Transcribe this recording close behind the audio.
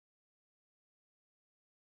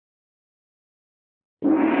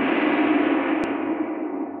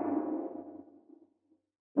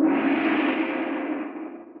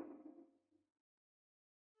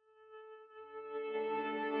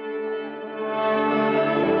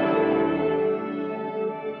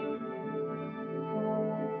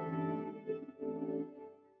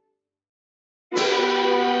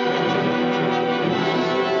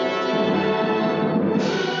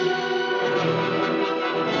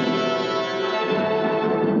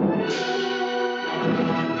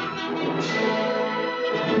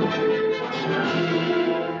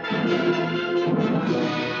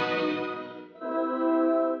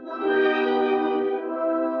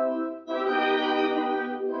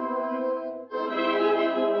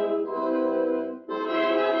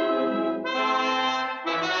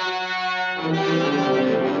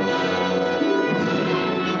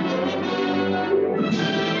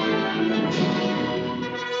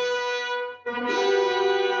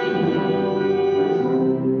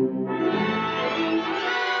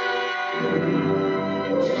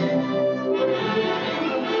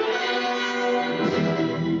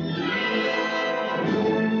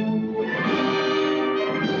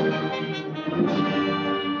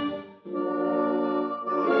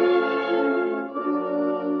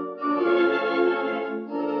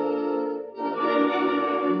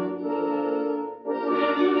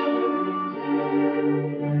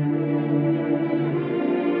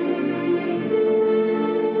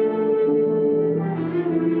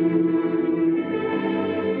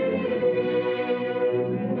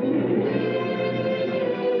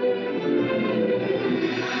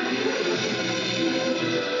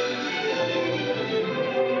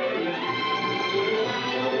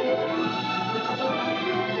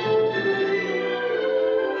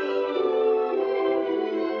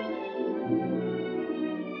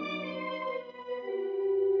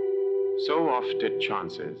So oft it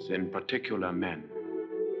chances in particular men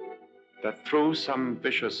that through some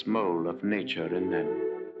vicious mole of nature in them,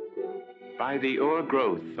 by the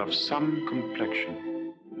o'ergrowth of some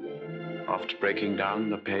complexion, oft breaking down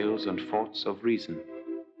the pales and forts of reason,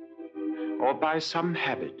 or by some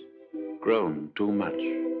habit grown too much,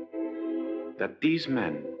 that these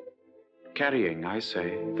men, carrying, I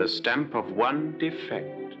say, the stamp of one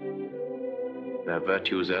defect, their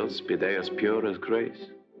virtues else be they as pure as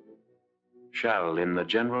grace, shall in the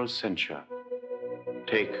general censure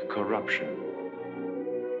take corruption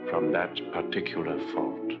from that particular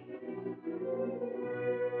fault.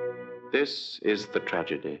 This is the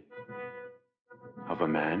tragedy of a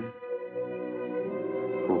man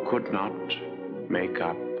who could not make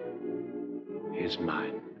up his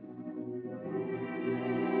mind.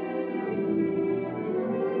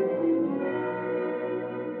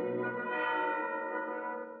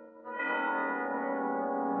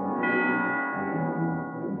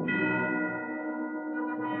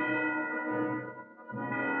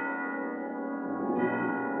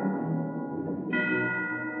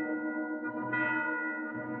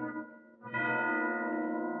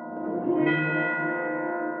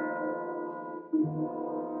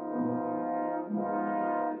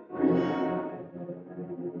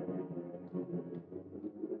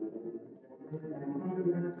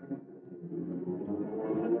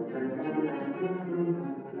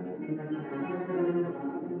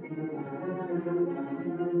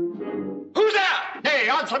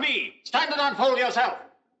 Answer me! Stand and unfold yourself!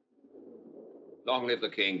 Long live the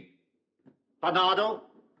king. Bernardo?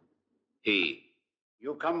 He.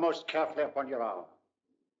 You come most carefully upon your hour.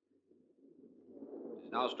 It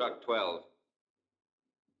is now struck 12.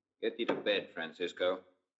 Get thee to bed, Francisco.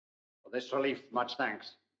 For this relief, much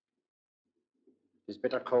thanks. It is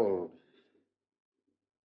bitter cold.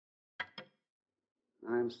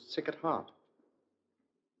 I am sick at heart.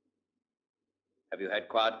 Have you had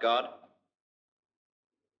quiet guard?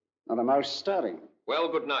 Not a mouse stirring. Well,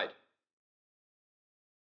 good night.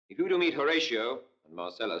 If you do meet Horatio and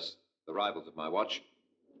Marcellus, the rivals of my watch,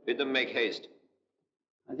 bid them make haste.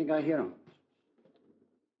 I think I hear him.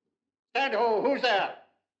 Stand ho! Who's there?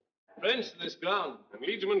 Prince to this ground, and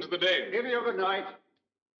liegeman to the Dane. Give you a good night.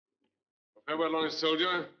 Farewell, honest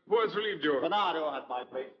soldier. Who has relieved you? Bernardo at my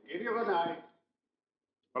place. Give you a good night.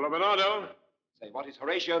 Hello, Bernardo. Say, what, is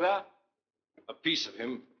Horatio there? A piece of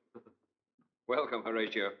him. Welcome,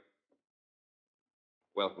 Horatio.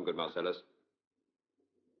 Welcome, good Marcellus.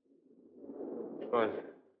 Right.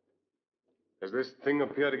 Has this thing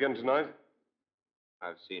appeared again tonight?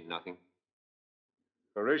 I've seen nothing.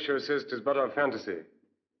 Horatio says 'tis but our fantasy,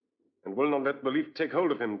 and will not let belief take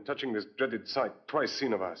hold of him, touching this dreaded sight, twice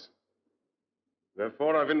seen of us.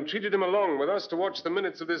 Therefore, I've entreated him along with us to watch the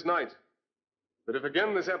minutes of this night, that if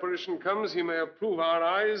again this apparition comes, he may approve our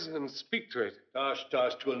eyes and speak to it. Tosh,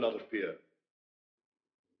 'twill not appear.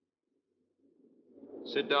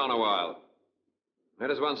 Sit down a while. Let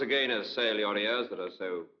us once again assail your ears that are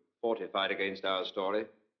so fortified against our story.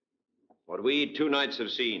 What we 2 nights have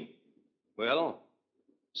seen. Well,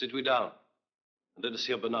 sit we down, and let us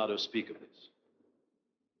hear Bernardo speak of this.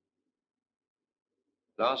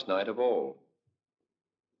 Last night of all,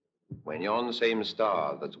 when yon same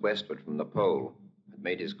star that's westward from the pole had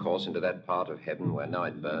made his course into that part of heaven where now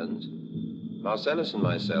it burns, Marcellus and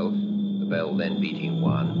myself, the bell then beating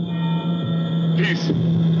 1. Peace.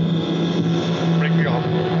 Break me off.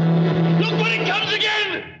 Look when it comes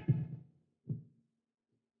again!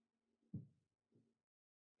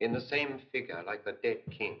 In the same figure like the dead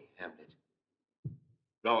king, Hamlet.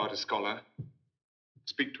 Thou art a scholar.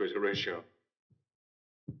 Speak to it, Horatio.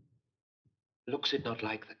 Looks it not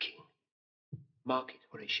like the king? Mark it,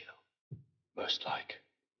 Horatio. Most like.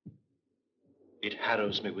 It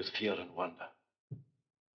harrows me with fear and wonder.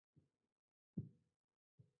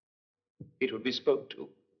 It would be spoke to.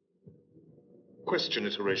 Question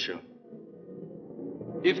it, Horatio.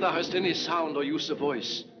 If thou hast any sound or use of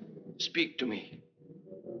voice, speak to me.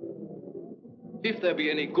 If there be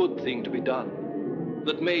any good thing to be done,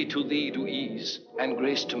 that may to thee do ease, and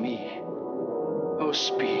grace to me, oh,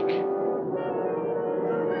 speak.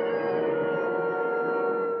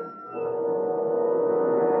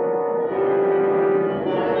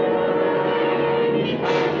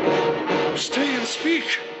 Stay and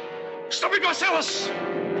speak! Stop it, Marcellus!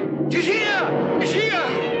 He's here! He's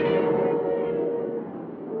here!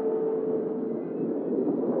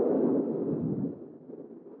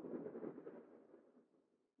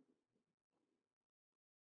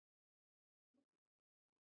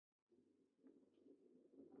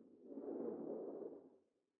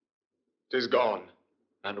 'Tis gone,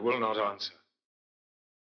 and will not answer.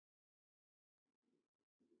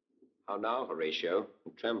 How now, Horatio?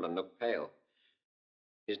 You tremble and look pale.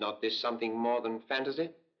 Is not this something more than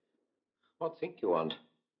fantasy? What think you want?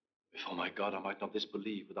 Before my God, I might not this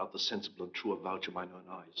believe without the sensible and true avouch of mine own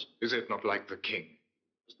eyes. Is it not like the king?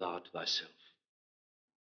 As thou art thyself.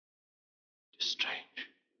 It is strange.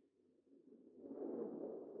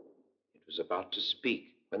 It was about to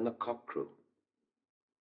speak when the cock crew.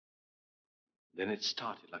 Then it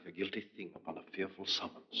started like a guilty thing upon a fearful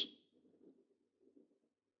summons.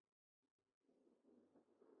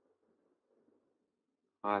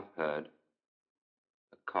 I've heard.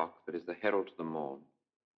 The cock that is the herald to the morn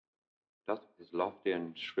doth with his lofty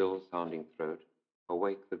and shrill-sounding throat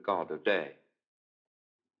awake the god of day.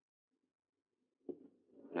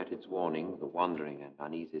 And at its warning, the wandering and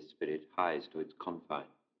uneasy spirit hies to its confine.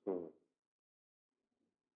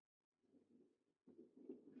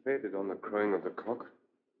 Faded on the crowing of the cock.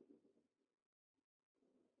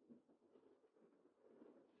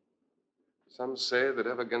 Some say that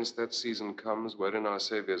ever against that season comes wherein our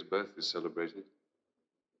Saviour's birth is celebrated,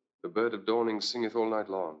 the bird of dawning singeth all night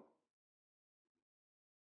long.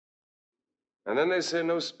 And then they say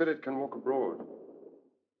no spirit can walk abroad.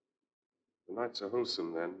 The nights are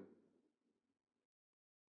wholesome then.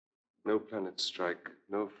 No planets strike,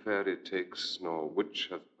 no fairy takes, nor witch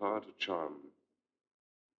hath power to charm.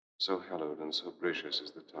 So hallowed and so gracious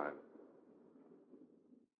is the time.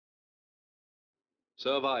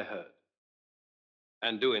 So have I heard,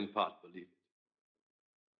 and do in part believe it.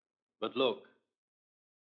 But look,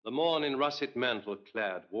 the morn in russet mantle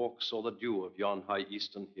clad walks o'er the dew of yon high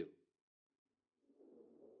eastern hill.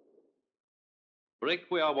 Break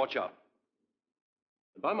we our watch up,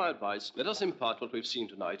 and by my advice, let us impart what we've seen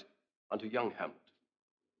tonight unto young Hamlet.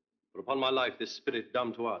 For upon my life, this spirit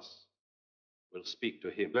dumb to us will speak to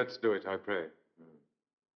him. Let's do it, I pray.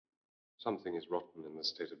 Something is rotten in the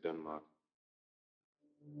state of Denmark.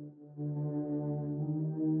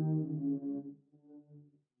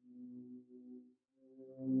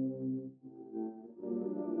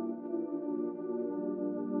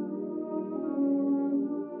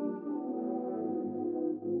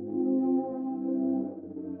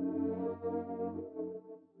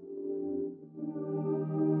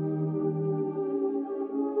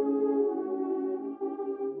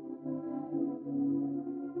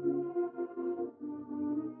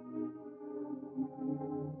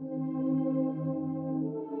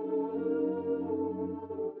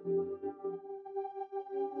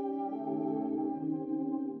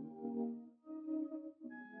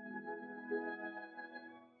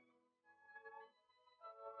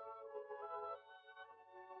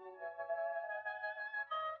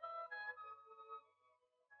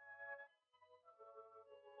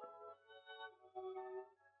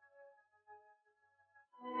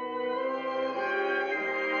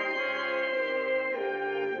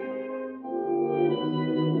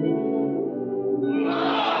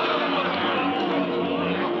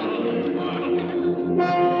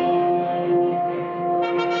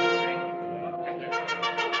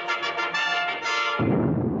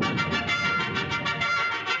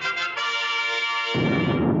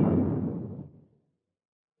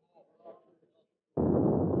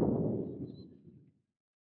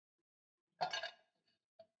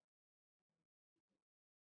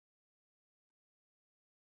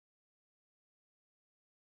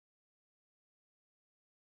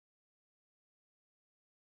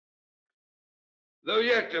 Though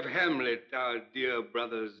yet of Hamlet, our dear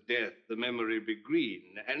brother's death, the memory be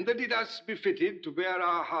green, and that it us befitted to bear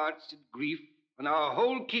our hearts in grief, and our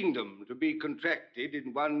whole kingdom to be contracted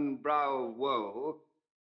in one brow of woe,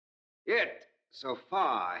 yet so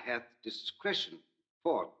far hath discretion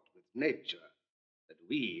fought with nature, that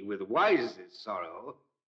we, with wisest sorrow,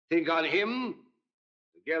 think on him,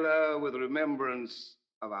 together with remembrance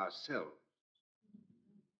of ourselves.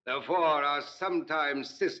 Therefore, our sometime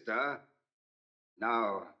sister,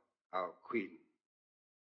 now our queen,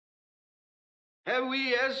 have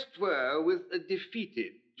we, as 'twere, with a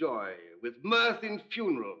defeated joy, with mirth in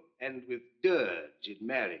funeral, and with dirge in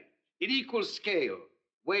marriage, in equal scale,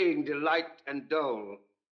 weighing delight and dole,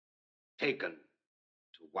 taken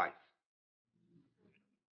to wife.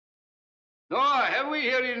 Nor have we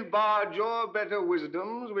herein barred your better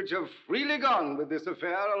wisdoms, which have freely gone with this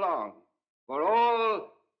affair along, for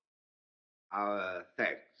all our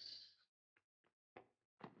thanks.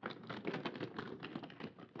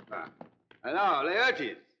 And now,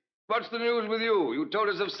 Laertes, what's the news with you? You told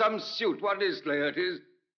us of some suit. What is, Laertes?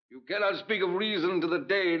 You cannot speak of reason to the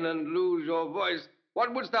Dane and lose your voice.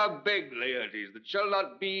 What wouldst thou beg, Laertes, that shall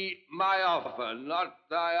not be my offer, not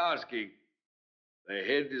thy asking? The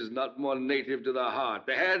head is not more native to the heart,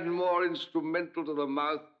 the hand more instrumental to the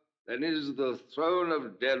mouth, than is the throne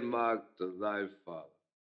of Denmark to thy father.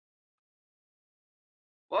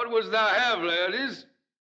 What wouldst thou have, Laertes?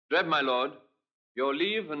 Dread, my lord, your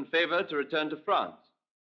leave and favor to return to France,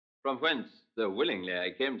 from whence, though willingly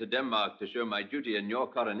I came to Denmark to show my duty in your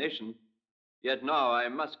coronation, yet now I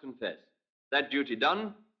must confess, that duty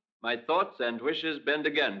done, my thoughts and wishes bend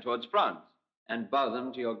again towards France, and bow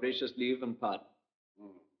them to your gracious leave and pardon.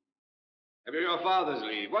 Have you your father's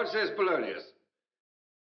leave? What says Polonius?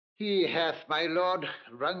 He hath, my lord,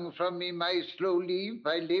 wrung from me my slow leave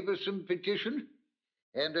by laboursome petition,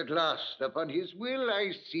 and at last, upon his will,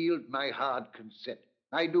 I sealed my hard consent.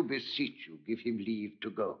 I do beseech you, give him leave to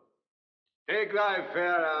go. Take thy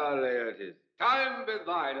fair hour, Laertes. Time be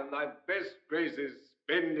thine, and thy best graces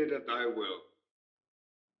spend it at thy will.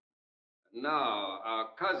 And now, our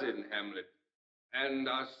cousin Hamlet, and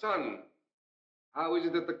our son, how is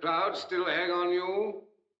it that the clouds still hang on you?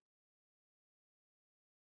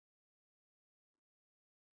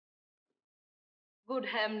 Good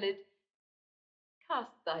Hamlet,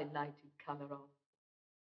 cast thy lighted colour off,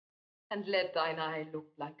 and let thine eye look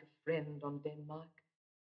like a friend on Denmark.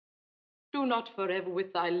 Do not forever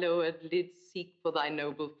with thy lowered lids seek for thy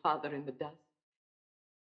noble father in the dust.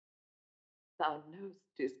 Thou know'st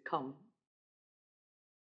 'tis common.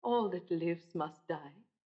 All that lives must die,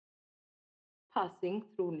 passing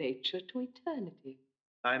through nature to eternity.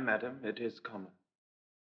 Aye, madam, it is common.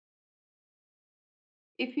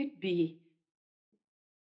 If it be,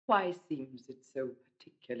 why seems it so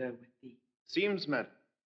particular with thee? Seems, madam?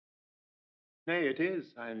 Nay, it is,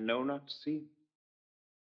 I know not seem.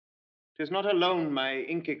 'Tis not alone my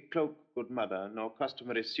inky cloak, good mother, nor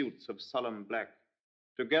customary suits of solemn black,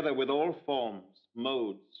 together with all forms,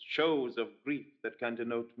 modes, shows of grief that can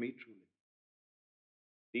denote me truly.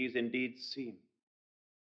 These indeed seem,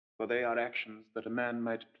 for they are actions that a man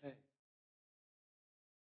might play.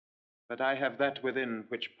 But I have that within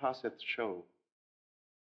which passeth show,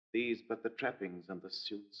 these but the trappings and the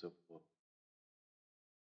suits of woe.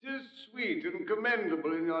 'Tis sweet and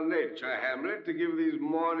commendable in your nature, Hamlet, to give these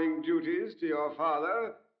mourning duties to your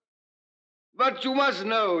father. But you must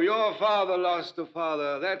know, your father lost a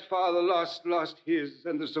father, that father lost his,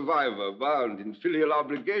 and the survivor bound in filial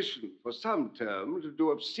obligation for some term to do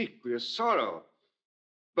obsequious sorrow.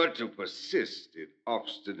 But to persist in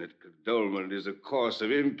obstinate condolement is a course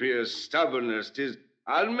of impious stubbornness. 'Tis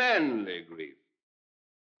unmanly grief,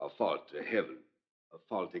 a fault to heaven, a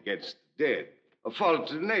fault against the dead, a fault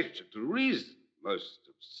to nature, to reason, most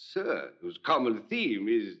absurd, whose common theme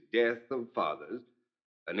is death of fathers,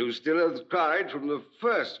 and who still hath cried from the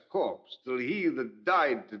first corpse till he that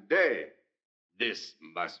died today, this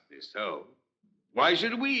must be so. Why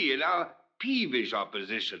should we, in our peevish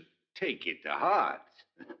opposition, take it to heart?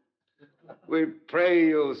 We pray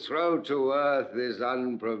you throw to earth this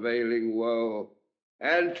unprevailing woe,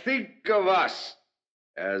 and think of us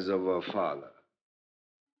as of a father.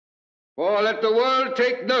 For let the world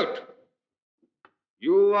take note,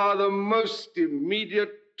 you are the most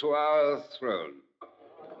immediate to our throne,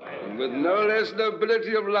 and with no less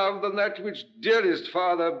nobility of love than that which dearest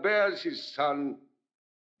father bears his son,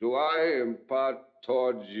 do I impart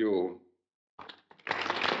towards you.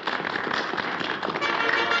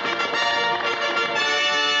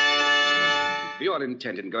 If you are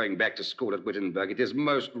intent in going back to school at Wittenberg, it is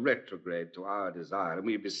most retrograde to our desire, and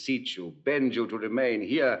we beseech you, bend you to remain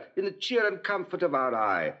here in the cheer and comfort of our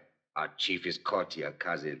eye, our chiefest courtier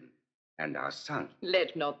cousin, and our son.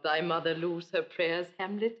 Let not thy mother lose her prayers,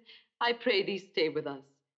 Hamlet. I pray thee stay with us.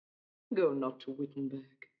 Go not to Wittenberg.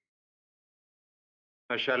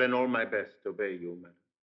 I shall in all my best obey you, madam.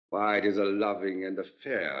 Why, it is a loving and a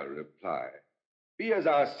fair reply. Be as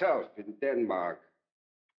ourselves in Denmark.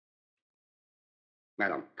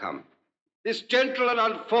 Madam, come. This gentle and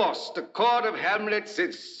unforced accord of Hamlet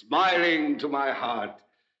sits smiling to my heart.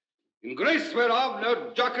 In grace whereof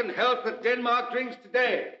no jocund health that Denmark drinks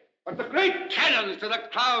today, but the great cannons to the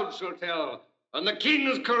clouds shall tell. On the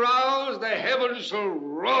king's carouse the heavens shall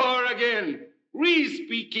roar again,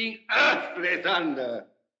 re-speaking earthly thunder.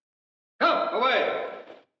 Come, away!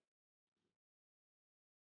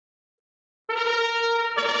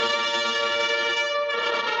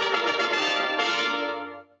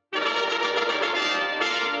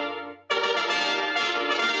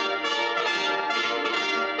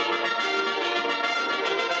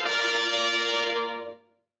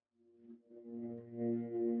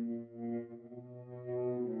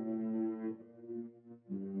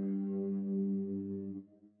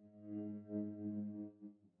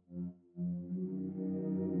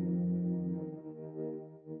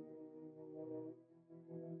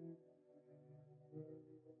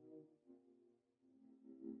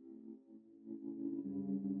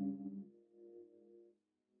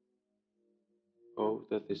 Oh,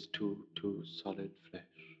 that this too solid flesh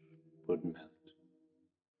would melt,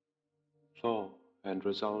 thaw, and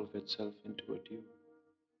resolve itself into a dew.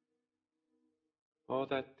 Or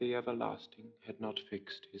that the everlasting had not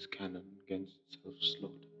fixed his cannon against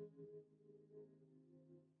self-slaughter.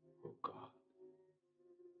 Oh God,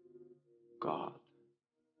 God,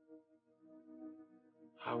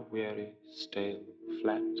 how weary, stale,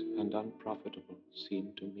 flat, and unprofitable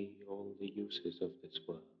seem to me all the uses of this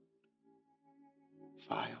world.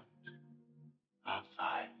 Fiat, ah,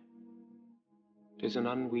 fie. 'Tis an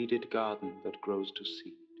unweeded garden that grows to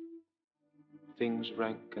seed. Things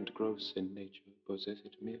rank and gross in nature possess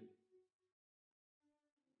it merely.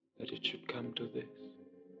 That it should come to this,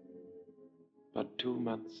 but 2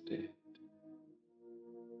 months dead.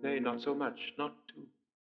 Nay, not so much, not 2.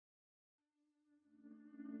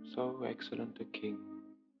 So excellent a king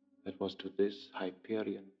that was to this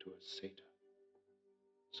Hyperion to a satyr.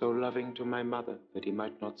 So loving to my mother that he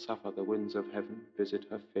might not suffer the winds of heaven visit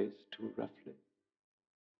her face too roughly.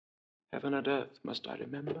 Heaven and earth must I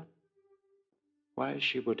remember? Why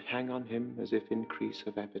she would hang on him as if increase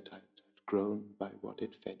of appetite had grown by what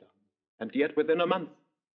it fed on, and yet within a month.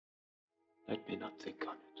 Let me not think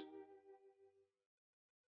on it.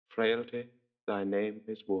 Frailty, thy name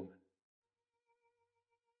is woman.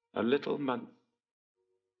 A little month,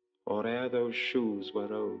 or ere those shoes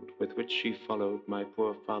were old, with which she followed my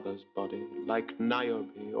poor father's body, like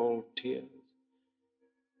Niobe, all tears.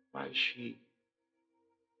 Why she,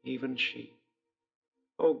 even she,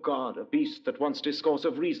 O God, a beast that once discourse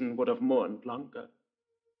of reason would have mourned longer.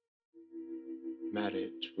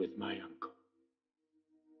 Married with my uncle,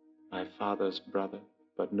 my father's brother,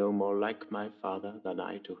 but no more like my father than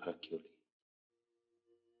I to Hercules.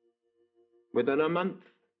 Within a month,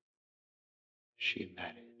 she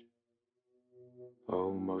married.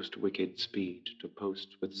 O most wicked speed to post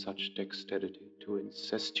with such dexterity to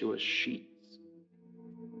incestuous sheets.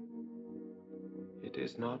 It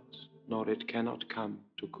is not, nor it cannot come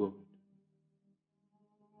to good,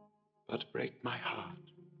 but break my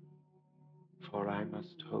heart, for I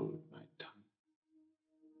must hold my tongue.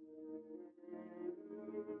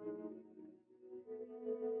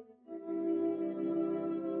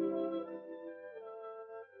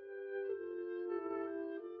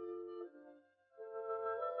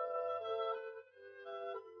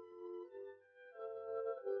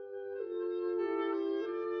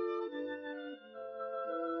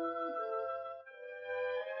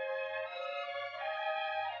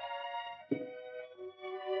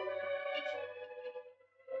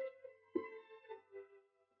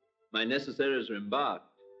 My necessaries are embarked.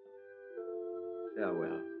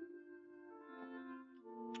 Farewell.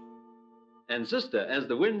 And sister, as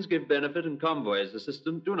the winds give benefit and convoys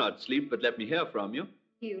assistance, do not sleep, but let me hear from you.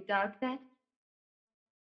 Do you doubt that?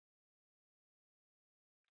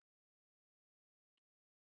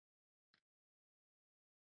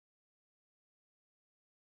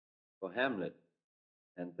 For Hamlet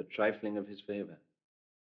and the trifling of his favor.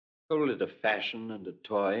 Hold it a fashion and a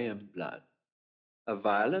toy and blood. A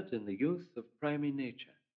violet in the youth of primy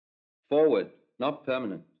nature. Forward, not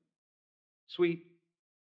permanent. Sweet,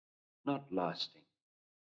 not lasting.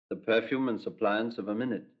 The perfume and suppliance of a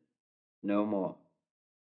minute, no more.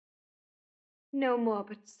 No more,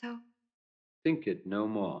 but so. Think it no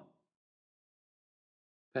more.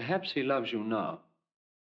 Perhaps he loves you now,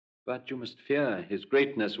 but you must fear his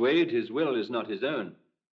greatness weighed, his will is not his own,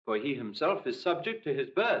 for he himself is subject to his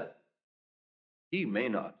birth. He may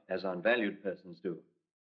not, as unvalued persons do,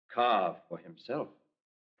 carve for himself.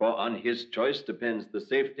 For on his choice depends the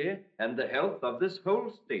safety and the health of this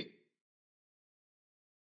whole state.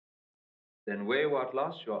 Then weigh what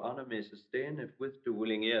loss your honor may sustain if with too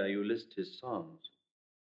willing ear you list his songs,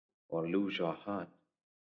 or lose your heart,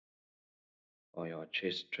 or your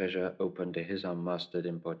chaste treasure open to his unmastered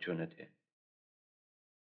importunity.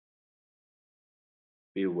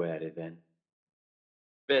 Be wary then.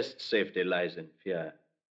 Best safety lies in fear.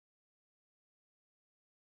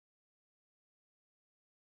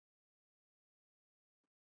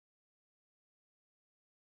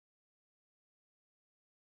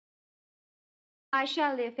 I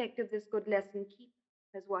shall the effect of this good lesson keep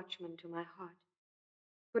as watchman to my heart.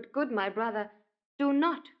 But good my brother, do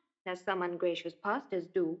not, as some ungracious pastors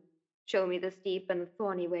do, show me the steep and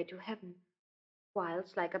thorny way to heaven,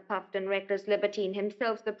 whilst like a puffed and reckless libertine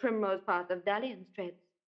himself the primrose path of dalliance treads,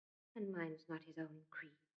 and minds not his own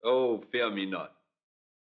creed. Oh, fear me not.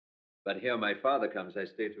 But here my father comes, I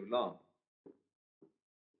stay too long.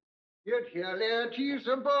 Yet here, Laertes,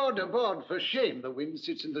 aboard, for shame. The wind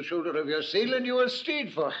sits in the shoulder of your sail, and you are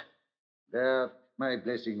stayed for. There, my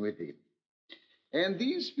blessing with thee. And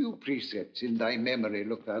these few precepts in thy memory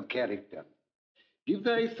look thou character. Give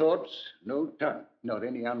thy thoughts no tongue, nor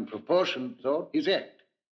any unproportioned thought his act.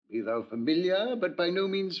 Be thou familiar, but by no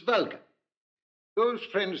means vulgar. Those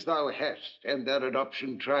friends thou hast, and their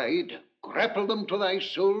adoption tried, grapple them to thy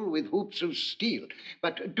soul with hoops of steel,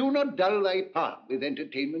 but do not dull thy palm with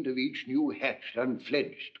entertainment of each new hatched,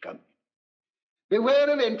 unfledged company. Beware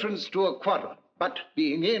of entrance to a quarrel, but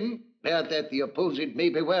being in, bear that the opposed may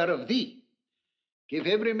beware of thee. Give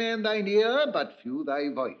every man thine ear, but few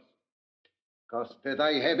thy voice. Cost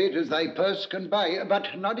thy habit as thy purse can buy,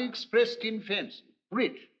 but not expressed in fancy.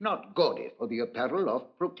 Rich, not gaudy, for the apparel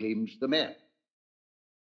oft proclaims the man.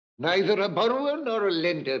 Neither a borrower nor a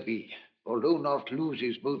lender be, for loan oft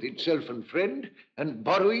loses both itself and friend, and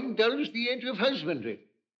borrowing dulls the edge of husbandry.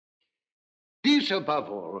 This above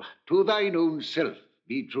all, to thine own self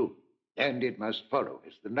be true, and it must follow,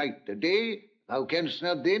 as the night the day, thou canst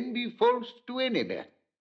not then be false to any man.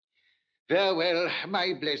 Farewell,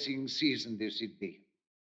 my blessing season this in thee.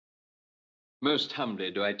 Most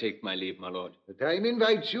humbly do I take my leave, my lord. The time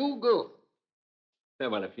invites you, go.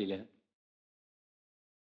 Farewell, Ophelia.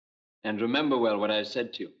 And remember well what I have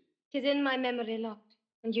said to you. 'Tis in my memory locked,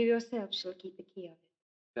 and you yourself shall keep the key of it.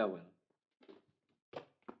 Farewell.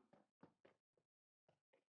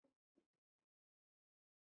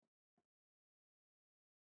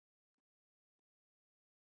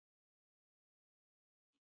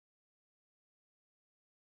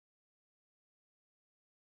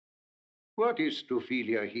 What is to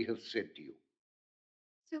Ophelia he hath said to you?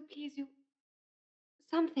 So please you,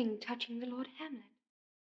 something touching the Lord Hamlet.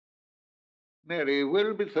 Marry,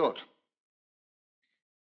 well bethought.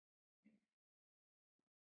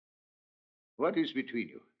 What is between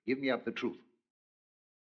you? Give me up the truth.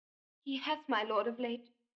 He hath, my lord, of late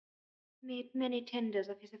made many tenders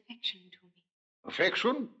of his affection to me.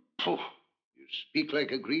 Affection? Pooh! You speak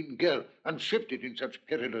like a green girl, unshifted in such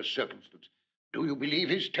perilous circumstance. Do you believe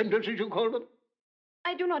his tenders, as you call them?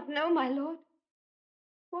 I do not know, my lord,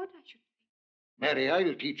 what I should think. Mary,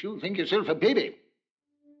 I'll teach you. Think yourself a baby.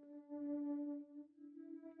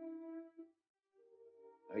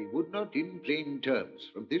 I would not, in plain terms,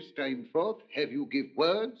 from this time forth, have you give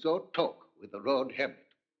words or talk with the Lord Hamlet.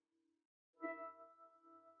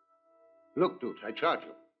 Look to it, I charge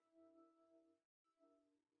you.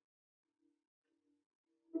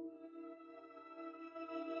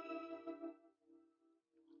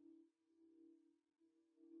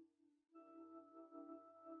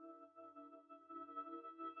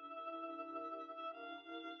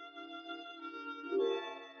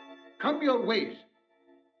 Come your ways.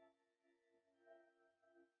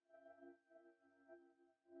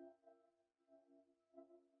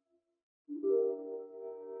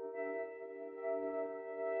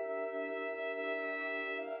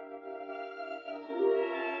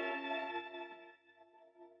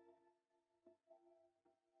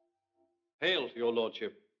 Hail to your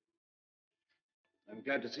lordship. I'm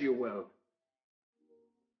glad to see you well.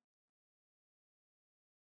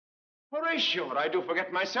 Horatio, I do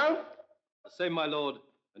forget myself. Same, my lord,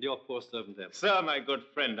 and your poor servant there. Sir, my good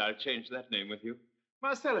friend, I'll change that name with you.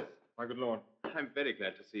 Marcellus. My good lord. I'm very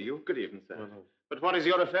glad to see you. Good evening, sir. But what is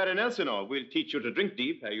your affair in Elsinore? We'll teach you to drink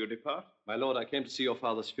deep ere you depart. My lord, I came to see your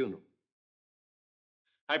father's funeral.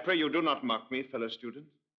 I pray you do not mock me, fellow student.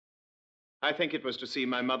 I think it was to see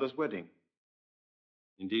my mother's wedding.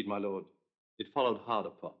 Indeed, my lord, it followed hard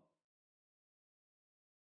upon.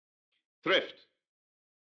 Thrift.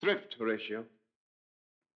 Thrift, Horatio.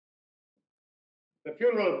 The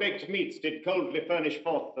funeral baked meats did coldly furnish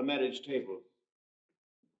forth the marriage tables.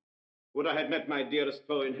 Would I had met my dearest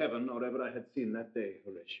foe in heaven, or ever I had seen that day,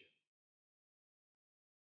 Horatio.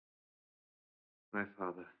 My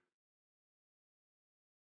father.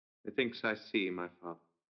 Methinks I see my father.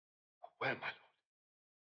 Where, my lord?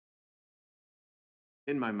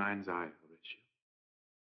 In my mind's eye, Horatio.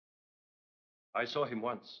 I saw him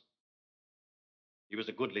once. He was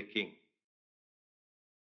a goodly king.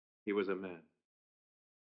 He was a man.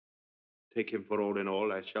 Take him for all in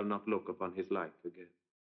all, I shall not look upon his like again.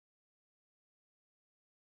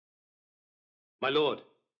 My lord,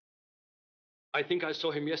 I think I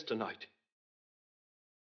saw him yesternight.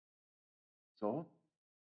 Saw?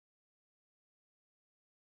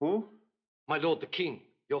 Who? My lord, the king,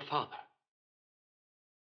 your father.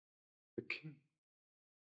 The king?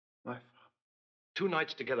 My father? 2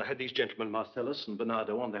 nights together had these gentlemen, Marcellus and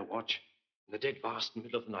Bernardo, on their watch, in the dead vast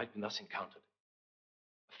middle of the night been thus encountered.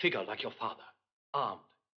 A figure like your father, armed,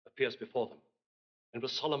 appears before them, and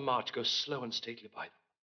with solemn march goes slow and stately by them.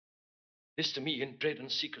 This to me in dread and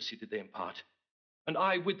secrecy did they impart, and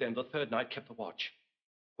I with them the 3rd night kept the watch,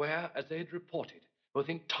 where, as they had reported, both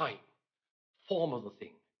in time, form of the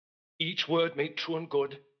thing, each word made true and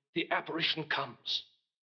good, the apparition comes.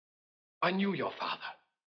 I knew your father.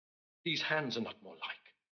 These hands are not more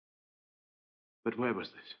like. But where was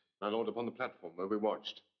this? My lord, upon the platform where we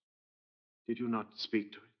watched. Did you not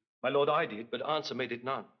speak to it? My lord, I did, but answer made it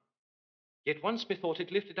none. Yet once methought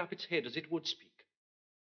it lifted up its head as it would speak.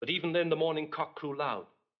 But even then the morning cock crew loud,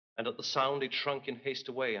 and at the sound it shrunk in haste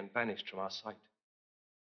away and vanished from our sight.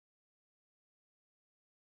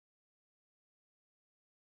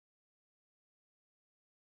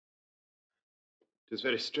 It is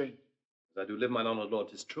very strange. As I do live, mine honored lord,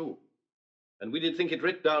 'tis true. And we did think it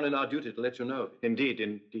writ down in our duty to let you know. Indeed,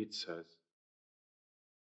 indeed, sirs.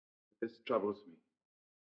 This troubles me.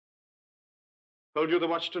 Hold you the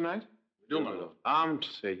watch tonight? We do, my lord. Armed,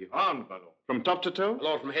 say you? Armed, my lord. From top to toe? My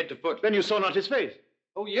lord, from head to foot. Then you saw not his face?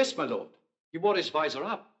 Oh, yes, my lord. He wore his visor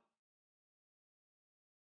up.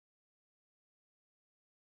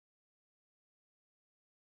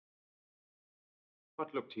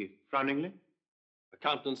 What looked he? Frowningly? A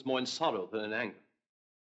countenance more in sorrow than in anger.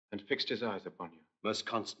 And fixed his eyes upon you? Most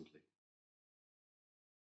constantly.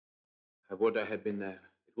 I would I had been there.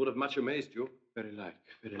 It would have much amazed you. Very like,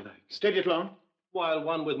 very like. Stayed it long? While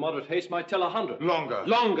one with moderate haste might tell 100. Longer.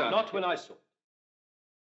 Longer! Not when I saw it.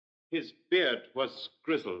 His beard was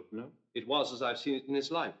grizzled, no? It was as I've seen it in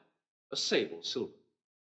his life. A sable silver.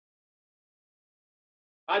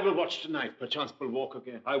 I will watch tonight, perchance will walk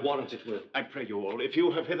again. I warrant it will. I pray you all, if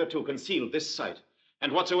you have hitherto concealed this sight,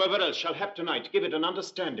 and whatsoever else shall hap tonight, give it an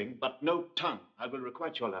understanding, but no tongue. I will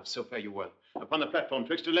requite your love, so fare you well. Upon the platform,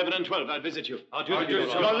 twixt 11 and 12, I'll visit you. Our duty, your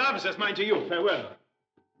your loves as mine to you. Farewell.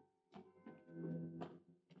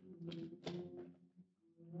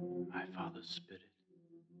 My father's spirit,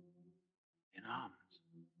 in arms.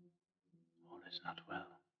 All is not well.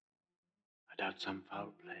 I doubt some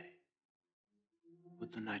foul play.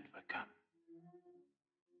 Would the night were come.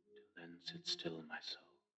 Till then sit still, my soul.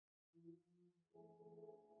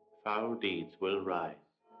 Foul deeds will rise,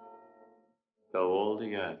 though all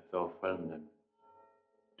the earth o'erwhelm them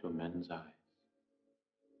to men's eyes.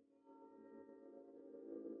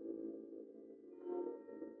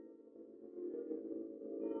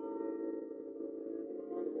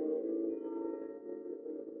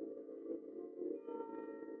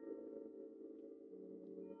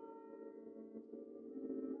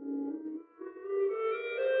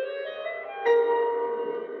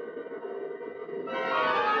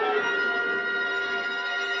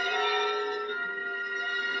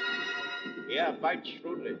 Yeah, bite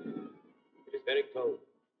shrewdly. It is very cold.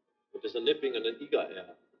 It is a nipping and an eager air.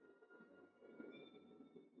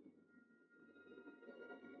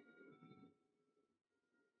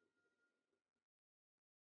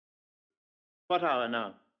 What hour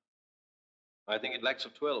now? I think it lacks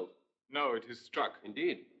of 12. No, it is struck.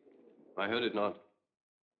 Indeed. I heard it not.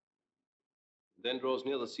 Then draws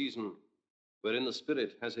near the season wherein the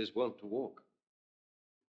spirit has his wont to walk.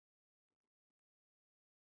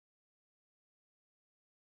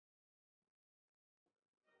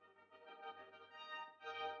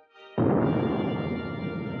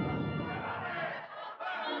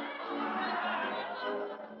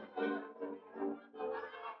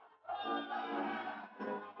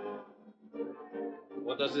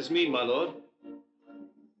 What does this mean, my lord?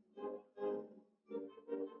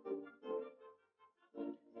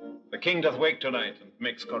 The king doth wake tonight and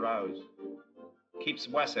makes carouse, keeps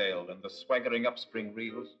wassail and the swaggering upspring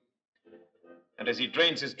reels, And as he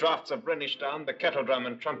drains his draughts of Rhenish down, the kettle drum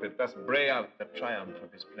and trumpet thus bray out the triumph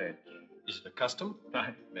of his pledge. Is it a custom?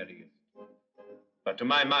 Aye, very is. But to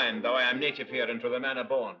my mind, though I am native here and to the manner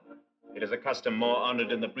born, it is a custom more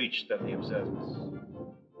honored in the breach than the observance.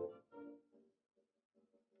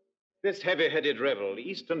 This heavy-headed revel,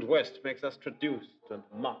 east and west, makes us traduced and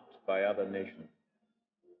mocked by other nations.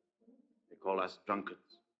 They call us drunkards,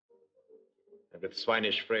 and with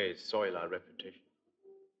swinish phrase soil our reputation.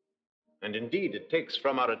 And indeed, it takes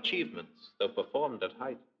from our achievements, though performed at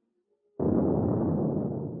height.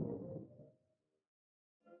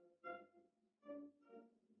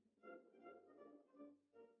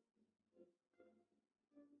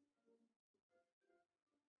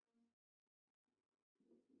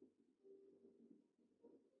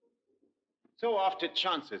 So oft it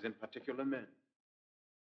chances in particular men,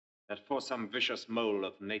 that for some vicious mole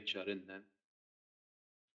of nature in them,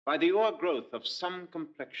 by the o'ergrowth of some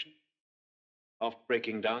complexion, oft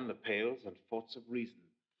breaking down the pales and forts of reason,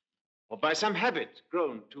 or by some habit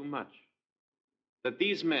grown too much, that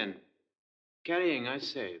these men, carrying, I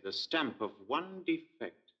say, the stamp of one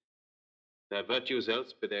defect, their virtues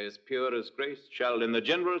else be they as pure as grace, shall in the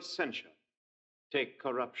general censure take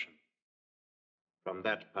corruption from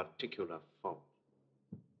that particular fault.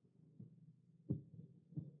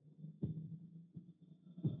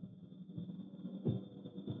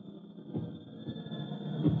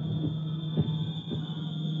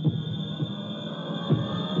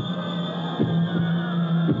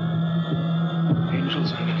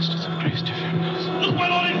 Angels and ministers of grace defend us. Look, my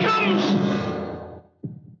lord, it comes!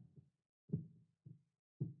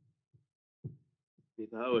 Be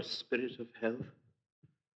thou a spirit of health,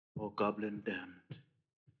 or goblin damned,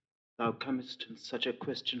 thou comest in such a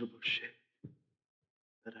questionable shape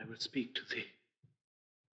that I will speak to thee.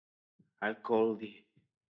 I'll call thee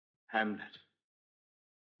Hamlet,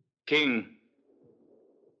 King,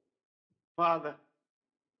 Father,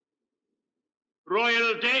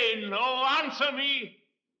 Royal Dane, oh, answer me!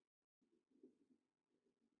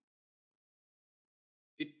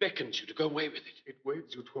 It beckons you to go away with it. It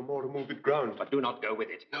waves you to a more removed ground. But do not go with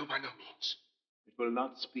it. No, by no means. It will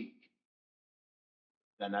not speak.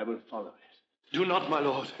 Then I will follow it. Do not, my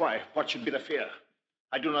lord. Why, what should be the fear?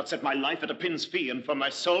 I do not set my life at a pin's fee, and for my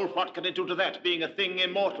soul, what can it do to that, being a thing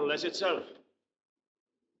immortal as itself?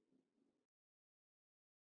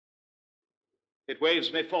 It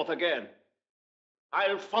waves me forth again.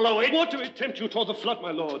 I'll follow it. What do it tempt you toward the flood,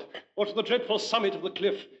 my lord? Or to the dreadful summit of the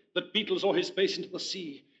cliff that beetles o'er his base into the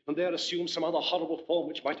sea, and there assume some other horrible form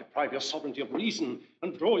which might deprive your sovereignty of reason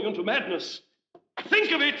and draw you into madness?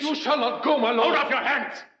 Think of it! You shall not go, my lord. Hold up your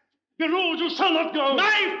hands! Be ruled, you shall not go!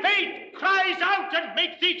 My fate cries out and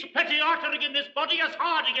makes each petty artery in this body as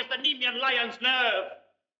hardy as the Nemean lion's nerve.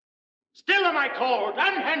 Still am I called,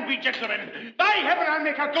 unhand me, gentlemen. By heaven, I'll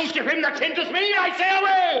make a ghost of him that hinders me. I say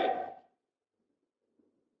away!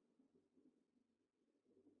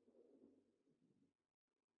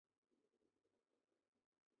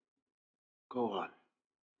 Go on.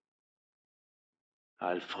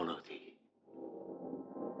 I'll follow thee.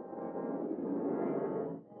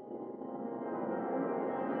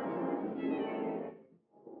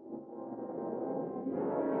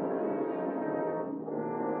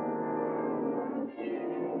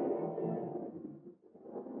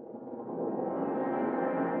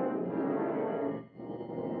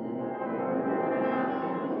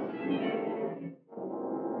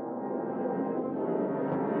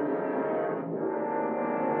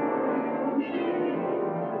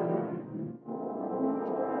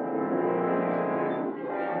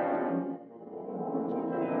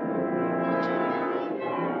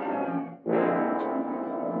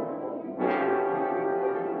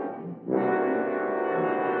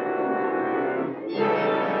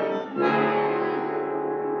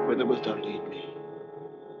 Whither wilt thou lead me?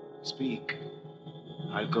 Speak.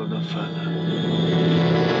 I'll go no further.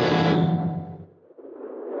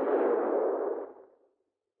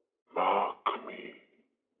 Mark me.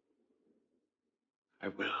 I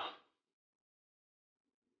will.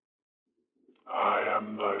 I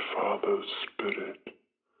am thy father's spirit,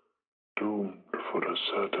 doomed for a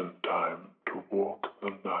certain time to walk the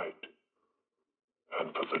night,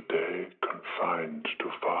 and for the day confined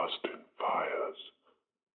to fast in fires,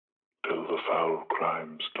 till the foul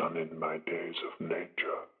crimes done in my days of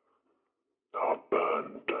nature are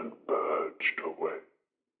burned and purged away.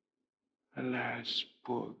 Alas,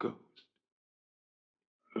 poor ghost.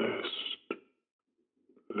 List,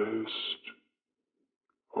 list,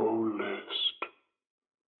 oh list,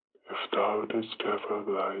 if thou didst ever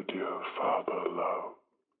thy dear father love.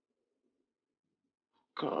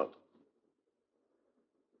 God.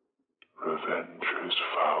 Revenge is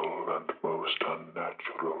foul and most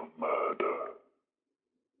unnatural murder.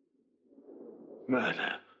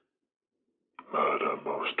 Murder? Murder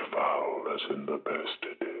most foul as in the best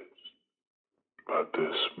it is, but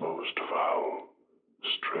this most foul,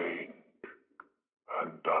 strange,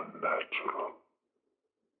 and unnatural.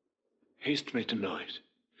 Haste me to know it,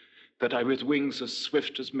 that I with wings as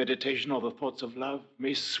swift as meditation or the thoughts of love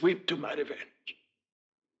may sweep to my revenge.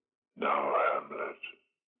 Now, Hamlet,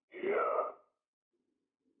 hear.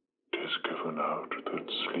 'Tis given out that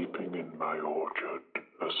sleeping in my orchard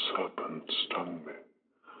a serpent stung me.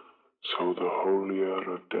 So the whole year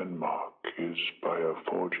of Denmark is, by a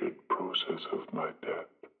forged process of my death,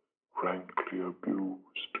 rankly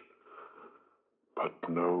abused. But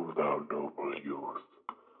know, thou noble youth,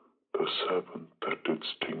 the serpent that did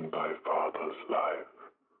sting thy father's life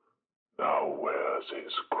now wears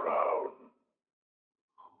his crown.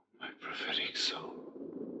 My prophetic soul.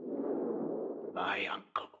 My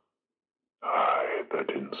uncle. I, that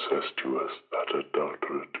incestuous, that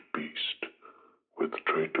adulterate beast, with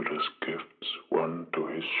traitorous gifts won to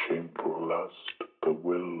his shameful lust the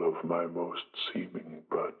will of my most seeming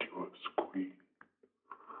virtuous queen.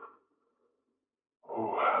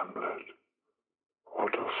 O Hamlet,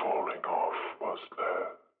 what a falling off was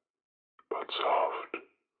there, but soft.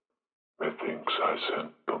 Methinks I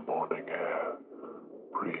scent the morning air,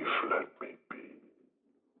 brief let me be.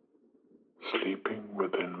 Sleeping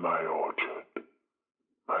within my orchard,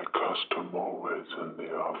 my custom always in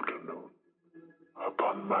the afternoon,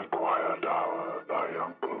 upon my quiet hour thy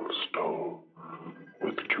uncle stole,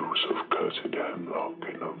 with juice of cursed hemlock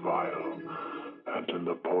in a vial, and in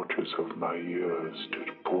the porches of my ears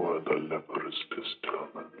did pour the leprous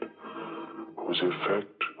distilment, whose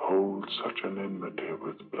effect holds such an enmity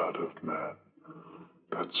with blood of man,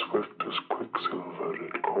 that swift as quicksilver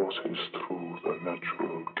it courses through the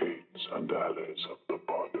natural gates and alleys of the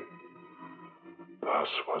body. Thus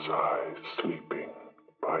was I sleeping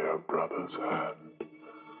by a brother's hand,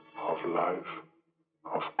 of life,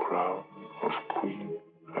 of crown, of queen,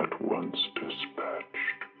 at once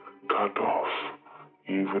dispatched, cut off,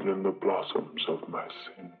 even in the blossoms of my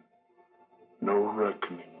sin, no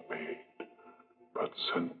reckoning made, but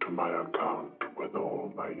sent to my account with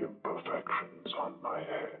all my imperfections on my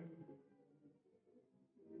head.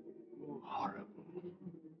 Horrible.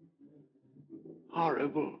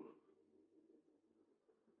 Horrible.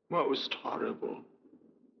 Most horrible.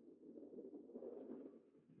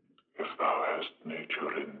 If thou hast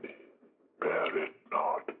nature in thee, bear it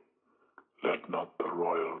not. Let not the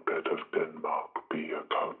royal bed of Denmark be a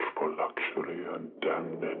couch for luxury and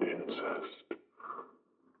damned incest.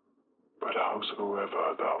 But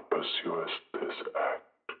howsoever thou pursuest this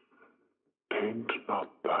act, taint not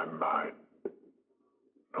thy mind,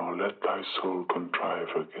 nor let thy soul contrive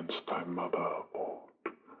against thy mother aught.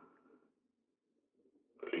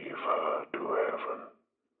 Leave her to heaven.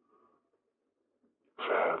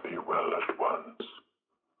 Fare thee well at once.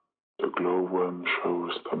 The glowworm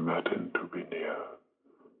shows the matin to be near,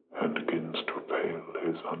 and begins to pale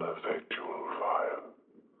his ineffectual fire.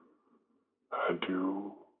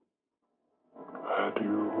 Adieu,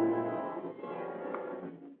 adieu,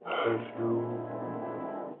 adieu.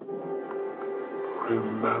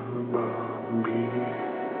 Remember me.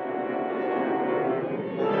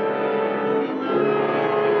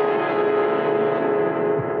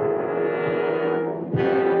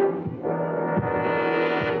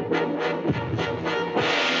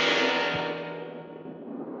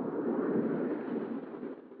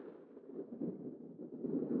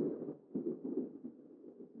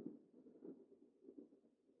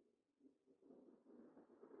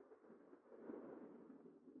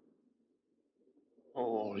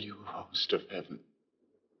 All you host of heaven.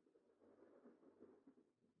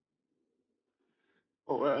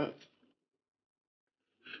 O earth,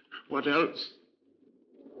 what else?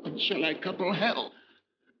 What shall I couple hell?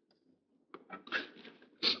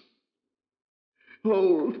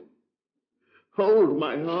 Hold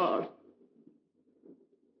my heart.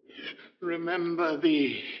 Remember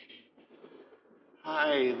thee.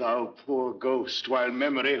 Aye, thou poor ghost, while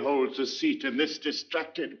memory holds a seat in this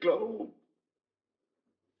distracted globe.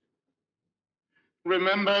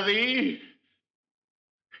 Remember thee?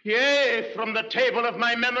 Yea, from the table of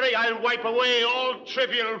my memory I'll wipe away all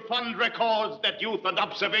trivial fond records that youth and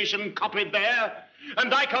observation copied there,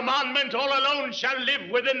 and thy commandment all alone shall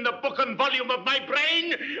live within the book and volume of my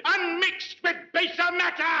brain, unmixed with baser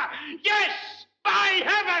matter. Yes, by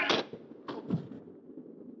heaven!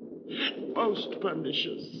 Most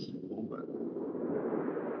pernicious woman.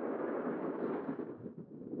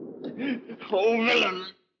 Oh, villain!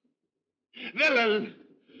 Villain!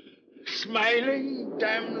 smiling,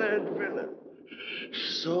 damned villain.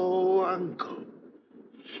 So, uncle,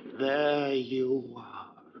 there you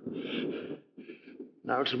are.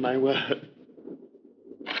 Now to my word.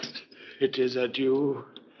 It is adieu,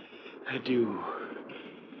 adieu.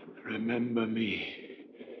 Remember me.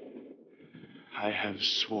 I have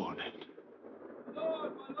sworn it. My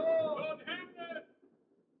lord, my lord! Hamlet!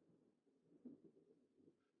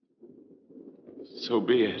 So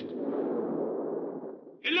be it.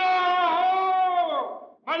 Hello!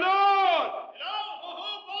 My lord! Hello!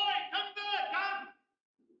 Ho-ho, boy! Come there, come!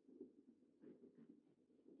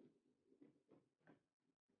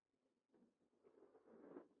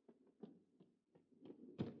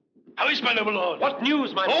 How is my noble lord? What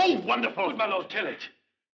news, my lord? Oh, wonderful! Good, my lord, tell it.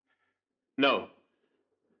 No.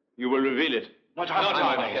 You will reveal it. Not my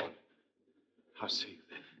lord. How say you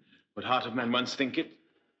then? Would heart of man once think it?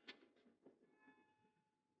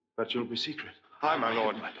 But you'll be secret. Aye, my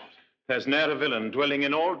lord. My lord. There's ne'er a villain dwelling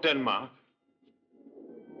in all Denmark.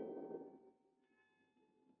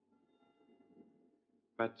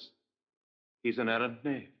 But he's an errant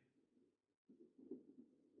knave.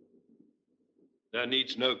 There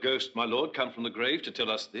needs no ghost, my lord, come from the grave to tell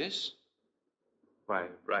us this. Why,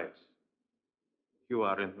 right. You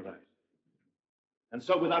are in the right. And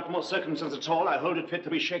so, without more circumstance at all, I hold it fit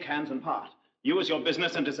that we shake hands and part. You, as your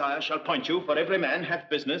business and desire, shall point you, for every man hath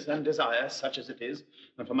business and desire, such as it is.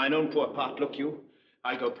 And for mine own poor part, look you,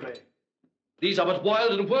 I go pray. These are but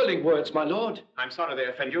wild and whirling words, my lord. I'm sorry they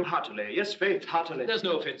offend you heartily. Yes, faith, heartily. There's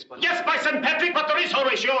no offense, my lord. Yes, by St. Patrick, but there is,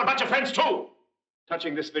 Horatio, a bunch of friends too.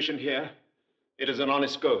 Touching this vision here, it is an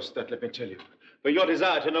honest ghost, that let me tell you. For your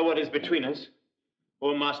desire to know what is between us,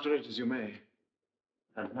 oh, master it as you may.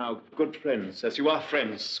 And now, good friends, as you are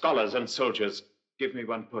friends, scholars and soldiers, give me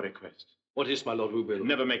one poor request. What is, my lord, we will?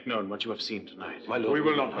 Never make known what you have seen tonight. My lord, We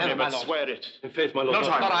will not. Never my lord. swear it. In faith, my lord. Not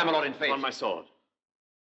I, my lord, in faith. Upon my sword.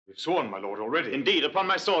 You've sworn, my lord, already. Indeed, upon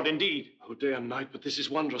my sword, indeed. Oh, day and night, but this is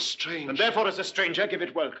wondrous strange. And therefore, as a stranger, give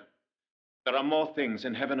it welcome. There are more things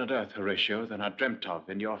in heaven and earth, Horatio, than are dreamt of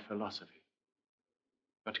in your philosophy.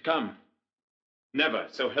 But come, never,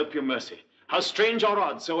 so help you mercy, how strange or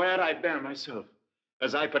odd soe'er I bear myself,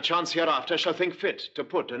 as I perchance hereafter shall think fit to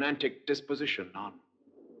put an antic disposition on,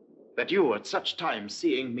 that you at such times,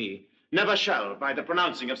 seeing me, never shall, by the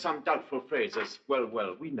pronouncing of some doubtful phrase, as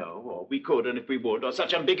well, we know, or we could, and if we would, or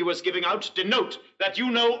such ambiguous giving out, denote that you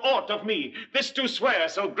know aught of me. This do swear,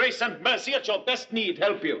 so grace and mercy at your best need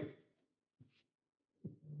help you.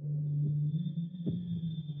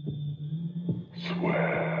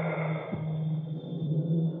 Swear.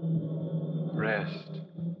 Rest.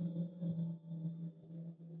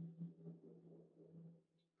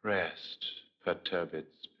 Rest, perturbed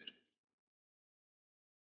spirit.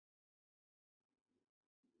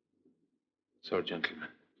 So, gentlemen,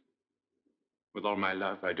 with all my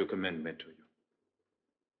love, I do commend me to you.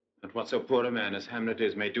 And what so poor a man as Hamlet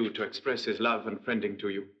is may do to express his love and friending to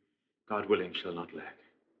you, God willing shall not lack.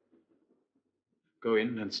 Go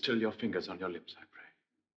in and still your fingers on your lips, I pray.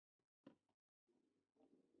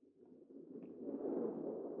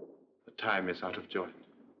 The time is out of joint.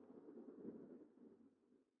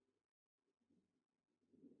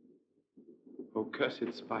 O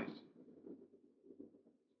cursed spite,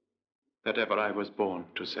 that ever I was born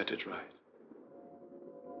to set it right.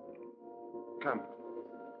 Come,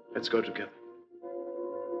 let's go together.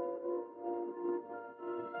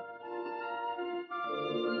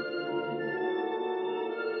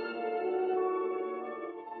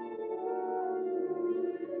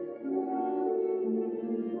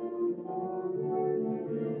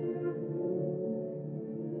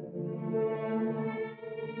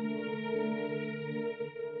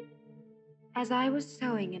 As I was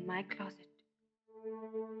sewing in my closet,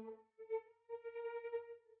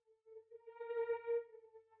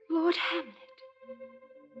 Lord Hamlet,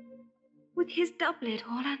 with his doublet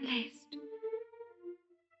all unlaced,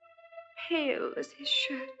 pale as his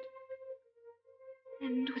shirt,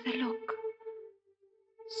 and with a look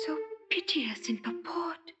so piteous in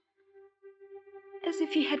purport, as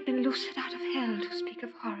if he had been loosed out of hell to speak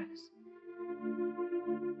of horrors.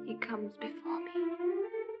 He comes before me.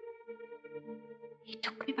 He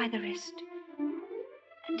took me by the wrist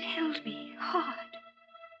and held me hard.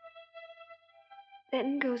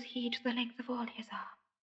 Then goes he to the length of all his arm,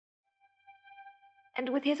 and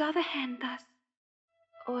with his other hand thus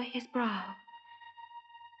o'er his brow,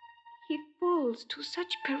 he falls to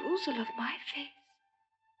such perusal of my face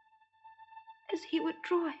as he would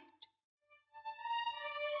draw it.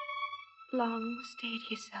 Long stayed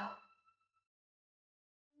he so.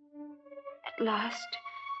 At last,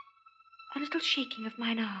 a little shaking of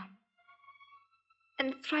mine arm, and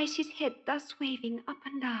and thrice his head thus waving up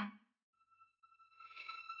and down.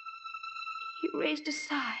 He raised a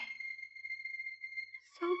sigh,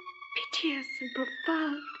 so piteous and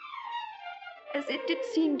profound, as it did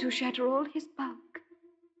seem to shatter all his bulk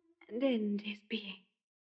and end his being.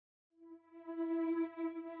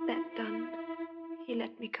 That done, he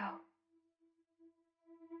let me go,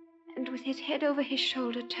 and with his head over his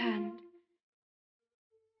shoulder turned,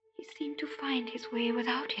 he seemed to find his way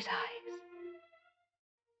without his eyes,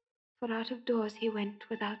 for out of doors he went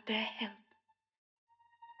without their help,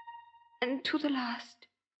 and to the last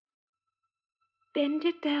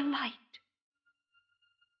bended their light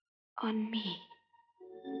on me.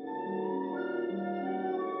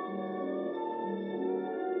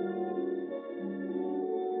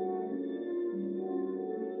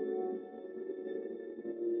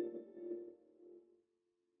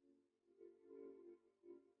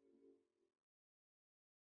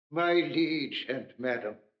 My liege and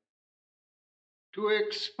madam, to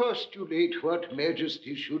expostulate what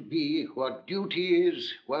majesty should be, what duty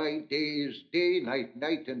is, why day is day,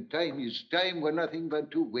 night, and time is time, were nothing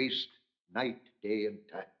but to waste night, day, and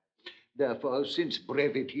time. Therefore, since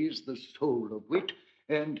brevity is the soul of wit,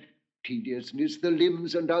 and tediousness the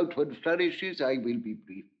limbs and outward flourishes, I will be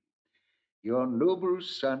brief. Your noble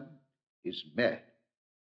son is mad.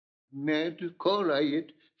 Mad, call I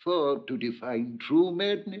it, for to define true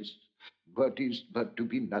madness, what is but to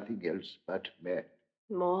be nothing else but mad.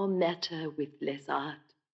 More matter with less art.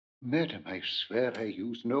 Madam, I swear I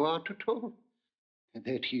use no art at all.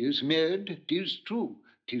 That he is mad, 'tis true.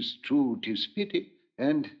 'Tis true, 'tis pity,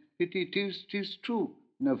 and pity 'tis true.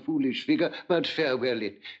 A foolish figure, but farewell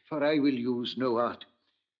it, for I will use no art.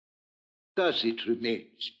 Thus it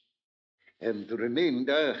remains, and the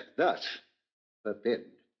remainder thus, append.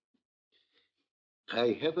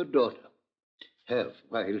 I have a daughter, have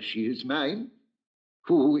while she is mine,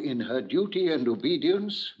 who in her duty and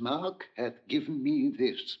obedience, mark, hath given me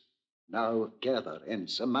this. Now gather and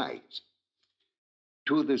surmise.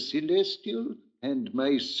 To the celestial and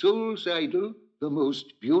my soul's idol, the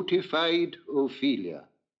most beautified Ophelia.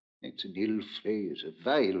 It's an ill phrase, a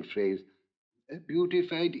vile phrase.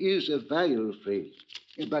 Beautified is a vile phrase,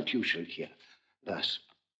 but you shall hear. Thus,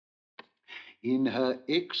 in her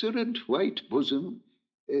excellent white bosom,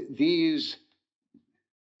 these,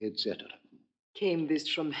 etc. Came this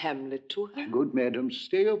from Hamlet to her? Good madam,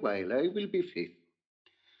 stay a while, I will be faithful.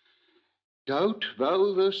 Doubt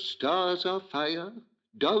thou the stars are fire,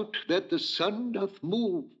 doubt that the sun doth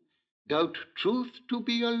move, doubt truth to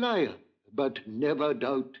be a liar, but never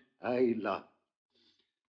doubt I love.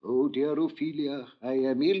 Oh, dear Ophelia, I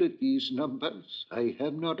am ill at these numbers, I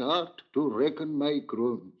have not art to reckon my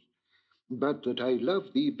groans, but that I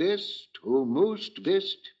love thee best, oh, most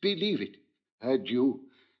best, believe it. Adieu,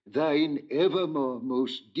 thine evermore,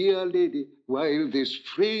 most dear lady, while this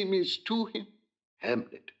frame is to him,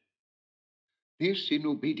 Hamlet. This in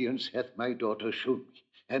obedience hath my daughter shown me,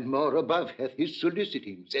 and more above hath his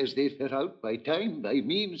solicitings, as they fare out by time, by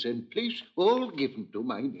means, and place, all given to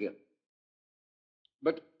mine ear.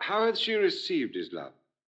 But how hath she received his love?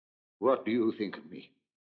 What do you think of me?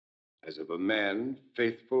 As of a man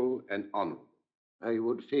faithful and honorable. I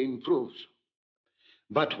would fain prove so.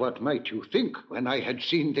 But what might you think when I had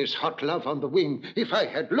seen this hot love on the wing? If I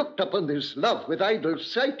had looked upon this love with idle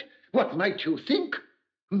sight, what might you think?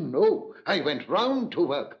 No, I went round to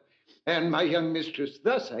work, and my young mistress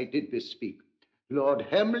thus I did bespeak. Lord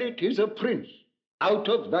Hamlet is a prince. Out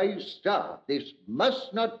of thy star, this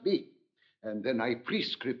must not be. And then I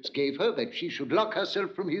prescripts gave her that she should lock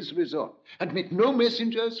herself from his resort, admit no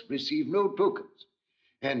messengers, receive no tokens.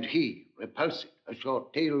 And he, repulsive, a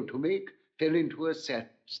short tale to make, fell into a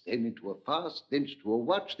sadness, then into a fast, thence to a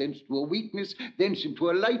watch, thence to a weakness, thence into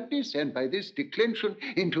a lightness, and by this declension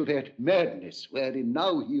into that madness wherein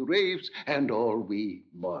now he raves, and all we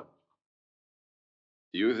mourn.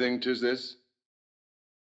 Do you think 'tis this?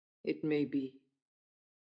 It may be.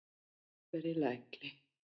 Very likely.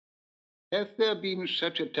 Hath there been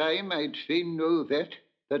such a time, I'd fain know that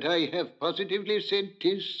I have positively said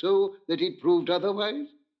 'tis so, that it proved otherwise?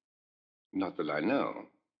 Not that I know.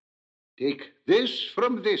 Take this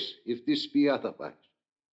from this, if this be otherwise.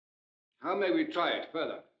 How may we try it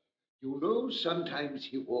further? You know, sometimes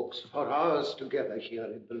he walks for hours together here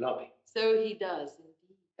in the lobby. So he does,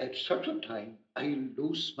 indeed. At such a time, I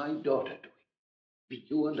loose my daughter to him. Be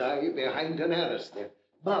you and I behind an arras there.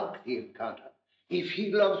 Mark the encounter. If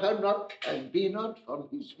he love her not, and be not from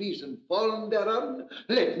his reason fallen thereon,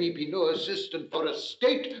 let me be no assistant for a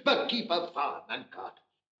state, but keep a farm and cottage.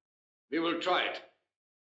 We will try it.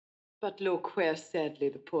 But look where sadly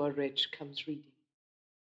the poor wretch comes reading.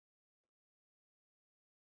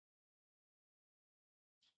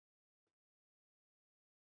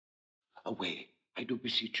 Away. I do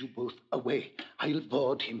beseech you both, away. I'll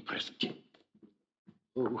board him presently.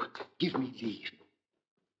 Oh, give me leave.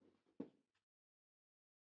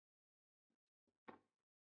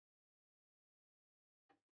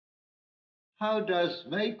 How does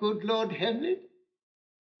my good Lord Hamlet?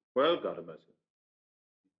 Well, God of mercy.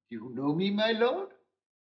 You know me, my lord?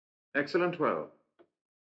 Excellent well.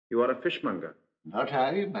 You are a fishmonger. Not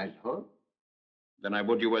I, my lord. Then I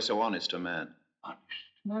would you were so honest a man. Honest,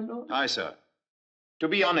 my lord? Aye, sir. To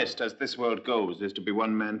be honest, as this world goes, is to be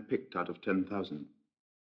one man picked out of 10,000.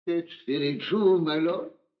 That's very true, my lord.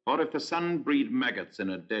 Or if the sun breed maggots in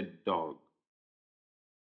a dead dog.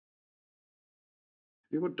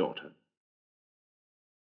 Have you a daughter?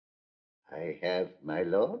 I have, my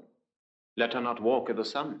lord. Let her not walk i' the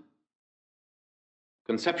sun.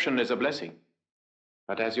 Conception is a blessing,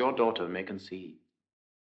 but as your daughter may conceive.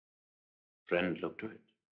 Friend, look to it.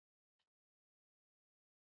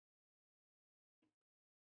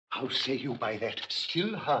 How say you by that?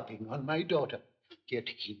 Still harping on my daughter. Yet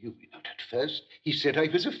he knew me not at first. He said I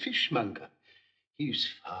was a fishmonger. He's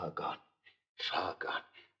far gone, far gone.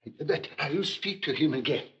 But I'll speak to him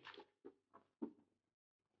again.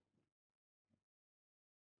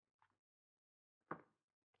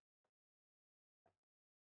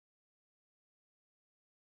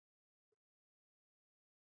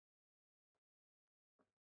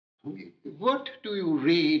 What do you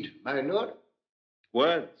read, my lord?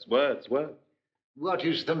 Words, words, words. What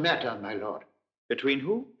is the matter, my lord? Between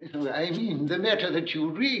who? I mean the matter that you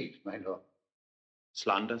read, my lord.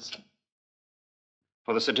 Slanders.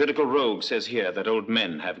 For the satirical rogue says here that old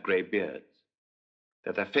men have grey beards,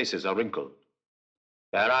 that their faces are wrinkled,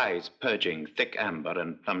 their eyes purging thick amber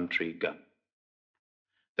and plum tree gum,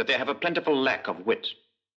 that they have a plentiful lack of wit,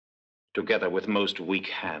 together with most weak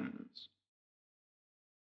hands.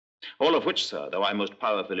 All of which, sir, though I most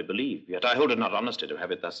powerfully believe, yet I hold it not honesty to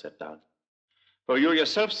have it thus set down. For you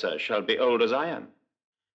yourself, sir, shall be old as I am,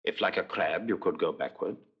 if like a crab you could go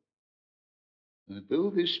backward.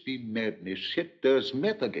 Though this be madness, yet there's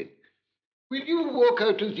meth again. Will you walk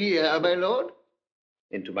out of the air, my lord?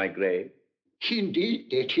 Into my grave? Indeed,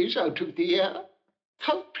 it is out of the air.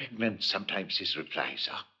 How pregnant sometimes his replies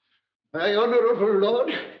are. My honorable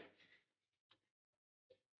lord,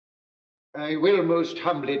 I will most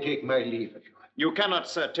humbly take my leave of you. You cannot,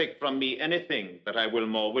 sir, take from me anything that I will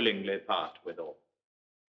more willingly part withal.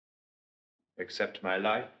 Except my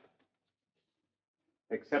life.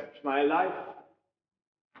 Except my life.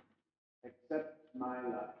 Except my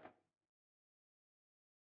life.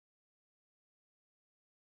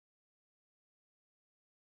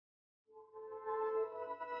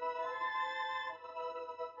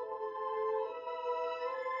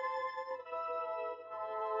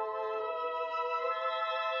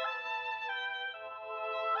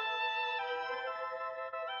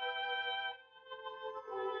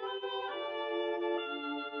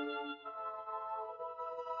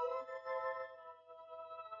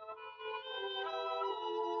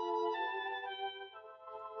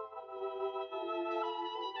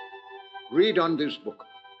 Read on this book.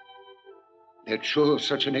 That sure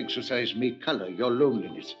such an exercise may color your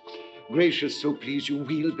loneliness. Gracious, so please you,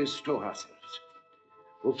 we'll bestow ourselves.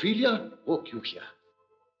 Ophelia, walk you here.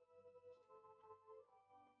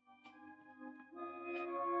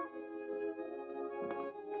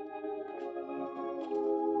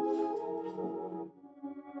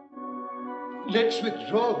 Let's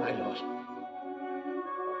withdraw, my lord.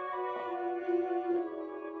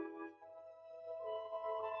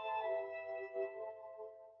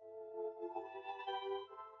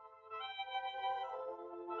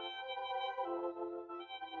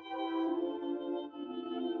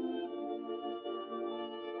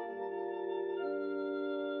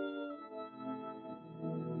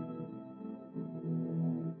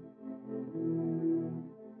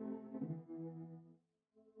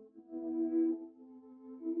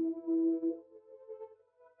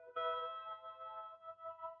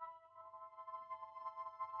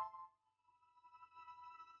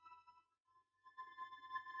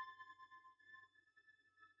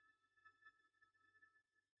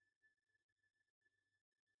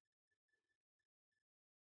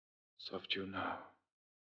 Soft you now,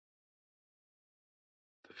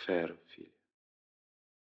 the fair Ophelia.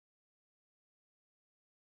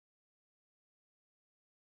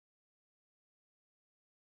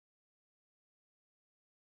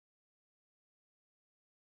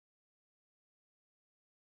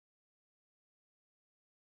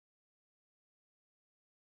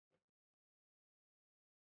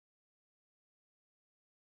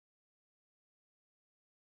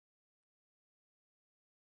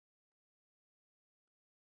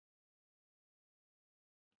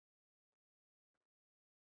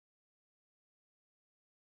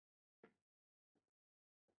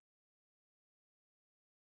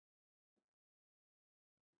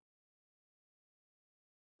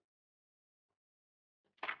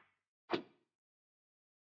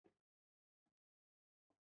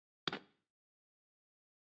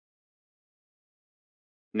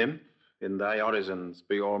 Nymph, in thy orisons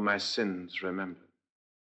be all my sins remembered.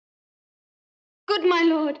 Good my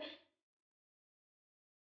lord.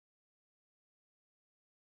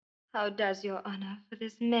 How does your honor for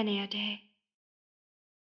this many a day?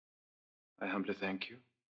 I humbly thank you.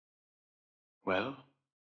 Well,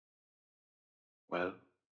 well,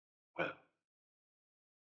 well.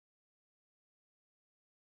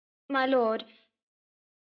 My lord,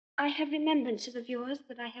 I have remembrances of yours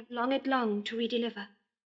that I have longed long to redeliver.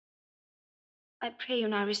 I pray you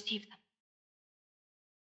now receive them.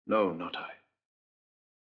 No, not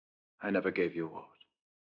I. I never gave you aught.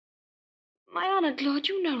 My honored lord,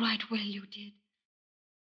 you know right well you did.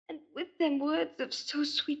 And with them words of so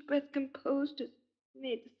sweet breath composed as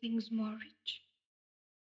made the things more rich.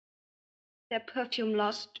 Their perfume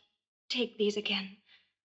lost, take these again.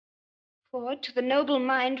 For to the noble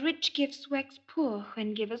mind rich gifts wax poor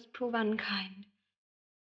when givers prove unkind.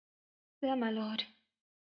 There, my lord.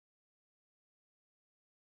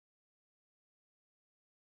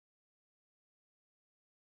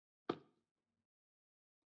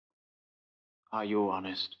 Are you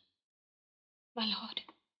honest? My lord.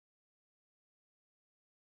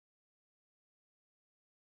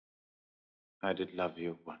 I did love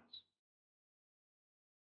you once.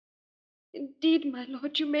 Indeed, my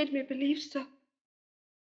lord, you made me believe so.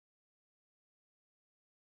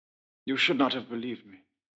 You should not have believed me.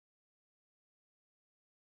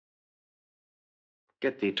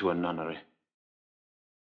 Get thee to a nunnery.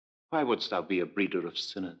 Why wouldst thou be a breeder of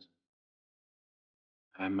sinners?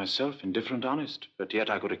 I am myself indifferent honest, but yet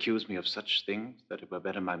I could accuse me of such things that it were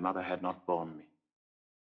better my mother had not borne me.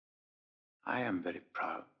 I am very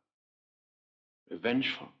proud,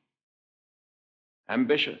 revengeful,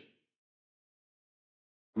 ambitious.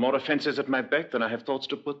 More offenses at my back than I have thoughts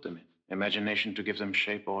to put them in, imagination to give them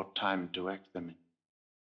shape, or time to act them in.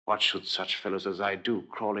 What should such fellows as I do,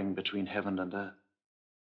 crawling between heaven and earth?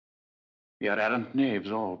 We are arrant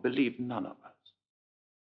knaves all, believe none of us.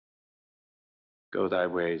 Go thy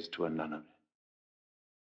ways to a nunnery.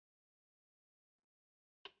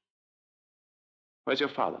 Where's your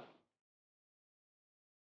father?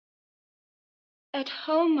 At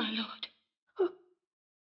home, my lord.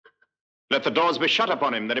 Let the doors be shut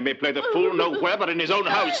upon him, that he may play the fool nowhere but in his own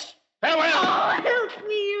house. Farewell! Oh, help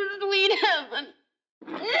me, you sweet heaven.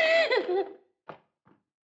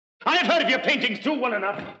 I have heard of your paintings too well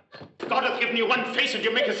enough. God hath given you one face and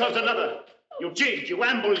you make yourselves another. You jig, you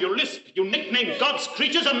amble, you lisp, you nickname God's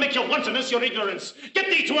creatures and make your wantonness your ignorance. Get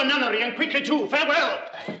thee to a nunnery and quickly too. Farewell.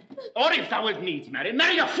 Or if thou wilt needs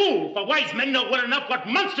marry a fool, for wise men know well enough what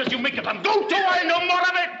monsters you make of them. Go to, I know more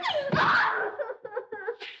of it.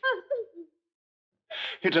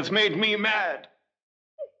 It has made me mad.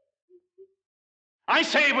 I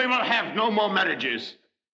say we will have no more marriages.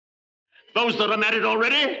 Those that are married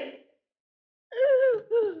already,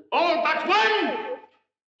 all but one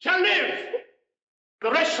shall live.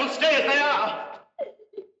 The rest shall stay as they are.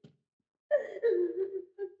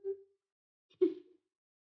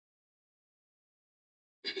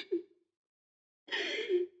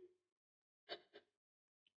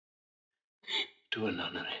 To a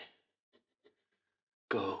nunnery.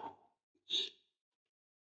 Go.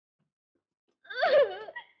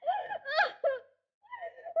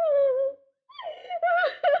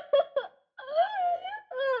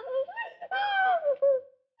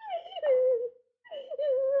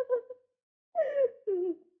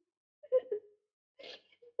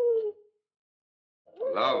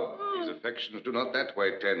 Love, his affections do not that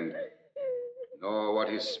way tend. Nor what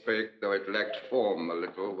he spake, though it lacked form a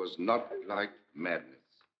little, was not like madness.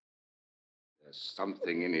 There's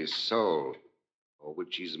something in his soul, for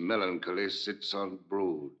which his melancholy sits on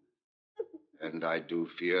brood. And I do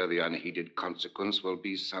fear the unheeded consequence will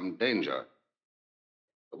be some danger.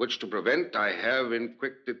 Which to prevent, I have in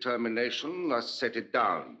quick determination thus set it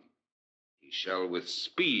down. He shall with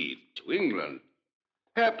speed to England.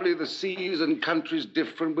 Haply the seas and countries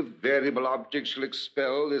different with variable objects shall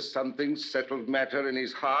expel this something settled matter in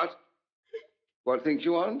his heart. What think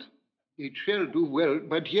you on't? It shall do well,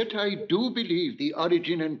 but yet I do believe the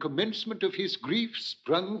origin and commencement of his grief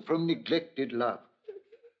sprung from neglected love.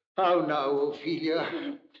 How now,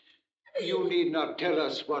 Ophelia? You need not tell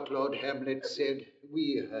us what Lord Hamlet said.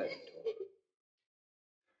 We heard it all.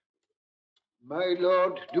 My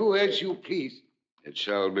lord, do as you please. It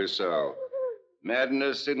shall be so.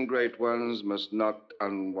 Madness in great ones must not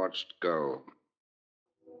unwatched go.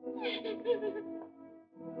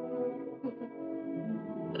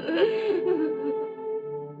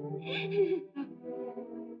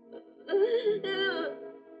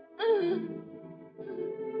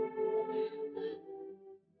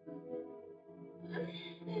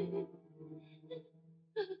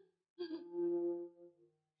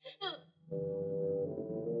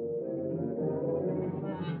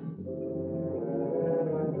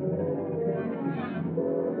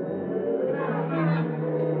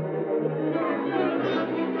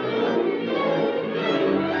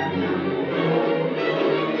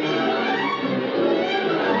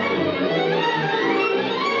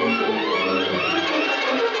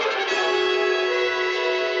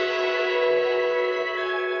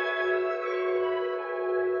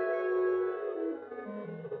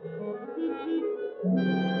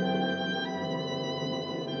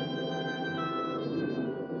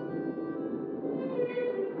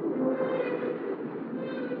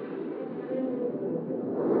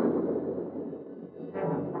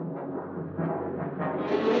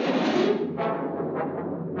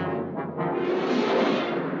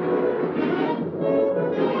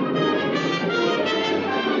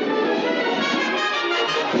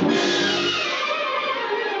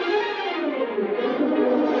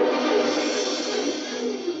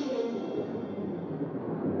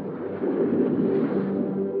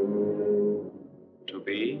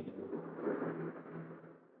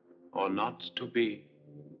 Or not to be?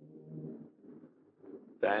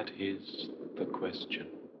 That is the question.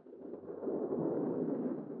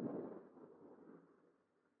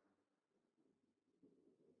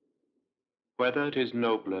 Whether it is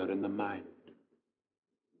nobler in the mind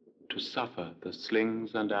to suffer the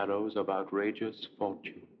slings and arrows of outrageous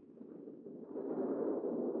fortune,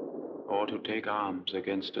 or to take arms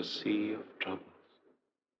against a sea of troubles,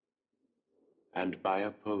 and by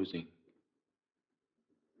opposing,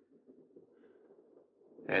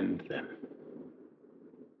 end them.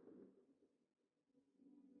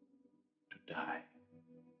 To die,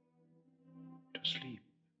 to sleep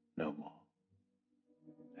no more,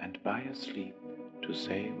 and by a sleep to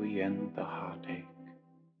say we end the heartache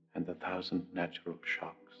and the thousand natural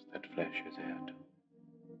shocks that flesh is heir to.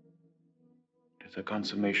 'Tis a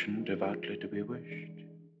consummation devoutly to be wished,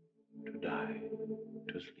 to die,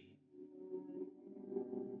 to sleep,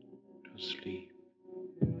 to sleep.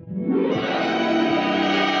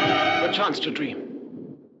 Perchance to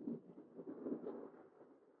dream.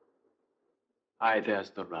 Aye, there's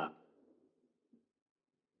the rub.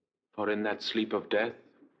 For in that sleep of death,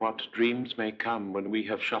 what dreams may come when we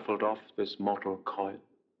have shuffled off this mortal coil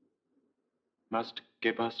must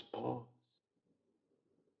give us pause.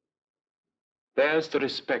 There's the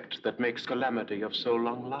respect that makes calamity of so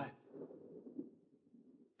long life.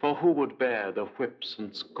 For who would bear the whips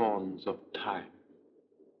and scorns of time,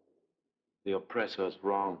 the oppressor's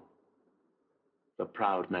wrong, the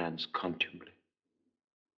proud man's contumely,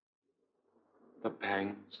 the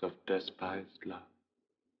pangs of despised love,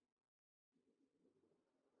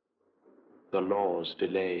 the law's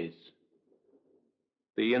delays,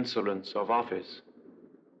 the insolence of office,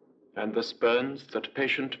 and the spurns that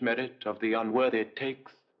patient merit of the unworthy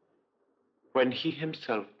takes, when he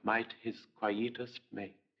himself might his quietus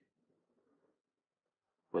make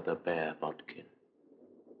with a bare bodkin?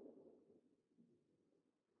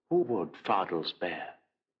 Who would fardels bear,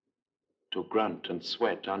 to grunt and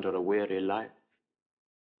sweat under a weary life,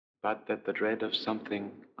 but that the dread of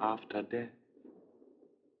something after death,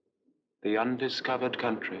 the undiscovered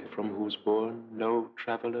country from whose bourne no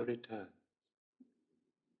traveler returns,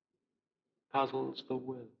 puzzles the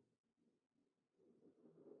will,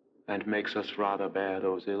 and makes us rather bear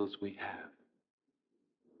those ills we have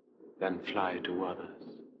than fly to others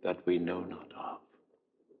that we know not of.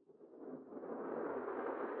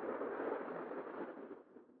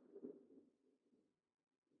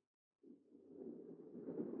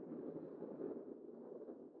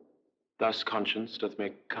 Thus conscience doth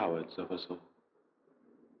make cowards of us all.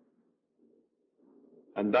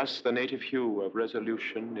 And thus the native hue of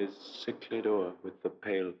resolution is sicklied o'er with the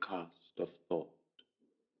pale cast of thought.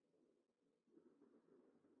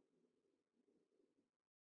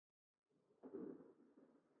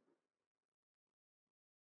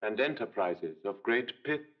 And enterprises of great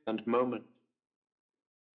pith and moment,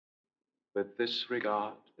 with this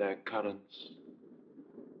regard their currents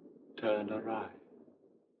turn awry,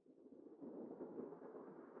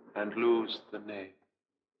 and lose the name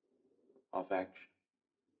of action.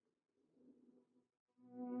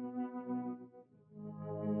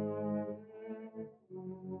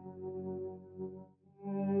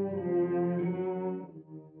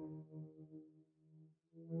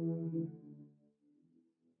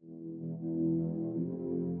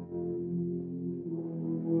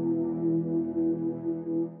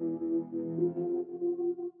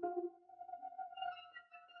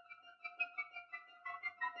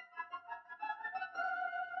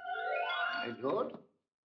 My lord,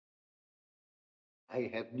 I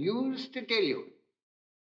have news to tell you.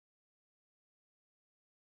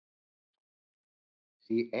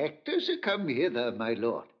 The actors are come hither, my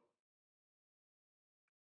lord.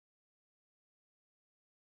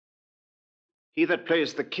 He that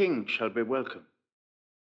plays the king shall be welcome.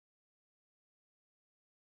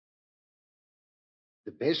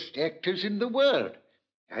 The best actors in the world,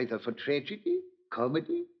 either for tragedy,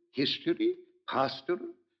 comedy, history, pastoral,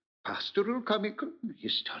 pastoral comical,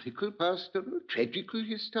 historical pastoral, tragical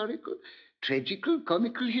historical, tragical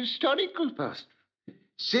comical historical pastoral.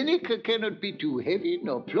 Seneca cannot be too heavy,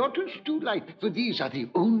 nor Plautus too light, for these are the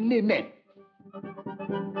only men.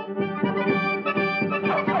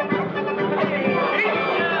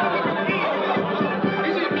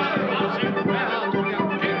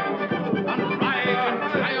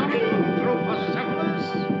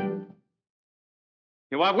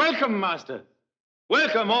 You are welcome, master.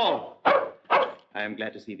 Welcome all. I am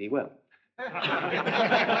glad to see thee well.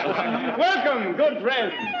 Welcome, good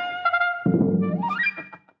friend.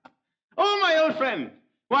 Oh, my old friend.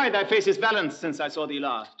 Why, thy face is balanced since I saw thee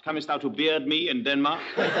last. Comest thou to beard me in Denmark?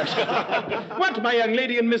 What, my young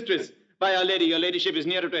lady and mistress? By Our Lady, your ladyship is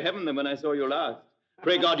nearer to heaven than when I saw you last.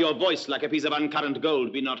 Pray God your voice, like a piece of uncurrent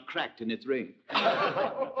gold, be not cracked in its ring.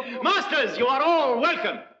 Masters, you are all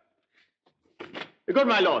welcome. Good,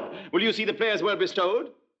 my lord, will you see the players well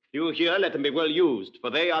bestowed? You here, let them be well used,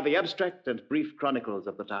 for they are the abstract and brief chronicles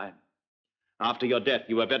of the time. After your death,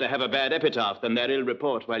 you had better have a bad epitaph than their ill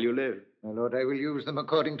report while you live. My lord, I will use them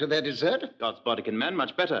according to their desert. God's Bodican man,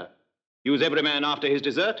 much better. Use every man after his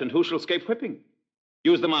desert, and who shall scape whipping?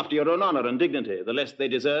 Use them after your own honor and dignity. The less they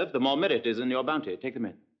deserve, the more merit is in your bounty. Take them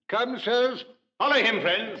in. Come, sirs. Follow him,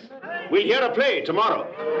 friends. We'll hear a play tomorrow.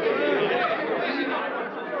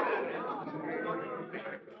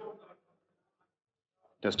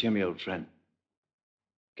 Just hear me, old friend.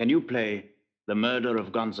 Can you play The Murder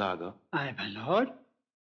of Gonzago? Aye, my lord.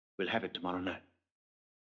 We'll have it tomorrow night.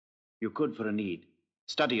 You could, for a need,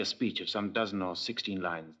 study a speech of some 12 or 16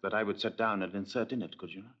 lines that I would set down and insert in it,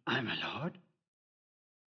 could you not? Aye, my lord.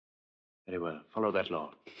 Very well. Follow that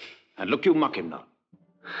law. And look you mock him not.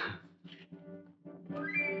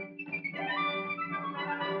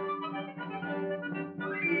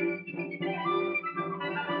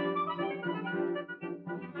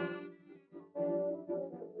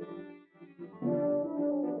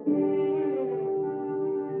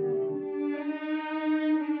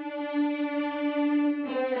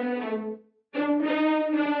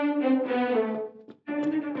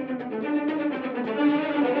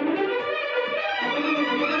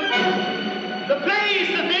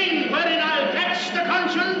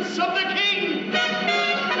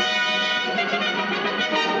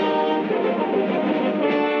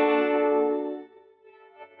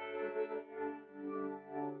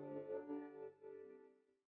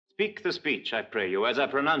 Speak the speech, I pray you, as I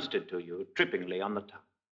pronounced it to you, trippingly on the tongue.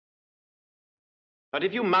 But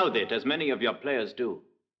if you mouth it, as many of your players do,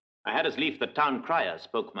 I had as lief the town crier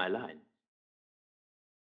spoke my line.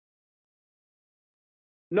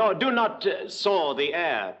 No, do not saw the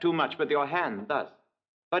air too much with your hand thus,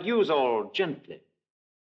 but use all gently.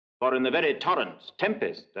 For in the very torrent,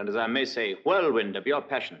 tempest, and as I may say, whirlwind of your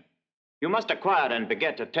passion, you must acquire and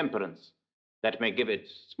beget a temperance that may give it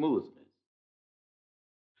smoothness.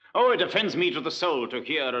 Oh, it offends me to the soul to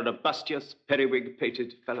hear a robustious,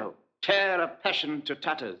 periwig-pated fellow tear a passion to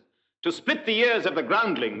tatters, to split the ears of the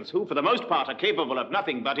groundlings, who for the most part are capable of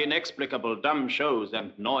nothing but inexplicable dumb shows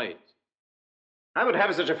and noise. I would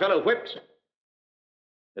have such a fellow whipped,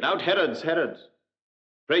 that out Herod's Herods.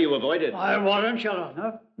 Pray you avoid it. I warrant your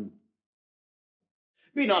honor.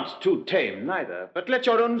 Be not too tame, neither, but let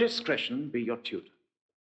your own discretion be your tutor.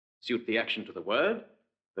 Suit the action to the word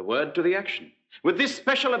to the action, with this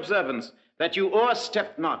special observance that you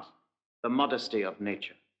o'erstep not the modesty of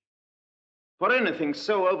nature. For anything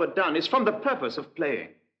so overdone is from the purpose of playing,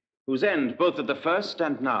 whose end, both at the first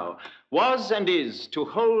and now, was and is to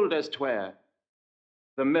hold as 'twere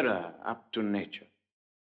the mirror up to nature,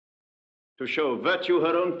 to show virtue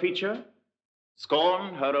her own feature,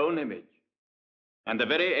 scorn her own image, and the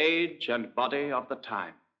very age and body of the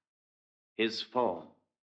time, his form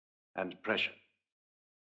and pressure.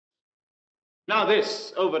 Now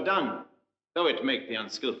this, overdone, though it make the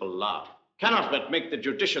unskillful laugh, cannot but make the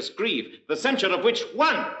judicious grieve, the censure of which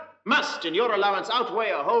one must, in your allowance,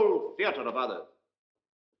 outweigh a whole theatre of others.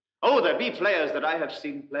 Oh, there be players that I have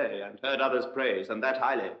seen play and heard others praise, and that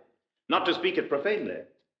highly, not to speak it profanely,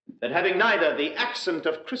 that having neither the accent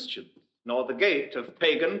of Christian, nor the gait of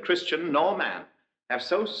pagan, Christian, nor man, have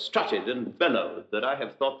so strutted and bellowed that I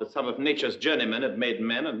have thought that some of nature's journeymen had made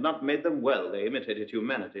men and not made them well. They imitated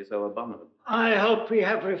humanity so abominable. I hope we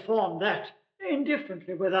have reformed that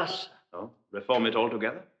indifferently with us. Oh, reform it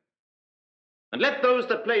altogether? And let those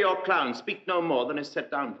that play your clown speak no more than is set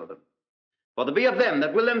down for them. For there be of them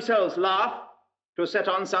that will themselves laugh to set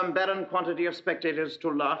on some barren quantity of spectators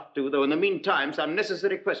to laugh to, though in the meantime some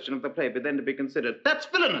necessary question of the play be then to be considered. That's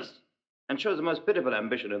villainous, and shows the most pitiful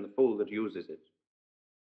ambition in the fool that uses it.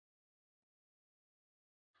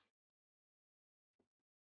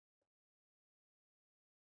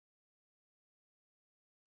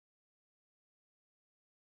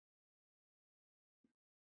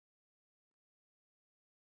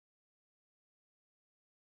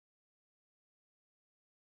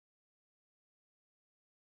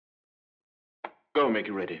 Go, make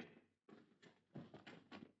you ready.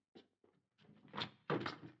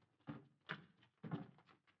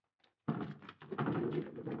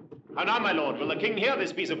 How now, my lord, will the king hear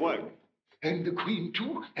this piece of work? And the queen,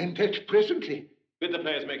 too, and that presently. Bid the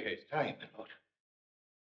players make haste. Aye, my lord.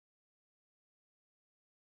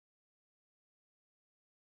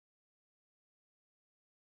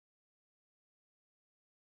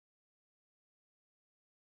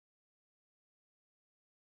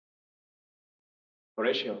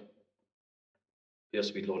 Horatio. Yes,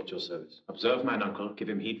 sweet lord, at your service. Observe mine uncle. Give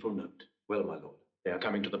him heedful note. Well, my lord. They are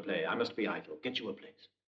coming to the play. I must be idle. Get you a place.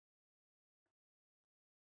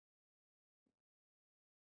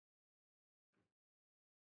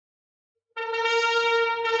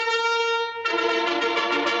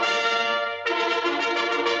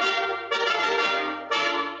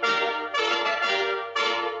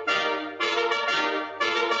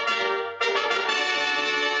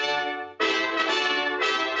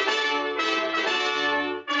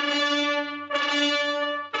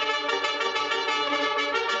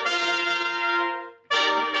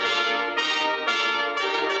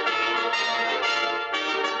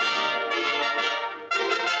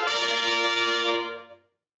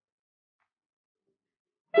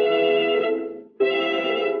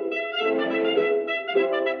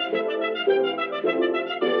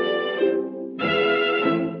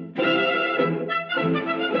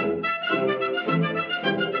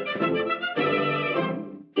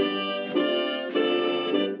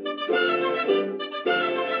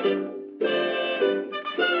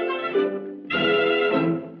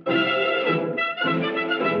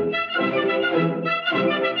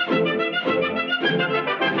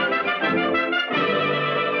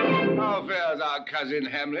 Cousin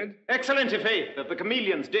Hamlet? Excellent, i' faith, of the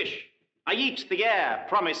chameleon's dish. I eat the air,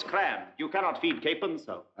 promise cram. You cannot feed capons,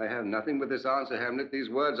 so. I have nothing with this answer, Hamlet. These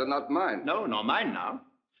words are not mine. No, nor mine now.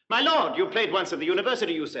 My lord, you played once at the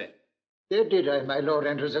university, you said. There did I, my lord,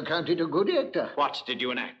 and was accounted a good actor. What did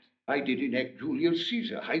you enact? I did enact Julius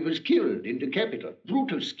Caesar. I was killed in the Capitol.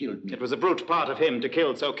 Brutus killed me. It was a brute part of him to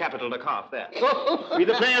kill so capital a calf there. Be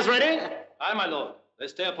the players ready? Aye, my lord. They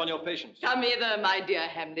stay upon your patience. Come hither, my dear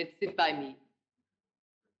Hamlet. Sit by me.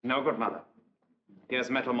 No, good mother. Here's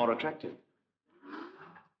metal more attractive.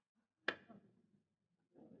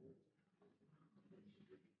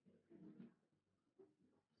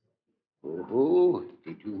 Oh,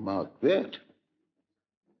 did you mark that?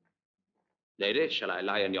 Lady, shall I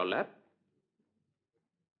lie in your lap?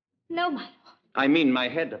 No, my lord. I mean my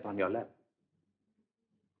head upon your lap.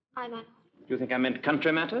 Aye, my lord. Do you think I meant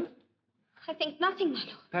country matters? I think nothing, my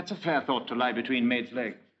lord. That's a fair thought to lie between maids'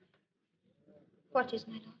 legs. What is,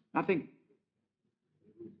 my lord? Nothing.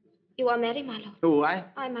 You are merry, my lord. Who, I?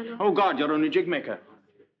 Aye, my lord. Oh, God, you're only jig maker.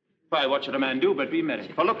 Why, what should a man do but be merry?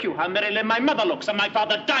 For look you, how merrily my mother looks, and my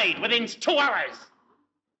father died within 2 hours.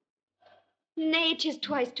 Nay, 'tis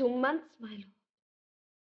twice 2 months, my lord.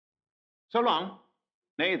 So long?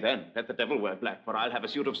 Nay, then, let the devil wear black, for I'll have a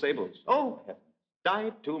suit of sables. Oh, heaven.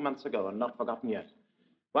 Died 2 months ago, and not forgotten yet.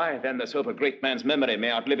 Why, then, let's hope a great man's memory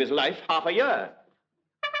may outlive his life half a year.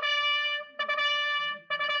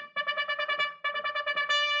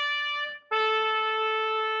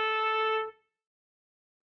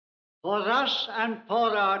 For thus and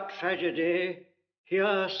for our tragedy,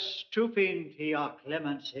 here stooping to your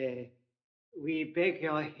clemency, we beg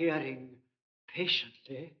your hearing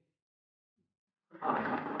patiently.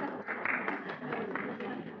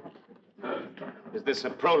 Is this a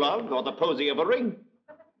prologue or the posy of a ring?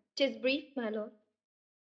 'Tis brief, my lord.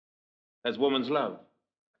 As woman's love.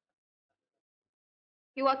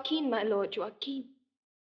 You are keen, my lord, you are keen.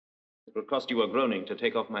 It will cost you a groaning to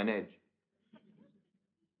take off mine edge.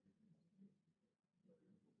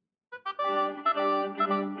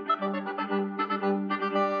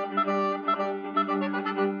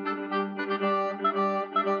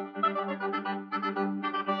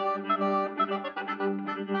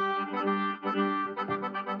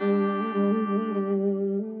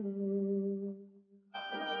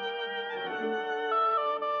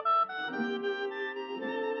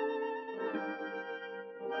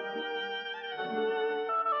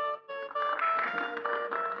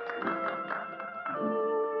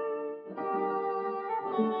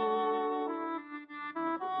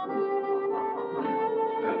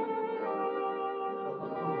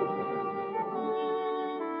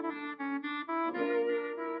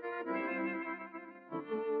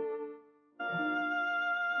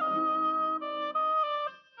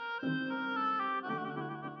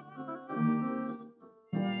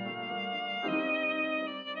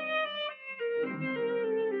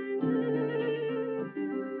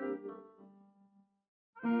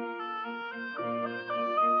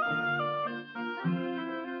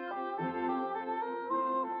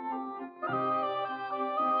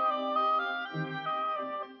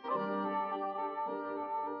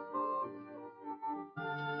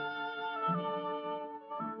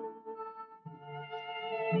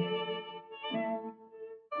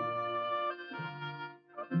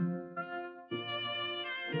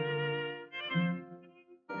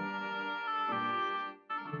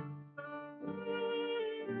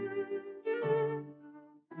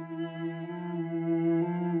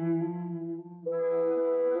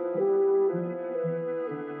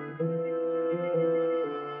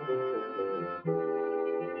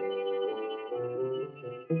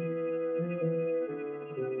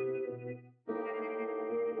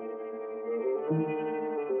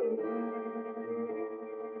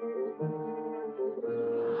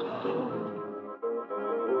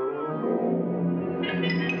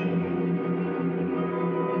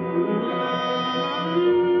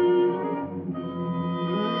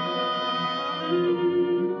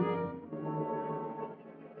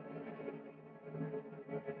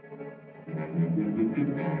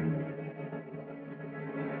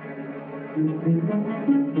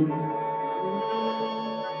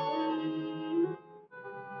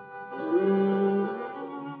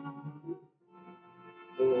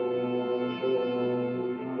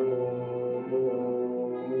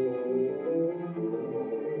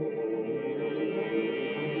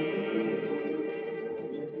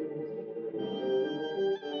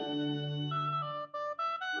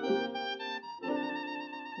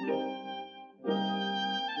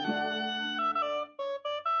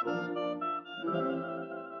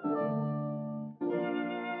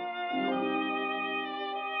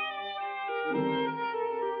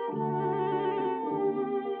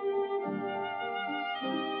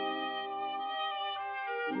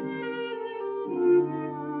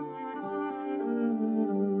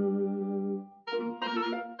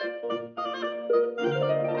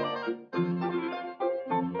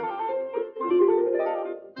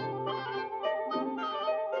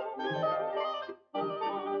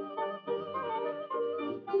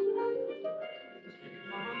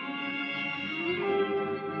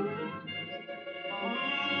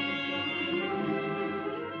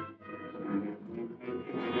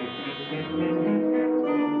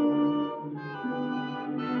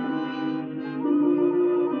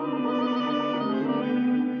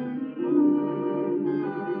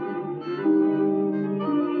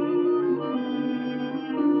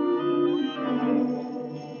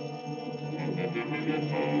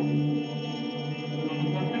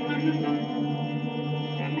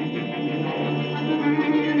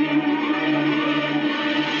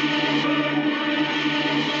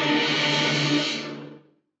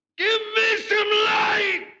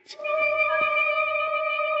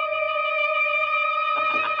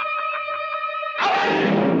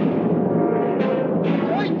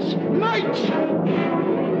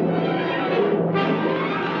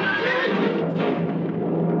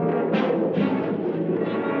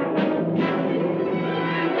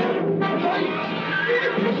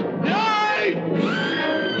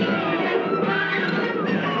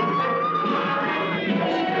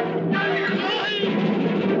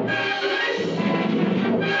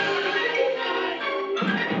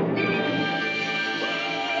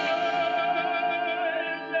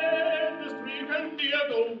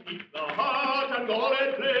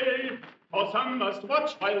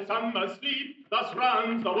 Watch while some must sleep, thus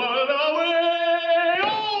runs the world away.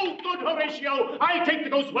 Oh, good Horatio, I'll take the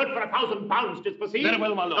ghost's word for £1,000, 'tis perceived. Very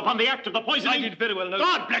well, my lord. Upon the act of the poisoning. I did very well, no.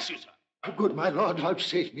 God bless you, sir. Good my lord,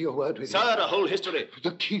 vouchsafe me a word with Sir, you. a whole history.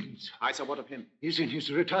 The king's. I, sir, what of him? Is in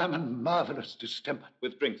his retirement marvelous distemper.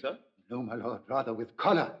 With drink, sir? No, my lord, rather with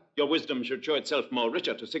choler. Your wisdom should show itself more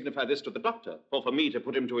richer to signify this to the doctor, for me to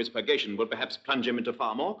put him to his purgation would perhaps plunge him into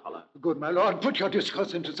far more choler. Good my lord, put your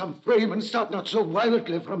discourse into some frame and start not so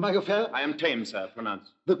wildly from my affair. I am tame, sir,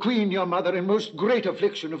 pronounce. The queen, your mother, in most great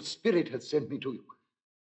affliction of spirit, hath sent me to you.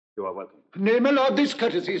 You are welcome. Nay, my lord, this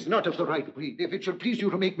courtesy is not of the right breed. If it should please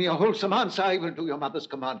you to make me a wholesome answer, I will do your mother's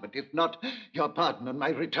commandment. If not, your pardon and my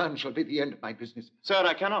return shall be the end of my business. Sir,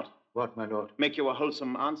 I cannot. What, my lord? Make you a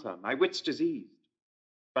wholesome answer. My wit's diseased.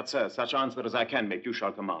 But, sir, such answer as I can make you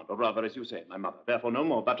shall command, or rather, as you say, my mother. Therefore, no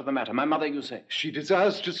more, but to the matter. My mother, you say. She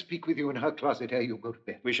desires to speak with you in her closet ere you go to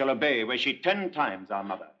bed. We shall obey, were she 10 times our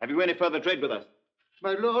mother. Have you any further trade with us?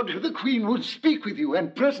 My lord, the queen would speak with you,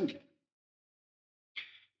 and presently.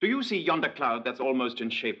 Do you see yonder cloud that's almost in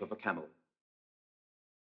shape of a camel?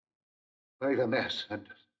 By the mass, and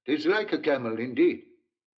 'tis like a camel indeed.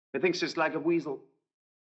 Methinks it's like a weasel.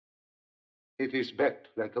 It is backed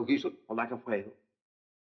like a weasel. Or like a whale.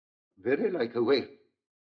 Very like a whale.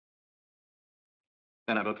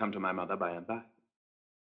 Then I will come to my mother by and by.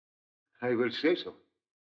 I will say so.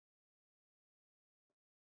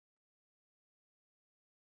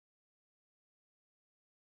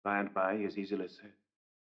 By and by is easily said.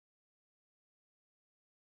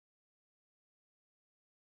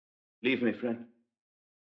 Leave me, friend.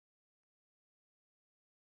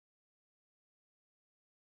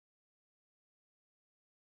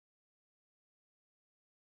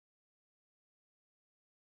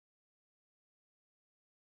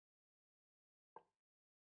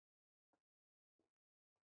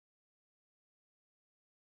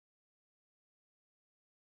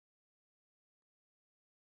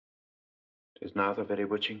 It is now the very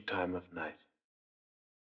witching time of night.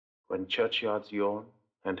 when churchyards yawn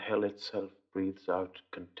and hell itself breathes out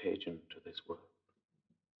contagion to this world.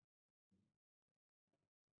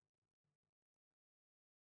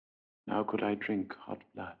 Now could I drink hot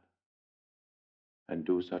blood and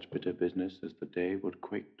do such bitter business as the day would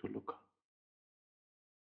quake to look on.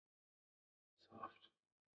 Soft.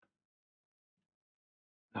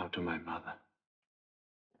 Now to my mother.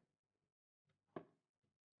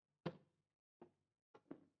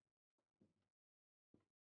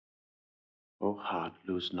 O heart,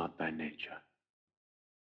 lose not thy nature.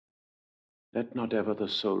 Let not ever the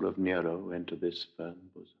soul of Nero enter this firm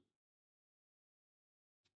bosom.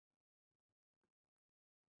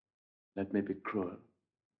 Let me be cruel,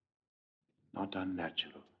 not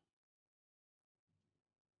unnatural.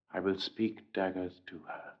 I will speak daggers to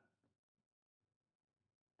her,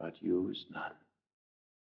 but use none.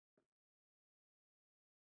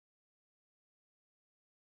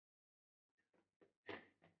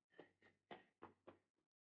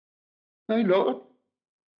 My lord.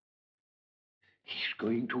 He's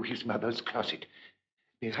going to his mother's closet.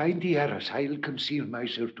 Behind the arras, I'll conceal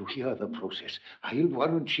myself to hear the process. I'll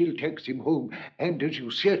warrant she'll take him home, and as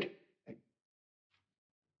you said,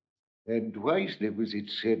 and wisely was it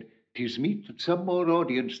said, 'tis meet that some more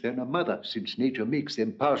audience than a mother, since nature makes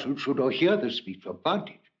them partial, should o'erhear the speech of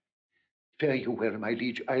vantage. Fare you well, my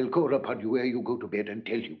liege. I'll call upon you ere you go to bed and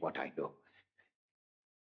tell you what I know.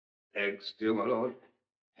 Thanks, dear my lord.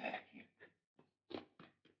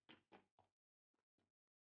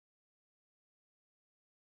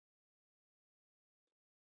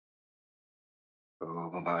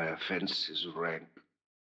 Oh, my offense is rank.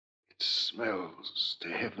 It smells to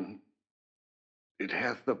heaven. It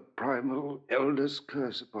hath the primal elder's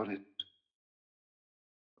curse upon it.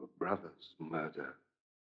 A brother's murder.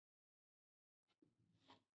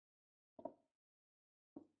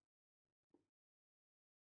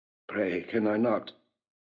 Pray, can I not,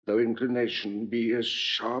 though inclination be as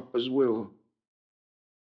sharp as will?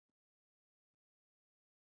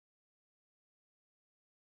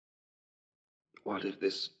 What if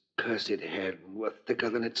this cursed hand were thicker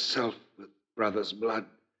than itself with brother's blood?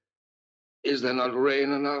 Is there not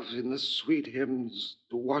rain enough in the sweet hymns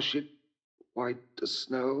to wash it white as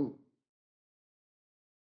snow?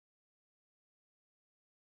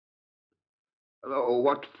 Oh,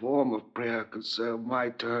 what form of prayer could serve my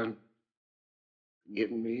turn?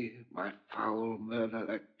 Forgive me my foul murder.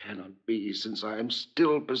 That cannot be, since I am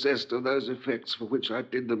still possessed of those effects for which I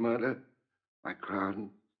did the murder. My crown,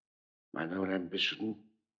 mine own ambition,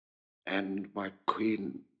 and my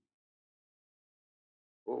queen.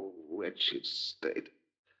 Oh, wretched state.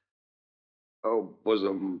 Oh,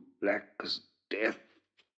 bosom black as death.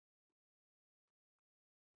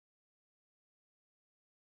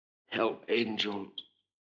 Help, angels.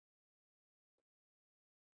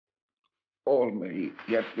 All may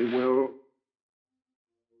yet be well.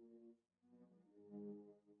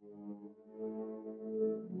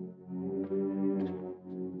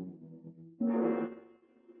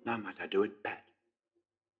 Now might I do it, Pat.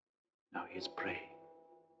 Now he's praying.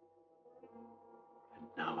 And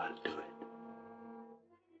now I'll do it.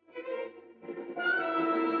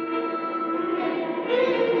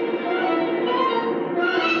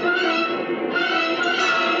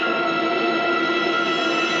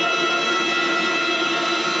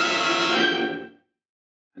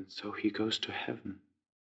 And so he goes to heaven.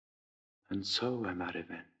 And so am I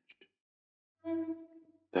revenged.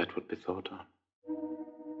 That would be thought on.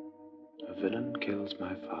 A villain kills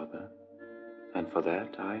my father, and for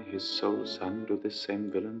that I, his sole son, do this same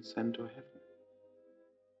villain send to heaven.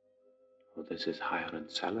 Oh, this is hire and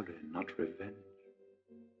salary, not revenge.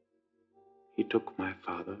 He took my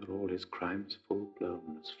father, all his crimes full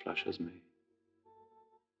blown, as flush as May.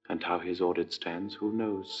 And how his audit stands, who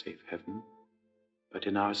knows, save heaven? But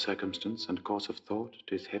in our circumstance and course of thought,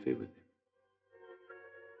 'tis heavy with him.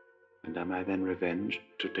 And am I then revenged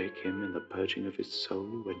to take him in the purging of his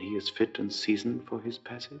soul when he is fit and seasoned for his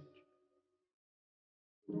passage?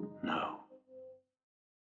 No.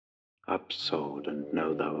 Up, sword, and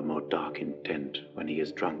know thou a more dark intent when he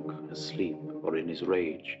is drunk, asleep, or in his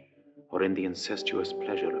rage, or in the incestuous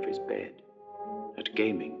pleasure of his bed, at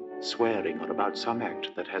gaming, swearing, or about some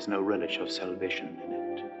act that has no relish of salvation in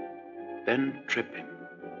it. Then trip him,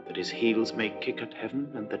 that his heels may kick at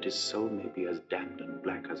heaven, and that his soul may be as damned and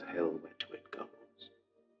black as hell whereto it goes.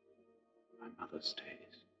 My mother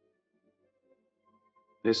stays.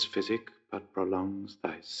 This physic but prolongs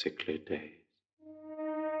thy sickly days.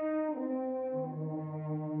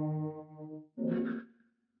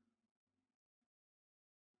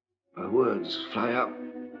 My words fly up.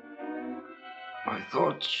 My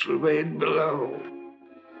thoughts remain below.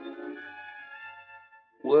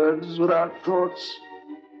 Words without thoughts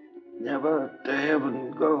never to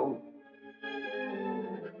heaven go.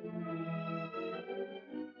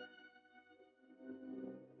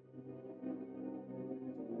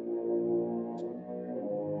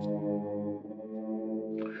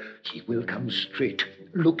 He will come straight.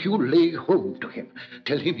 Look you, lay hold to him.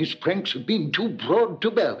 Tell him his pranks have been too broad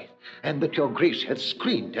to bear with, and that your grace hath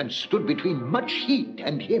screened and stood between much heat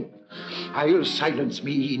and him. I'll silence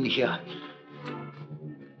me in here.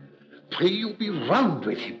 Pray you be round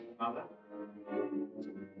with him. Mother?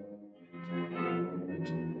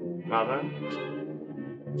 Mother?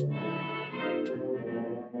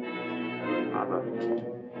 Mother?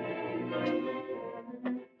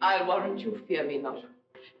 I'll warrant you fear me not.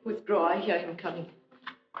 Withdraw, I hear him coming.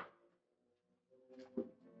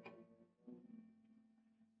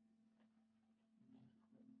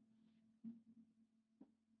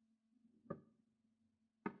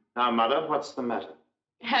 Now, Mother, what's the matter?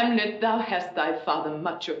 Hamlet, thou hast thy father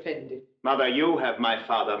much offended. Mother, you have my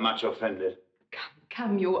father much offended.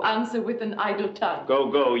 Come, you answer with an idle tongue.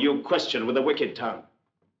 Go, go, you question with a wicked tongue.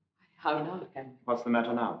 How now, Hamlet? What's the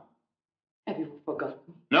matter now? Have you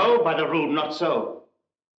forgotten? No, by the rule, not so.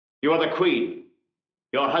 You are the queen,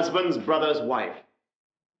 your husband's brother's wife.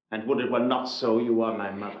 And would it were not so, you are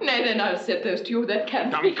my mother. Nay, then I'll set those to you that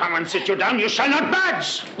can. Come and sit you down, you shall not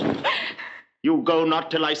budge! You go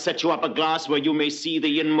not till I set you up a glass where you may see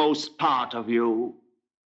the inmost part of you.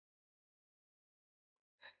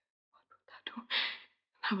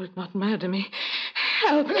 Thou wilt not murder me.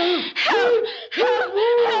 Help! Help! Help!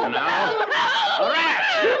 Help! Now, Help!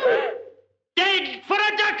 rat! Dig for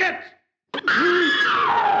a ducat!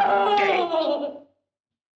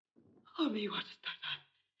 Oh, me, what is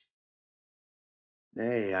that?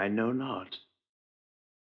 Nay, I know not.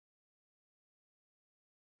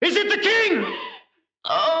 Is it the king?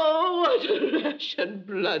 Oh, what a rash and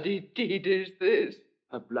bloody deed is this?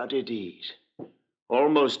 A bloody deed.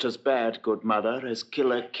 Almost as bad, good mother, as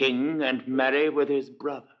kill a king and marry with his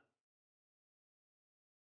brother.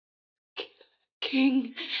 Kill a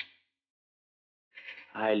king?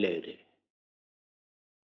 Aye, lady.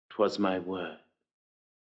 'Twas my word.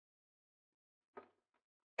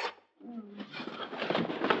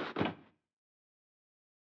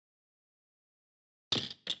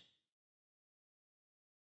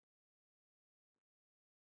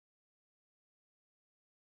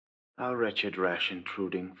 Thou wretched, rash,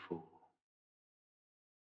 intruding fool.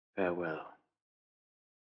 Farewell.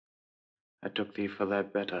 I took thee for thy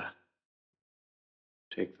better.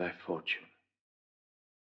 Take thy fortune.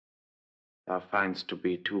 Thou find'st to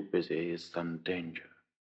be too busy is some danger.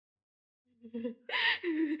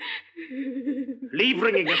 Leave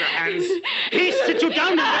wringing of the hands. He sit you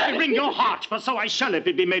down and let me wring your heart, for so I shall if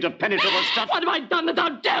it be made of penetrable stuff. What have I done that thou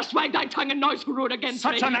darest wag thy tongue and noise rude against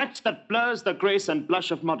me? Such an act that blurs the grace and blush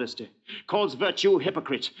of modesty, calls virtue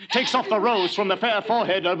hypocrite, takes off the rose from the fair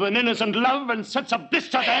forehead of an innocent love, and sets a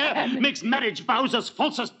blister there, makes marriage vows as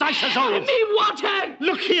false as dice as old. Me water!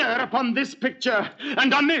 Look here upon this picture,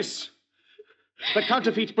 and on this. The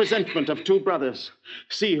counterfeit presentment of two brothers.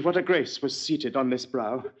 See what a grace was seated on this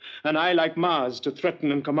brow. An eye like Mars to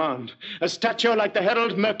threaten and command. A stature like the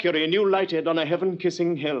herald Mercury new lighted on a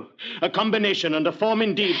heaven-kissing hill. A combination and a form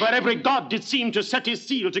indeed, where every god did seem to set his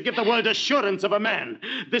seal to give the world assurance of a man.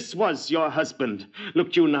 This was your husband.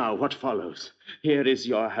 Look you now what follows. Here is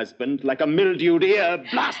your husband, like a mildewed ear,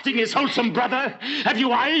 blasting his wholesome brother. Have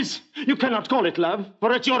you eyes? You cannot call it love,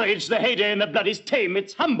 for at your age the heyday in the blood is tame.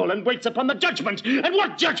 It's humble and waits upon the judgment. And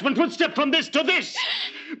what judgment would step from this to this?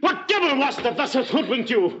 What devil was that thus hath hoodwinked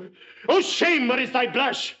you? Oh, shame, where is thy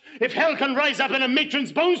blush? If hell can rise up in a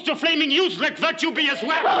matron's bones to flaming youth, let virtue be as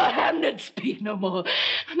well. Oh, Hamlet, speak no more.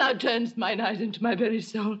 Thou turnest mine eyes into my very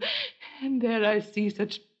soul, and there I see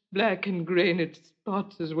such black and grained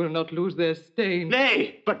spots as will not lose their stain.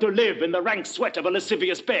 Nay, but to live in the rank sweat of a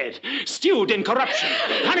lascivious bed, stewed in corruption,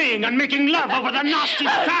 honeying and making love over the nasty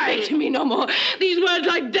sky. Speak to me no more. These words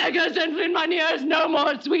like daggers enter in mine ears no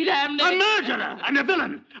more, sweet Hamlet. A murderer and a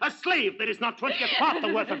villain, a slave that is not 20th part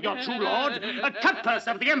the worth of your true lord, a cutpurse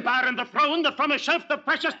of the empire and the throne, that from a shelf the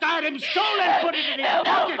precious diadem stole and put it in his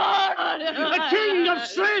pocket. A king of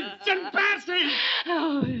shreds and passes.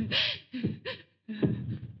 Oh.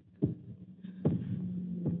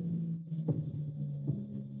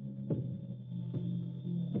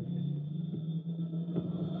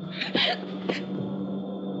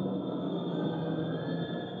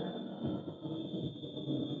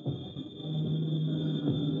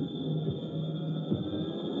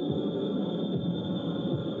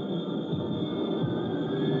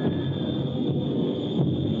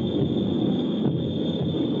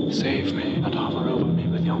 Save me and hover over me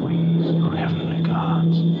with with your wings, you heavenly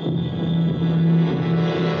gods.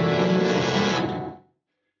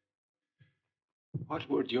 What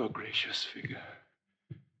would your gracious figure?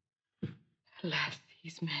 Alas,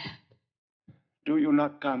 he's mad. Do you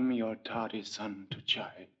not come your tardy son to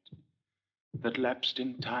chide, that lapsed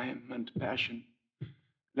in time and passion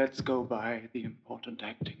lets go by the important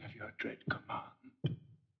acting of your dread command?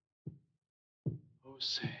 Oh,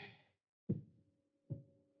 say.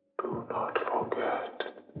 Do not forget,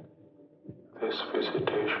 this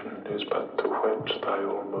visitation is but to whet thy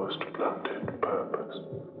almost blunted purpose.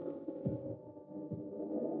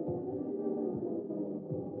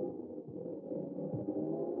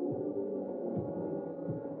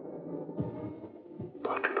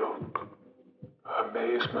 But look,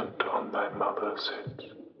 amazement on thy mother sits.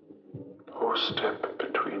 Oh, step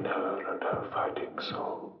between her and her fighting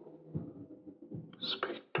soul.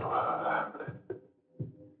 Speak to her, Hamlet.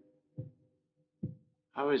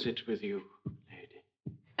 How is it with you, lady?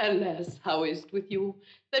 Alas, how is't with you,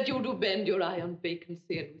 that you do bend your eye on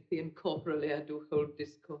vacancy, and with the incorporeal air do hold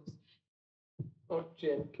discourse? O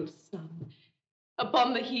gentle sun,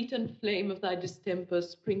 upon the heat and flame of thy distemper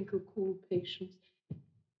sprinkle cool patience.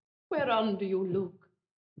 Whereon do you look?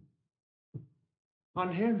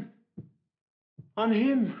 On him. On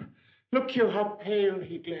him. Look you how pale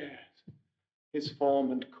he glares. His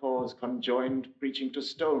form and cause conjoined, preaching to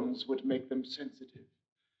stones, would make them sensitive.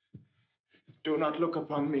 Do not look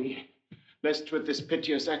upon me, lest with this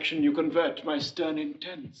piteous action you convert my stern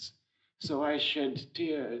intents. So I shed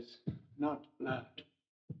tears, not blood.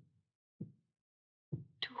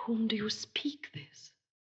 To whom do you speak this?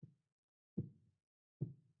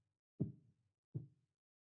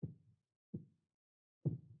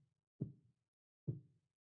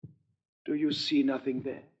 Do you see nothing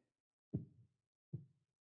there?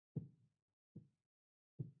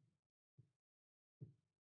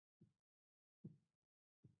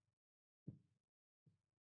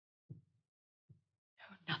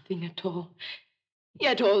 Nothing at all.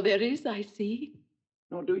 Yet all there is I see.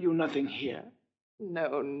 Nor do you nothing here?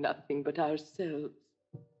 No, nothing but ourselves.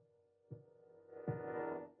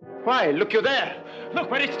 Why, look you there. Look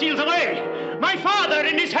where it steals away. My father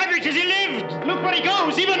in his habit as he lived. Look where he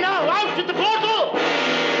goes, even now, out at the portal.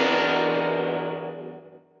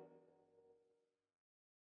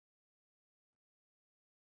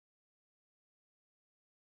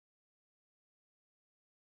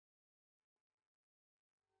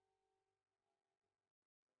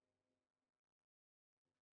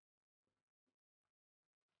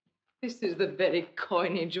 This is the very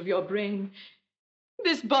coinage of your brain.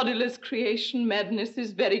 This bodiless creation madness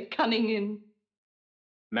is very cunning in.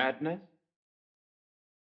 Madness?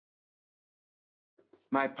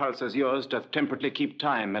 My pulse as yours doth temperately keep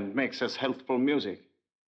time and makes us healthful music.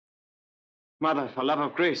 Mother, for love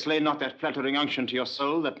of grace, lay not that flattering unction to your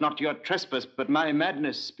soul, that not your trespass but my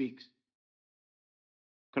madness speaks.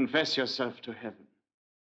 Confess yourself to heaven.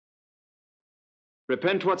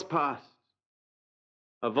 Repent what's past.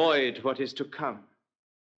 Avoid what is to come.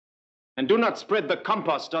 And do not spread the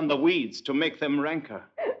compost on the weeds to make them rancor.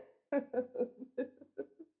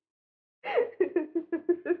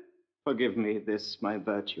 Forgive me this, my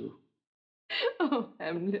virtue. Oh,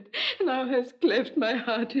 Hamlet, thou hast cleft my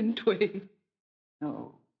heart in twain.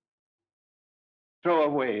 No. Throw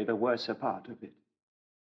away the worser part of it,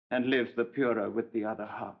 and live the purer with the other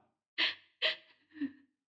half.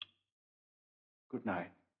 Good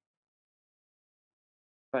night.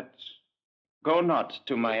 But go not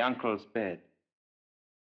to my uncle's bed.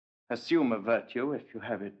 Assume a virtue if you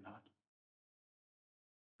have it not.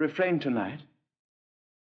 Refrain tonight,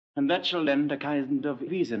 and that shall lend a kind of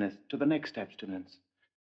easiness to the next abstinence,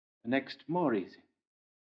 the next more easy.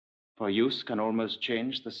 For use can almost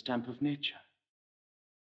change the stamp of nature.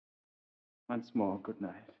 Once more, good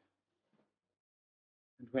night.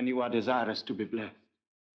 And when you are desirous to be blessed,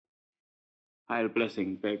 I'll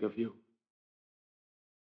blessing beg of you.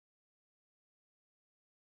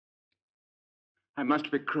 I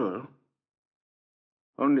must be cruel,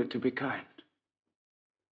 only to be kind.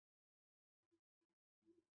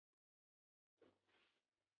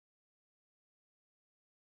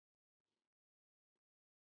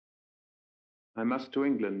 I must to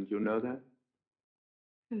England, you know that?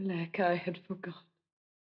 Alack, I had forgot.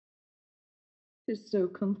 'Tis so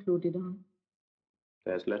concluded on.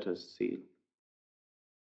 There's letters sealed.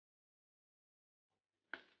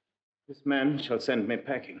 This man shall send me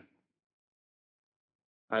packing.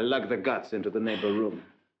 I'll lug the guts into the neighbor room.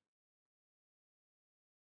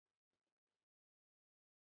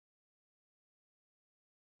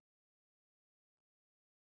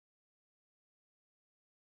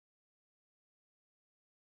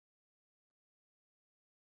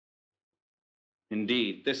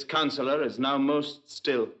 Indeed, this counselor is now most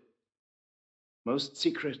still, most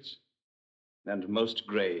secret, and most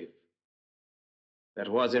grave.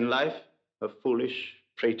 That was in life a foolish,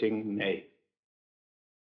 prating knave.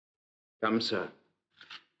 Come, sir.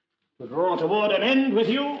 To draw toward an end with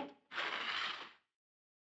you.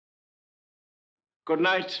 Good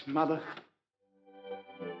night, mother.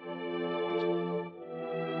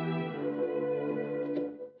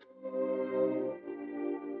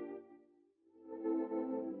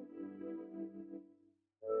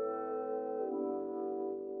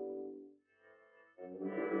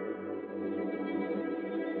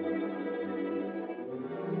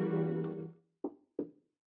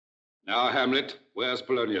 Now, Hamlet, where's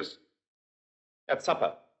Polonius? At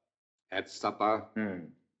supper. At supper?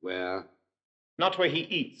 Where? Not where he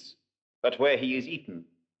eats, but where he is eaten.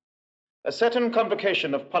 A certain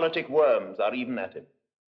convocation of politic worms are even at him.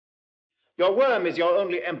 Your worm is your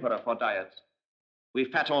only emperor for diet. We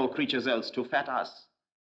fat all creatures else to fat us,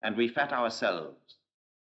 and we fat ourselves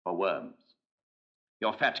for worms.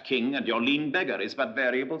 Your fat king and your lean beggar is but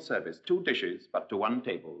variable service. 2 dishes, but to 1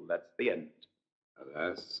 table. That's the end.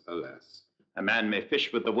 Alas, alas. A man may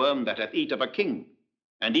fish with the worm that hath eat of a king,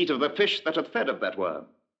 and eat of the fish that hath fed of that worm.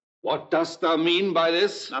 What dost thou mean by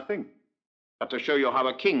this? Nothing, but to show you how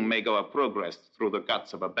a king may go a progress through the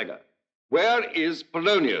guts of a beggar. Where is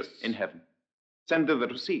Polonius? In heaven. Send thither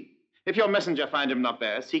to see. If your messenger find him not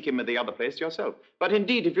there, seek him in the other place yourself. But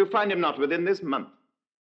indeed, if you find him not within this month,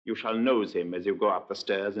 you shall nose him as you go up the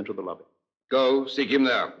stairs into the lobby. Go, seek him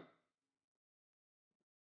there.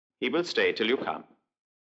 He will stay till you come.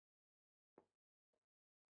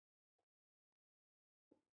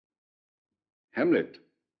 Hamlet,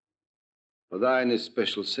 for thine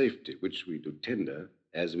especial safety, which we do tender,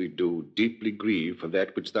 as we do deeply grieve for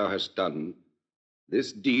that which thou hast done,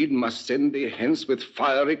 this deed must send thee hence with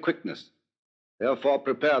fiery quickness. Therefore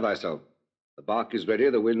prepare thyself. The bark is ready,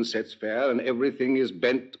 the wind sets fair, and everything is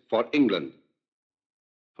bent for England.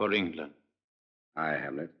 For England? Aye,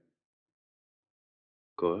 Hamlet.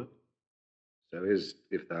 Good. So is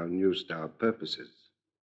if thou knewst our purposes.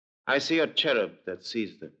 I see a cherub that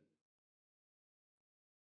sees them.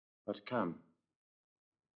 But come.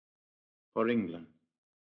 For England.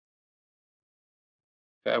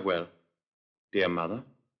 Farewell, dear mother.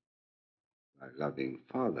 Thy loving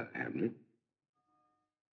father, Hamlet.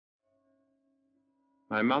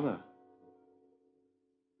 My mother.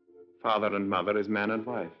 Father and mother is man and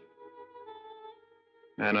wife.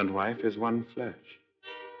 Man and wife is one flesh.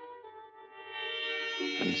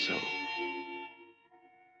 And so.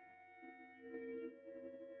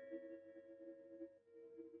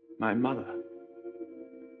 My mother.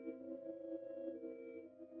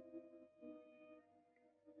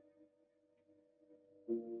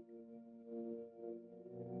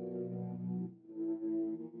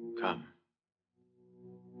 Come.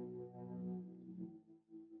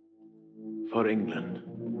 For England.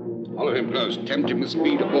 Follow him close. Tempt him with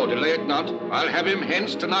speed aboard. Delay it not. I'll have him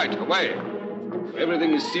hence tonight. Away.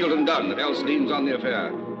 Everything is sealed and done, that else leans on the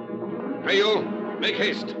affair. Pray you, make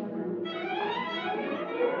haste.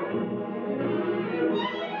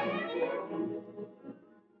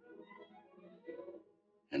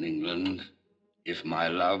 In England, if my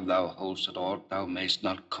love thou hold'st at aught, thou mayst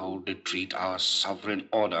not coldly treat our sovereign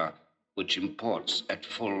order, which imports at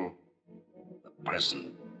full the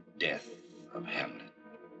present death of Hamlet.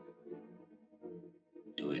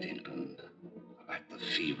 Do it, England. Like the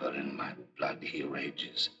fever in my blood he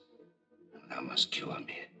rages, and thou must cure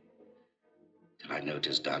me. Till I know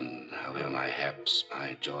 'tis done, however my haps,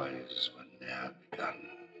 my joys were ne'er begun.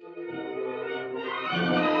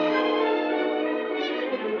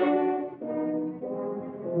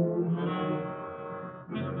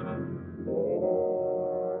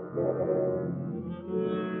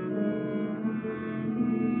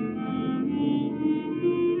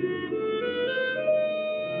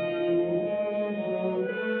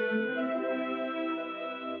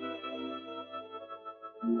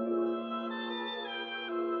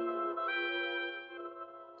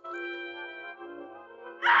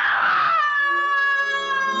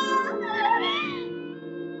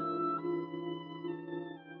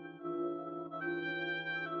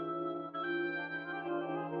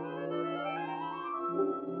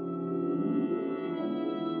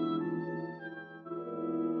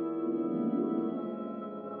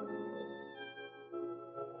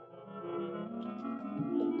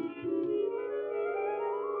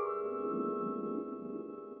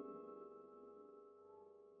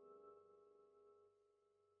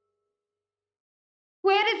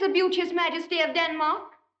 Where is the beauteous majesty of Denmark?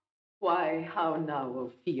 Why, how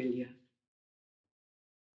now, Ophelia?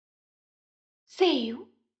 Say you?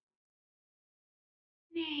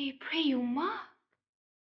 Nay, pray you, mark.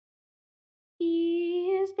 He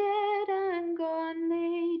is dead and gone,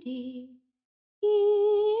 lady. He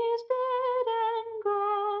is dead and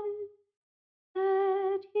gone.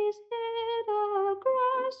 At his head a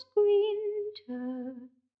grass green turf.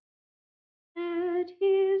 At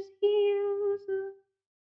his heels a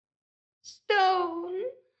stone.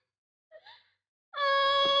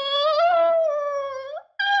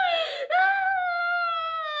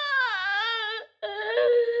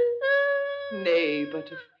 Nay,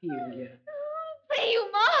 but Ophelia. Pray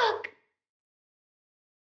you, mark.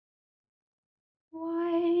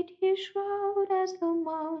 White his shroud as the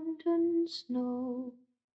mountain snow.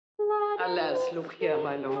 Alas, look here,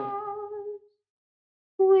 my lord.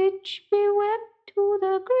 Which bewept to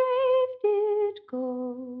the grave did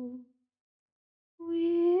go.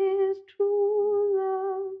 With true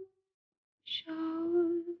love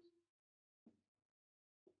showers.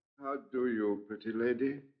 How do you, pretty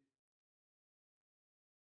lady?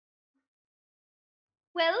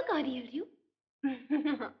 Well, God heal you.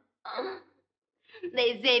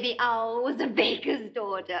 They say the owl was a baker's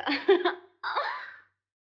daughter.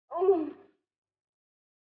 Oh.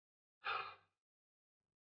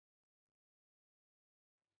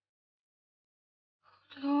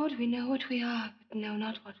 Lord, we know what we are, but know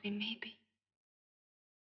not what we may be.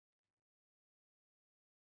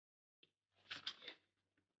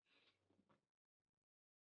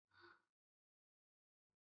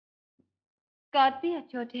 God be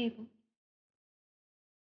at your table.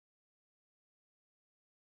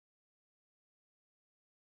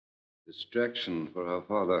 Distraction for our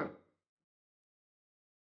father.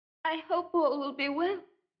 I hope all will be well.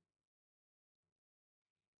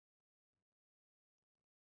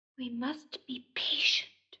 We must be patient.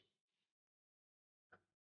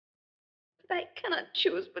 But I cannot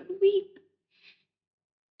choose but weep.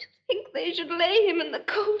 To think they should lay him in the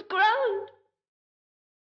cold ground.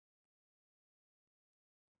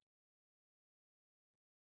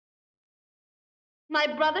 My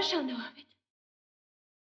brother shall know of it.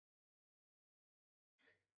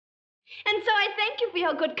 And so I thank you for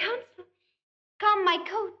your good counsel. Come, my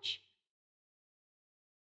coach.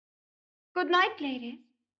 Good night, ladies.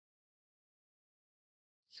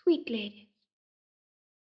 Sweet ladies.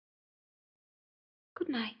 Good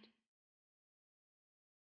night.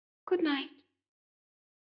 Good night.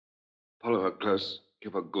 Follow her close.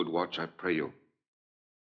 Give her good watch, I pray you.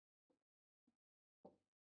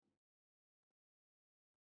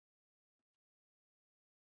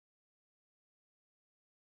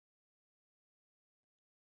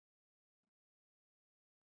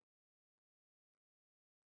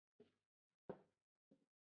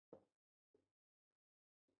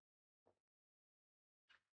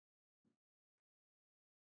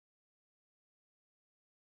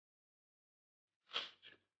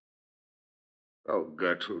 Oh,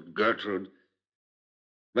 Gertrude, Gertrude.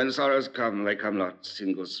 When sorrows come, they come not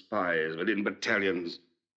single spies, but in battalions.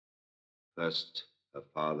 First, her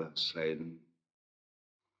father slain.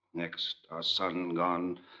 Next, our son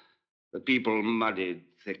gone. The people muddied,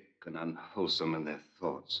 thick, and unwholesome in their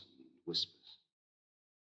thoughts and whispers.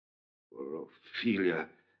 Poor Ophelia,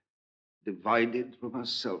 divided from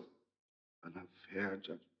herself and her fair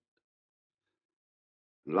judgment.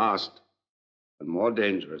 Last, and more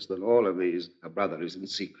dangerous than all of these, her brother is in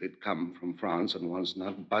secret come from France and wants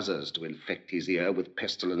not buzzers to infect his ear with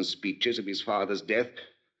pestilent speeches of his father's death.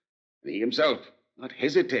 And he himself not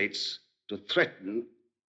hesitates to threaten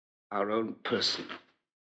our own person.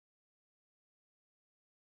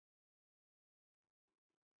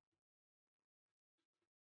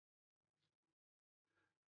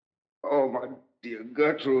 Oh, my dear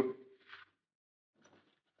Gertrude,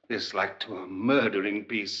 this, like to a murdering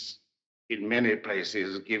piece, in many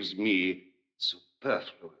places gives me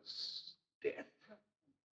superfluous death.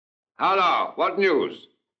 How now? What news?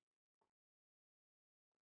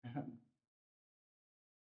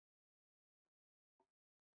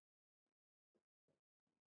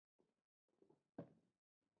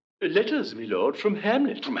 Letters, my lord, from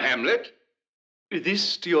Hamlet. From Hamlet?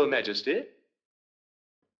 This to your majesty.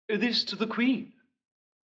 This to the queen.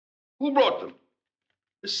 Who brought them?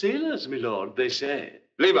 Sailors, my lord, they say.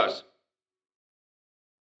 Leave us.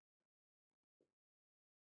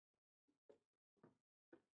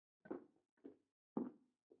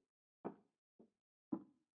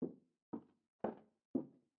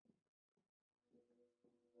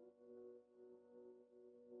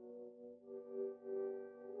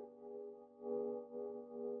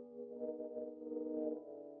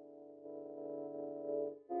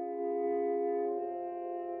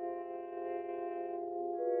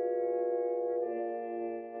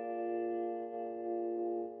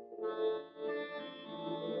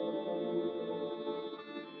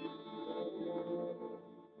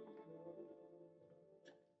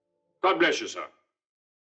 God bless you, sir.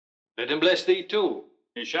 Let him bless thee, too.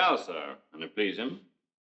 He shall, sir, and it please him.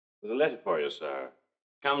 There's a letter for you, sir.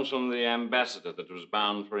 Comes from the ambassador that was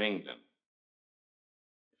bound for England.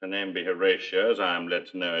 If the name be Horatio, as I am led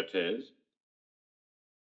to know it is.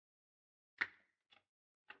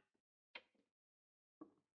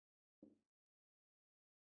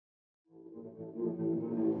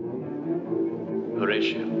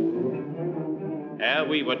 Horatio, ere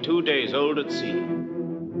we were 2 days old at sea,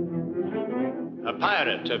 a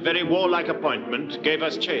pirate of very warlike appointment gave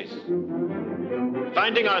us chase.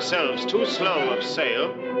 Finding ourselves too slow of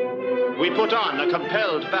sail, we put on a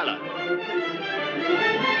compelled valor.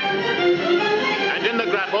 And in the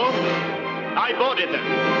grapple, I boarded them.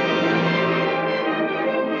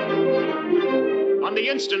 On the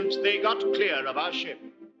instant, they got clear of our ship.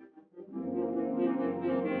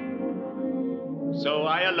 So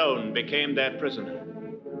I alone became their prisoner.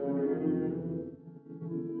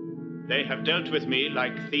 They have dealt with me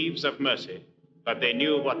like thieves of mercy, but they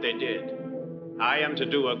knew what they did. I am to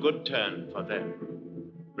do a good turn for them.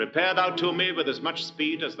 Repair thou to me with as much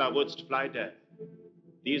speed as thou wouldst fly death.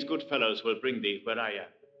 These good fellows will bring thee where I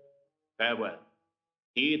am. Farewell.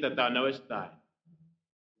 He that thou knowest thine.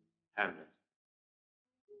 Hamlet.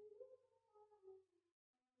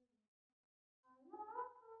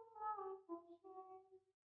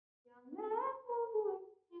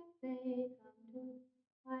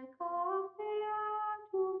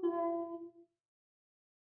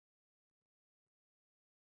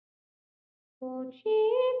 For she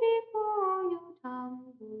before you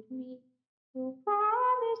tumbled me, you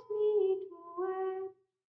promised me to wed,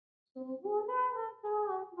 so would I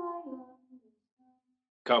not my understand.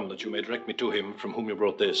 Come, that you may direct me to him from whom you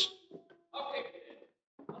brought this. Okay.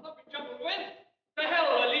 I'll not be jumbled with. To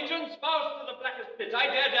hell, allegiance, vows to the blackest pit. I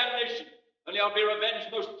dare damnation. Only I'll be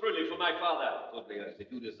revenged most truly for my father. Claudius,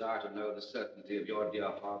 if you desire to know the certainty of your dear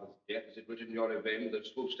father's death, is it written in your event that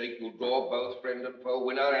swoop stake you'll draw both friend and foe,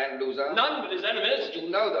 winner and loser? None but his enemies. You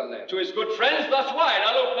know them, then. To his good friends, thus wide,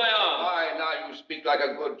 I'll open my arms. Aye, now you speak like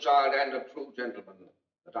a good child and a true gentleman.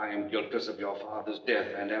 That I am guiltless of your father's death,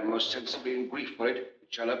 and am most sensibly in grief for it, it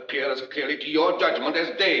shall appear as clearly to your judgment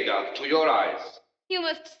as day doth to your eyes. You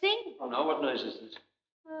must sing. Oh, now what noise is this?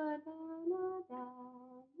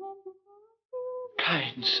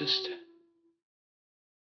 Kind sister,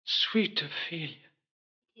 sweet Ophelia.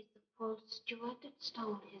 It is the false steward that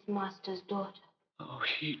stole his master's daughter. Oh,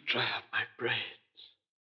 heat dry up my brains.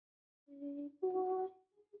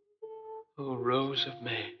 Oh, Rose of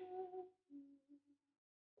May.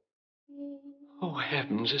 Oh,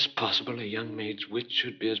 heavens, is possible a young maid's wit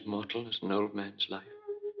should be as mortal as an old man's life?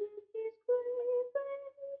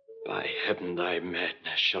 By heaven, thy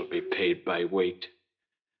madness shall be paid by weight,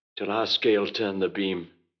 till our scale turn the beam.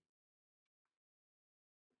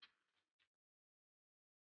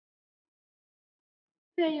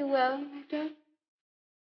 Fare you well, my dove.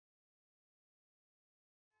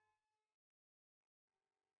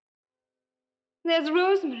 There's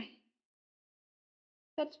rosemary.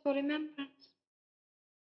 That's for remembrance.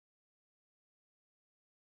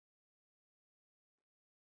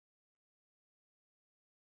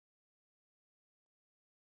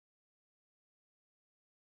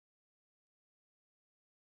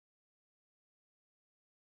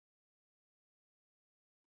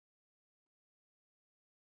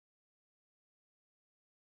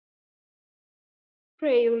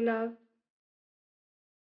 Pray you, love.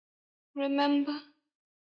 Remember.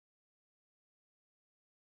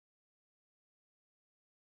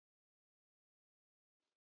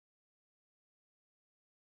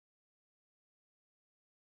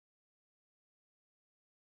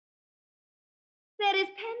 There is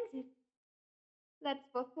pansy. That's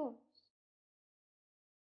for thoughts.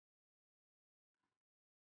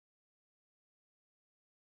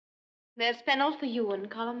 There's fennel for you and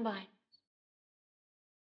columbine.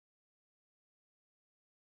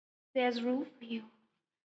 There's rue for you.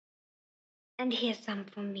 And here's some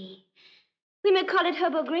for me. We may call it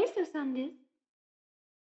Herbal Grace or Sundays.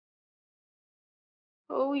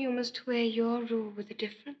 Oh, you must wear your rue with a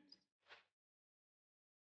difference.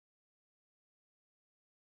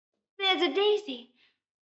 There's a daisy.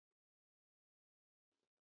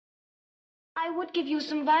 I would give you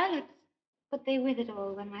some violets, but they withered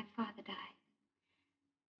all when my father died.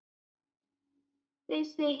 They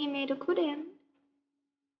say he made a good end.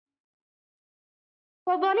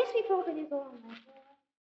 For bonny sweet hope it is all, my boy.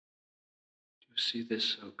 Do you see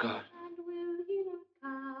this, oh God? And will he not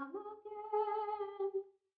come again?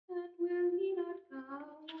 And will he not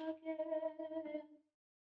come again?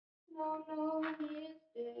 No, no, he is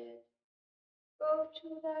dead. Go to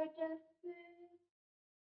thy deathbed.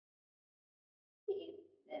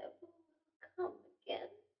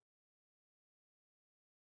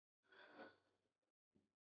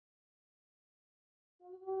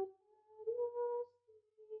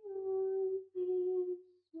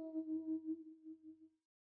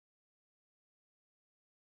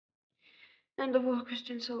 And of all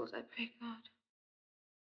Christian souls, I pray God.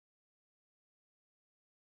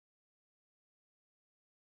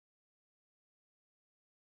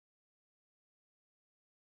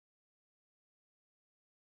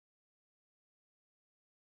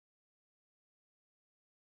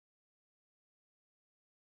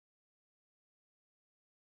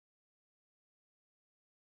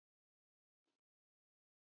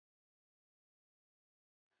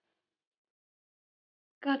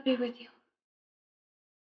 God be with you.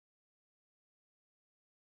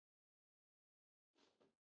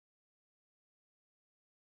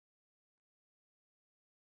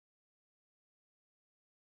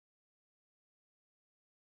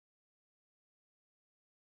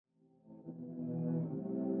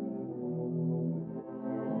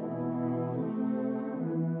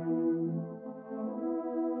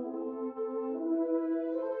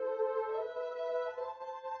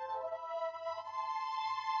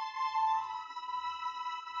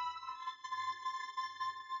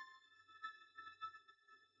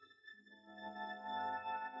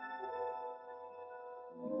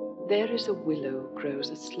 There is a willow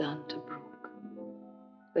grows aslant a brook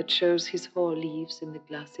that shows his hoar leaves in the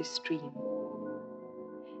glassy stream.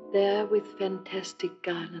 There with fantastic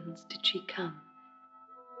garlands did she come,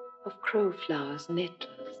 of crowflowers,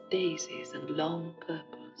 nettles, daisies, and long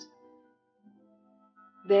purples.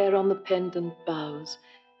 There on the pendant boughs,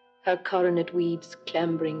 her coronet weeds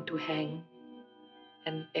clambering to hang,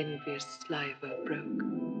 an envious sliver broke,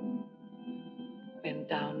 when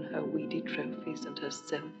down her weedy trophies and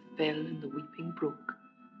herself fell in the weeping brook.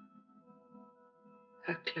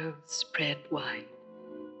 Her clothes spread wide,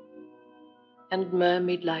 and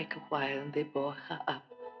murmured like a while, and they bore her up.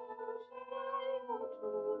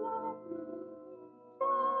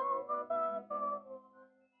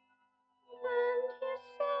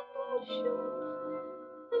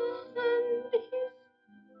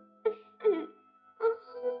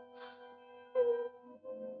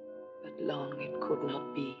 But long it could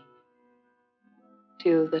not be,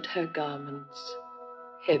 till that her garments,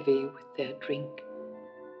 heavy with their drink,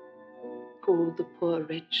 pulled the poor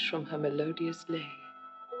wretch from her melodious lay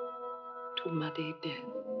to muddy death.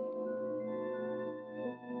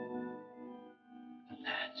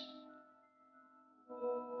 Alas,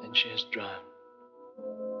 then she is drowned.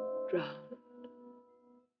 Drowned.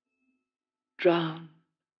 Drowned.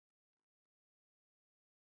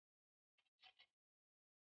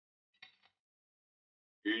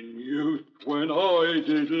 In youth, when I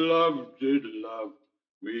did love,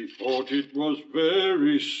 methought it was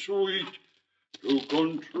very sweet to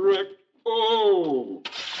contract,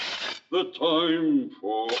 the time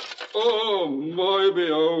for, my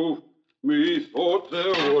beoth, methought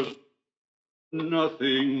there was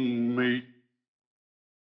nothing meet.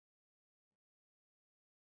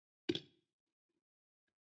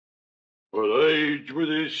 But age with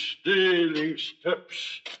his stealing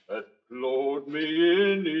steps hath clawed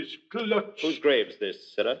me in his clutch. Whose grave's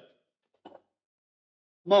this, sirrah?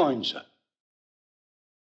 Mine, sir.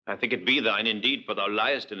 I think it be thine indeed, for thou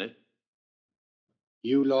liest in it.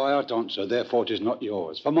 You lie out, answer, therefore it is not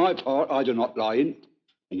yours. For my part, I do not lie in,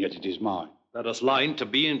 and yet it is mine. Thou dost lie to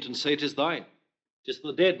be in, and say 'tis thine. 'Tis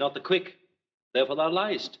the dead, not the quick. Therefore thou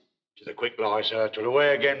liest. To the quick lie, sir, to the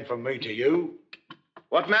way again from me to you.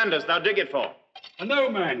 What man dost thou dig it for? For no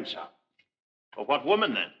man, sir. For what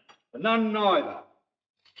woman, then? For none neither.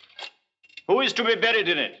 Who is to be buried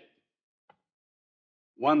in it?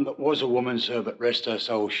 One that was a woman, sir, but rest her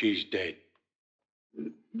soul, she's dead.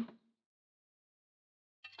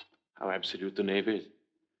 How absolute the knave is.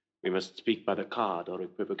 We must speak by the card, or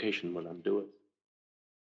equivocation will undo it.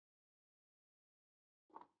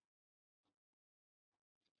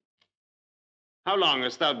 How long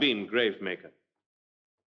hast thou been grave maker?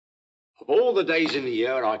 Of all the days in the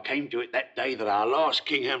year, I came to it that day that our last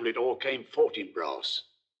King Hamlet o'ercame Fortinbras.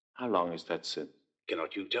 How long is that since?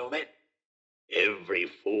 Cannot you tell that? Every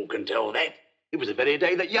fool can tell that. It was the very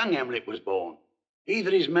day that young Hamlet was born. He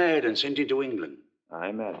that is mad and sent into England.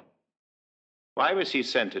 Aye, mad. Why was he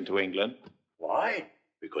sent into England? Why?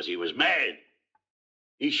 Because he was mad.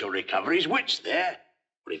 He shall recover his wits there.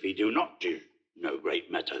 But if he do not, 'tis no great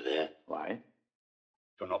matter there. Why?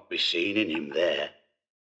 Shall not be seen in him there.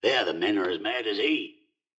 There the men are as mad as he.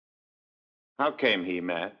 How came he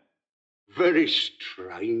mad? Very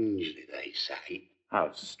strangely, they say.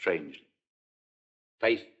 How strangely?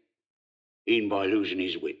 Faith, e'en by losing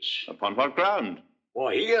his wits. Upon what ground?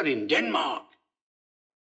 Why, here in Denmark.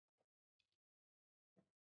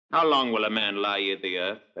 How long will a man lie in the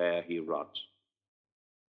earth ere he rots?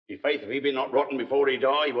 In faith, if he be not rotten before he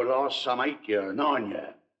die, he will last some 8 year, 9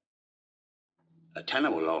 year. A tanner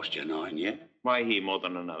will last you 9 year. Why he more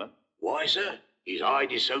than another? Why, sir? His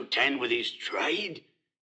hide is so tanned with his trade.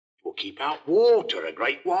 It will keep out water a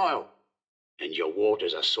great while. And your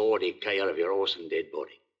water's a sore decayer of your horse and dead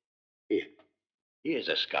body. Here's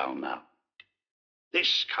a skull now. This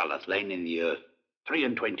skull hath lain in the earth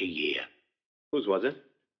 23 year. Whose was it?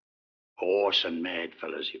 Horse and mad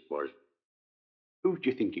fellas it was. Who do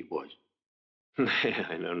you think it was?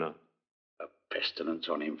 I know not. A pestilence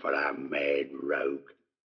on him for a mad rogue.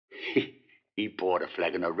 He poured a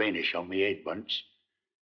flagon of Rhenish on me head once.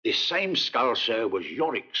 This same skull, sir, was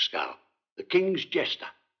Yorick's skull, the king's jester.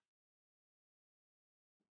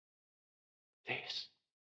 This?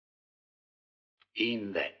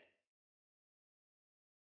 In that.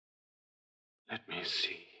 Let me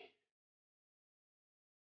see.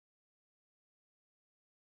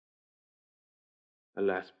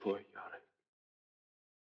 Alas, poor Yorick.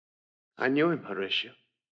 I knew him, Horatio.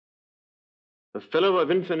 A fellow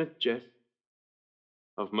of infinite jest,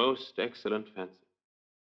 of most excellent fancy.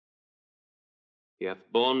 He hath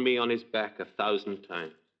borne me on his back 1,000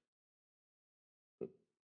 times. But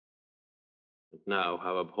now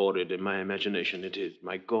how abhorred in my imagination it is,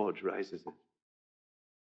 my gorge rises it.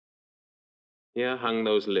 Here hung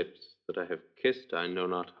those lips that I have kissed I know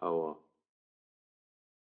not how oft.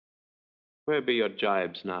 Where be your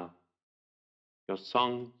gibes now? Your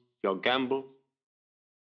songs, your gambols,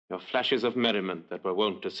 your flashes of merriment that were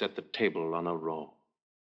wont to set the table on a roar?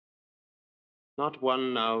 Not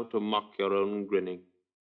one now to mock your own grinning,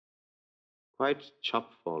 quite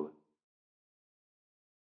chop-fallen.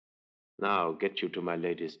 Now get you to my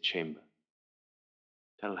lady's chamber.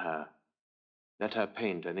 Tell her, let her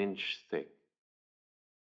paint an inch thick.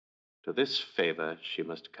 To this favor she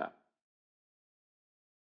must come.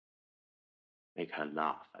 Make her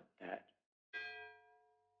laugh at that.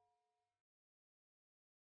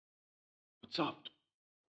 What's up?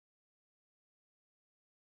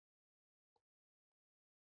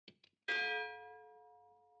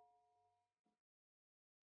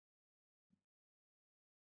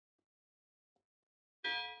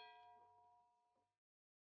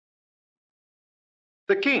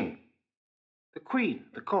 The king, the queen,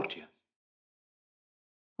 the courtier.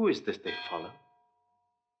 Who is this they follow?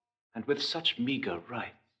 And with such meager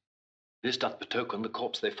rites. This doth betoken the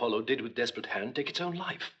corpse they follow did with desperate hand take its own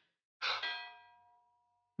life.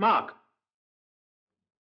 Mark.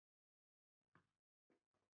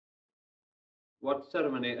 What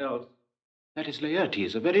ceremony else? That is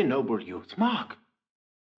Laertes, a very noble youth. Mark.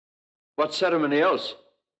 What ceremony else?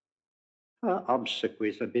 Her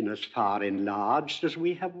obsequies have been as far enlarged as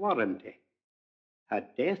we have warranty. Her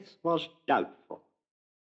death was doubtful,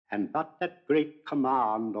 and but that great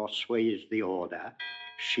command or sways the order,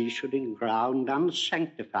 she should in ground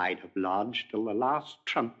unsanctified have lodged till the last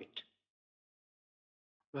trumpet.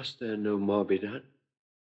 Must there no more be done?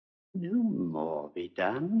 No more be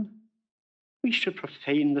done. We should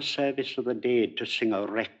profane the service of the dead to sing a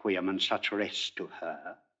requiem and such rest to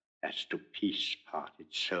her as to peace parted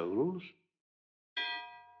souls.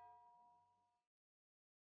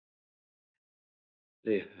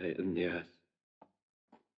 Lay her in the earth.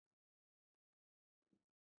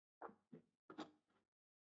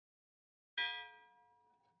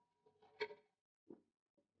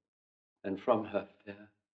 And from her fair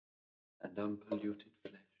and unpolluted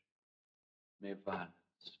flesh may violence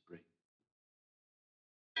spring.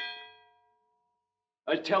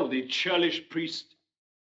 I tell thee, churlish priest,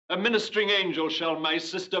 a ministering angel shall my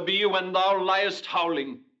sister be when thou liest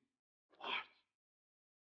howling. What?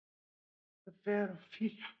 The fair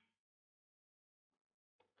Ophelia.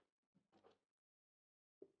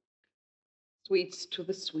 Sweets to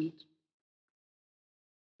the sweet.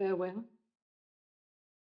 Farewell.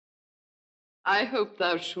 I hope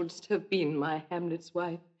thou shouldst have been my Hamlet's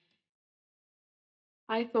wife.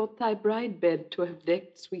 I thought thy bride bed to have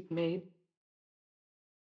decked, sweet maid,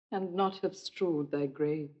 and not have strewed thy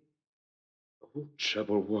grave. Oh,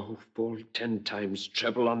 treble woe, fall 10 times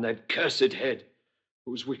treble on that cursed head,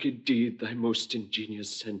 whose wicked deed thy most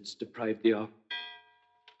ingenious sense deprived thee of.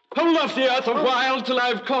 Hold off the earth a while till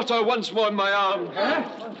I've caught her once more in my arms.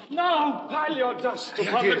 Now pile your dust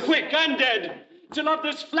upon the quick and dead, till of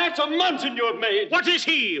this flat a mountain you have made. What is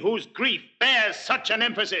he whose grief bears such an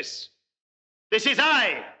emphasis? This is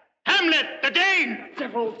I, Hamlet the Dane.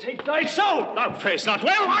 Devil, take thy soul. Thou prayest not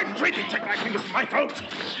well. I pray thee, take thy fingers from my throat.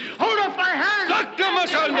 Hold off thy hand. Dr.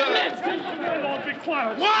 Massander! My lord, be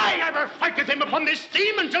quiet. Why, I will fight with him upon this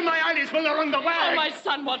theme until my eyelids will run the wag. Oh, my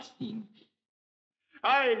son, what theme?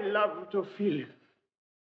 I loved Ophelia.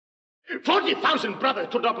 40,000 brothers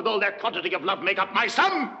put up with all their quantity of love make up my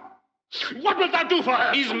sum. What wilt thou do for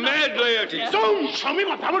her? He's mad, Laertes. Don't show me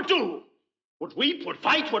what thou wilt do. Would weep, would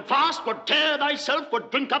fight, would fast, would tear thyself,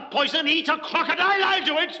 would drink up poison, eat a crocodile, I'll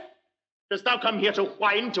do it. Dost thou come here to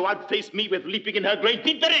whine, to outface me with leaping in her grave?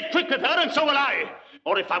 Be very quick with her, and so will I.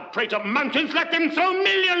 Or if thou pray to mountains, let them throw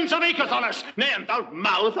millions of acres on us. Nay, and thou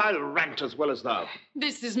mouth, I'll rant as well as thou.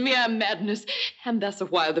 This is mere madness, and thus a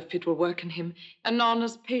while the fit will work in him. Anon,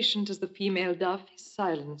 as patient as the female dove, his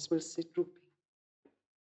silence will sit drooping.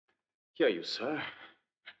 Hear you, sir.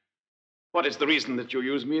 What is the reason that you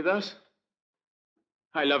use me thus?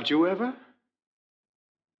 I loved you ever?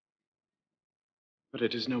 But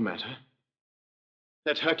it is no matter.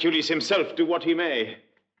 Let Hercules himself do what he may.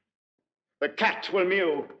 The cat will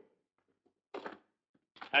mew,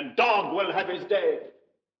 and dog will have his day.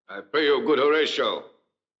 I pray you, good Horatio,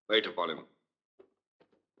 wait upon him.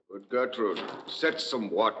 Good Gertrude, set some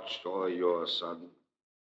watch o'er your son.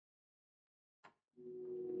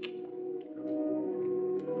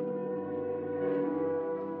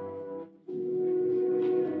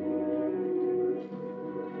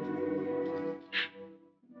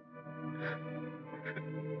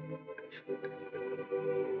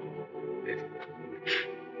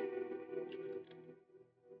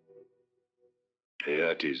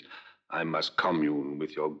 Laertes, I must commune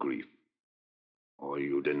with your grief, or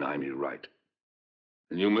you deny me right.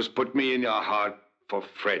 And you must put me in your heart for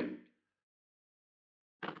friend.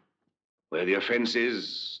 Where the offense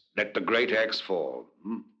is, let the great axe fall.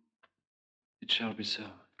 It shall be so.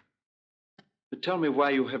 But tell me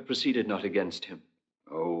why you have proceeded not against him.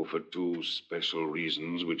 Oh, for two special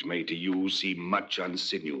reasons which may to you seem much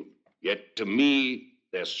unsinewed. Yet to me,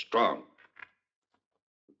 they're strong.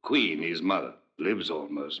 The queen, his mother, lives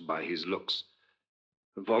almost by his looks.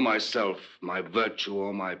 And for myself, my virtue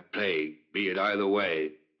or my plague, be it either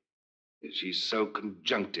way, she's so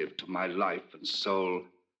conjunctive to my life and soul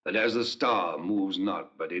that as the star moves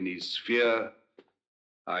not but in his sphere,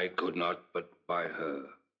 I could not but by her.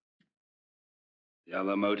 The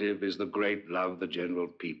other motive is the great love the general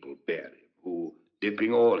people bear him, who,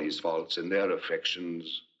 dipping all his faults in their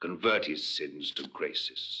affections, convert his sins to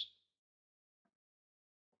graces.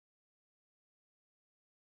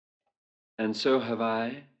 And so have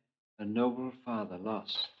I, a noble father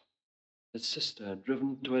lost, a sister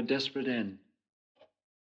driven to a desperate end,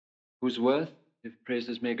 whose worth, if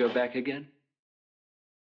praises may go back again,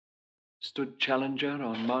 stood challenger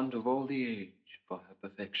on mount of all the age for her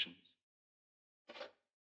perfections.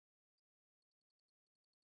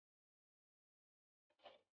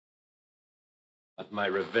 But my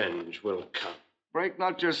revenge will come. Break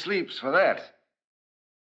not your sleeps for that.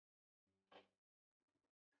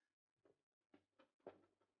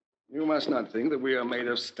 You must not think that we are made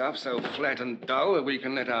of stuff so flat and dull that we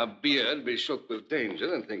can let our beard be shook with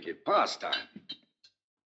danger and think it pastime.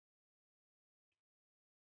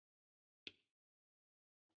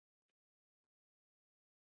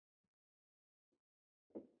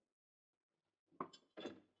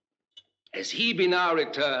 As he be now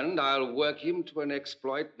returned, I'll work him to an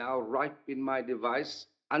exploit now ripe in my device,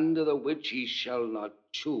 under the which he shall not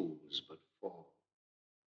choose but fall.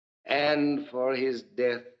 And for his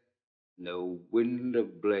death, no wind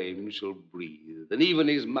of blame shall breathe, and even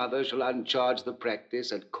his mother shall uncharge the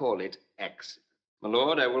practice and call it accident. My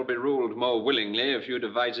lord, I will be ruled more willingly if you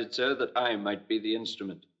devise it so that I might be the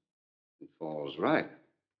instrument. It falls right.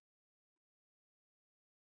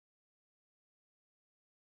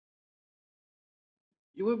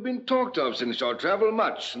 You have been talked of since your travel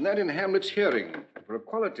much, and that in Hamlet's hearing, for a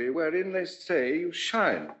quality wherein they say you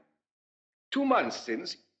shine. 2 months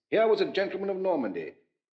since, here was a gentleman of Normandy.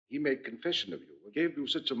 He made confession of you, and gave you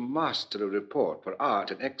such a masterly report for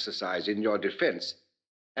art and exercise in your defense,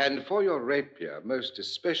 and for your rapier most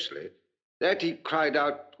especially, that he cried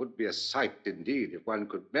out would be a sight indeed if one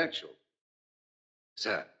could match you.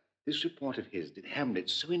 Sir, this report of his did Hamlet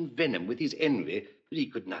so envenom with his envy that he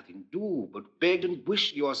could nothing do but beg and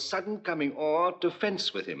wish your sudden coming o'er to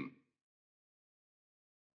fence with him.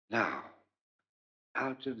 Now,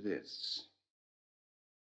 out of this.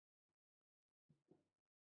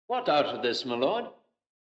 What out of this, my lord?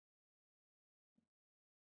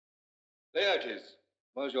 Laertes,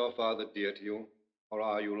 was your father dear to you, or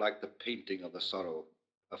are you like the painting of the sorrow,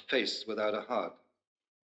 a face without a heart?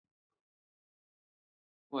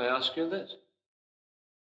 Why ask you this?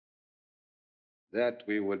 That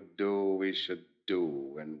we would do, we should do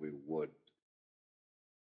when we would.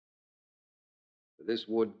 This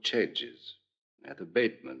wood changes, hath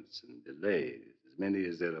abatements and delays, as many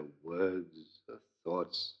as there are words, or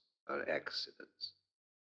thoughts, or accidents.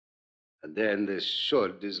 And then this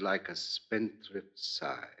should is like a spendthrift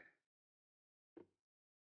sigh.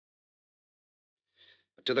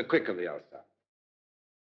 But to the quick of the Elsinore.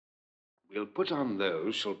 We'll put on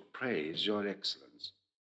those shall praise your excellence,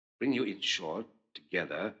 bring you in short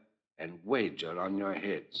together, and wager on your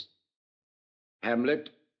heads. Hamlet,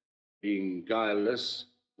 being guileless,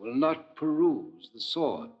 will not peruse the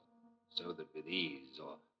sword, so that with ease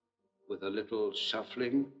or with a little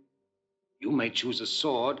shuffling, you may choose a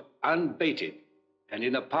sword unbaited, and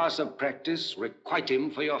in a pass of practice requite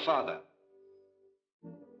him for your father.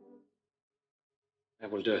 I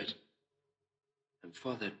will do it. And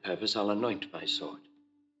for that purpose, I'll anoint my sword.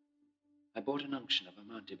 I bought an unction of a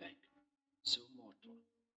mountebank, so mortal,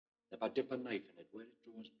 that if I dip a knife in it where it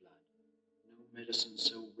draws blood, no medicine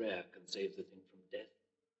so rare can save the thing from death.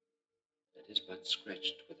 That is but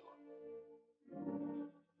scratched withal.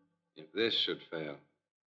 If this should fail,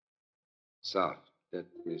 soft, let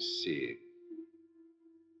me see.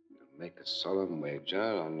 You'll make a solemn wager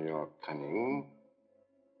on your cunning.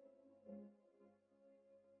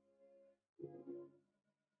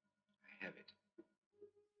 I have it.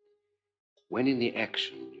 When in the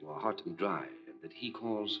action you are hot and dry, and that he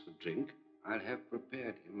calls for drink, I'll have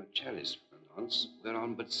prepared him a chalice for the nonce,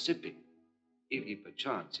 whereon but sipping, if he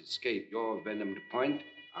perchance escape your venomed point,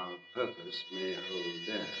 our purpose may hold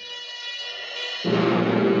there.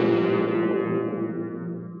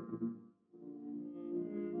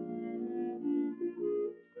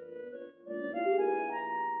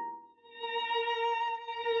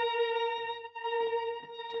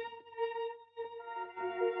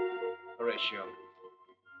 Horatio,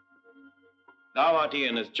 thou art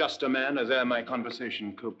e'en as just a man as e'er my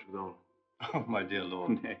conversation coped withal. Oh, my dear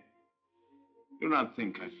lord. Nay, do not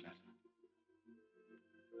think I flatter.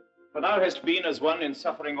 For thou hast been as one in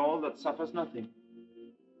suffering all that suffers nothing.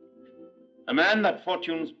 A man that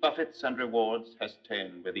fortune's buffets and rewards has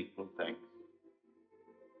ta'en with equal thanks.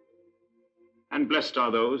 And blessed are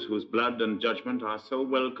those whose blood and judgment are so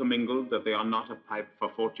well commingled that they are not a pipe for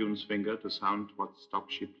fortune's finger to sound what stop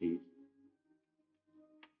she please.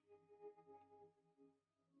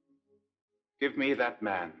 Give me that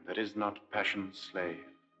man that is not passion's slave,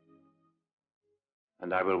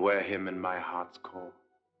 and I will wear him in my heart's core.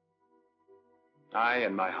 Aye,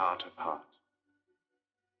 in my heart of heart,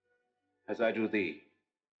 as I do thee.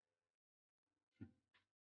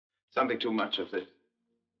 Something too much of this.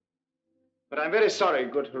 But I'm very sorry,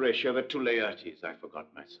 good Horatio, that to Laertes I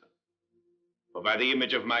forgot myself. For by the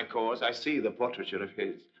image of my cause I see the portraiture of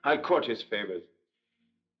his. I court his favors.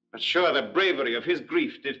 But sure the bravery of his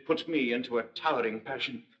grief did put me into a towering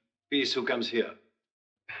passion. Peace, who comes here?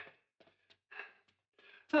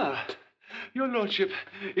 Ah, your lordship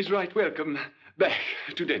is right welcome back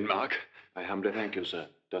to Denmark. I humbly thank you, sir.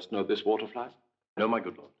 Dost know this water fly? No, my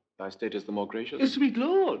good lord. Thy state is the more gracious. Sweet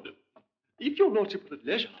lord, if your lordship were at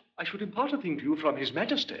leisure, I should impart a thing to you from his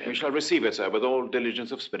majesty. We shall receive it, sir, with all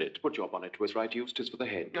diligence of spirit. Put your bonnet to its right use, 'tis for the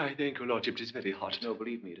head. I thank your lordship, 'tis very hot. No,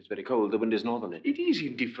 believe me, it is very cold. The wind is northerly. It is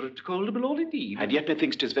indifferent cold, my lord, indeed. And yet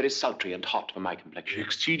methinks 'tis very sultry and hot for my complexion.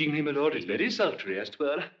 Exceedingly, my lord, it's very sultry, as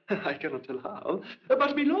 'twere. I cannot tell how.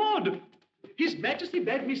 But, my lord, his majesty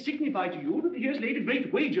bade me signify to you that he has laid a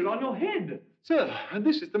great wager on your head. Sir, and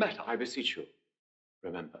this is the matter. I beseech you,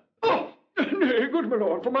 remember. Oh, nay, good my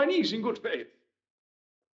lord, for mine ease in good faith.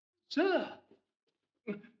 Sir,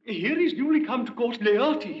 here is newly come to court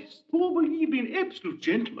Laertes, who will believe me an absolute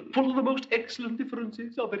gentleman, full of the most excellent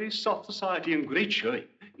differences of very soft society and great showing.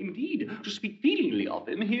 Indeed, to speak feelingly of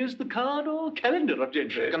him, here's the card or calendar of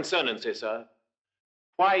gentry. Concernancy, sir.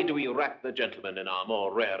 Why do we wrap the gentleman in our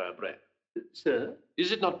more rarer breath? Sir?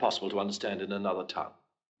 Is it not possible to understand in another tongue?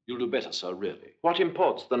 You'll do better, sir, really. What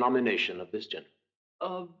imports the nomination of this gentleman?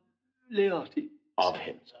 Of Laertes. Of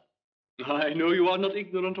him, sir. I know you are not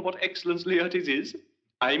ignorant of what excellence Laertes is.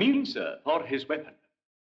 I mean, sir, for his weapon.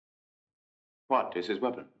 What is his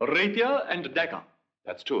weapon? Rapier and dagger.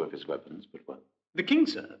 That's two of his weapons, but what? The king,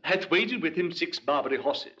 sir, hath wagered with him 6 Barbary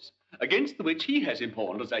horses, against the which he has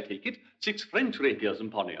impawned, as I take it, 6 French rapiers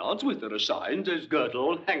and poniards, with their assigns as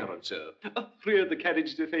girdle, hanger, and so. 3 of the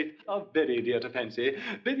carriages, i' faith, are very dear to fancy,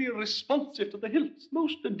 very responsive to the hilts,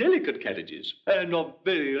 most delicate carriages, and of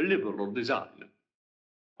very liberal design.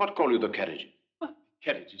 What call you the carriages?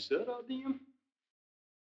 Carriages, sir, are the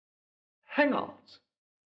hangars.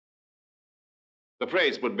 The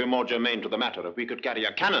phrase would be more germane to the matter if we could carry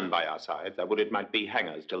a cannon by our sides. I would it might be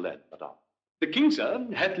hangers till then, but The king, sir,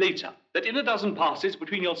 hath laid, sir, that in a dozen passes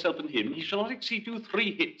between yourself and him, he shall not exceed you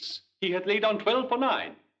 3 hits. He hath laid on 12 for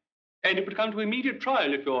 9. And it would come to immediate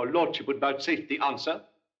trial if your lordship would vouchsafe the answer.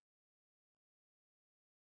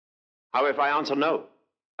 How if I answer no?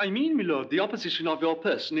 I mean, my lord, the opposition of your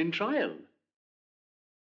person in trial.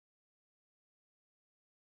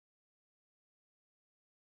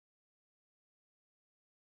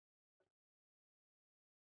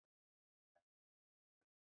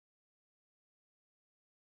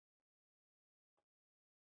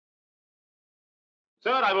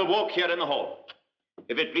 Sir, I will walk here in the hall.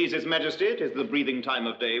 If it please His Majesty, it is the breathing time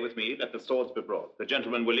of day with me. Let the swords be brought. The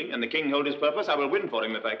gentleman willing, and the king hold his purpose, I will win for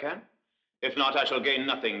him if I can. If not, I shall gain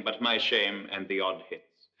nothing but my shame and the odd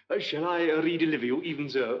hits. Shall I redeliver you even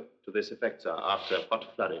so? To this effect, sir, after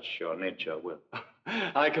what flourish your nature will.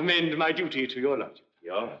 I commend my duty to your lordship.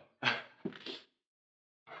 Your.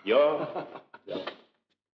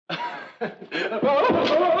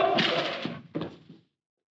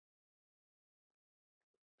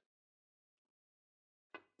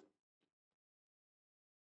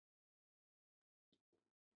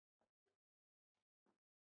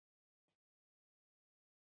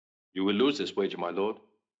 You will lose this wager, my lord.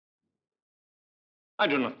 I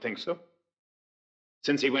do not think so.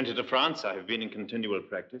 Since he went into France, I have been in continual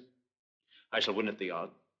practice. I shall win at the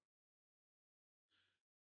odds.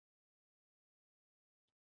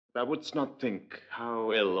 Thou wouldst not think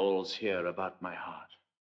how ill all's here about my heart.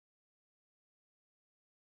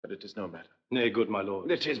 But it is no matter. Nay, good my lord.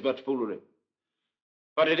 It is but foolery.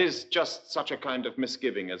 But it is just such a kind of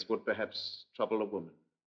misgiving as would perhaps trouble a woman.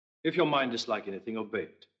 If your mind is like anything, obey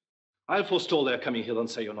it. I'll forestall their coming here and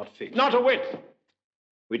say you're not fit. Not a whit.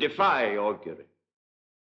 We defy augury.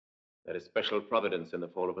 There is special providence in the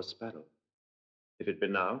fall of a sparrow. If it be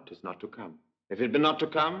now, 'tis not to come. If it be not to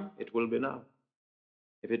come, it will be now.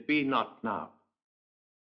 If it be not now,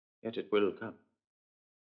 yet it will come.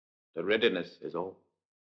 The readiness is all.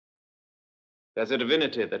 There's a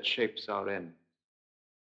divinity that shapes our ends.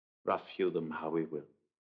 Rough hew them how we will.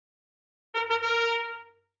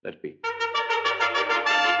 Let be.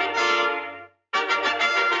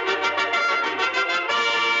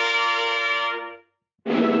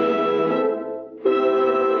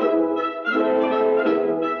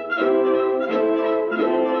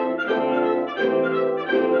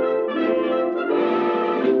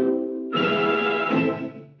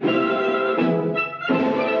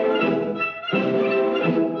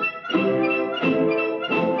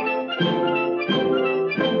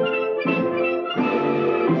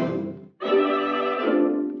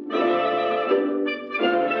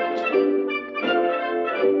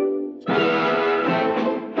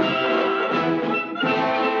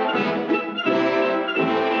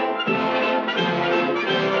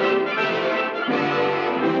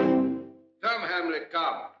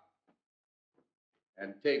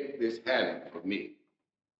 Take this hand from me.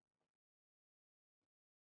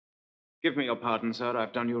 Give me your pardon, sir.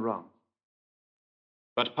 I've done you wrong.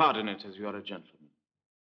 But pardon it as you are a gentleman.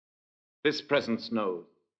 This presence knows,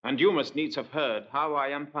 and you must needs have heard, how I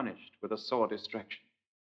am punished with a sore distraction.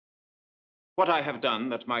 What I have done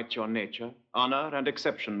that might your nature, honor, and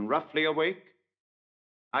exception roughly awake,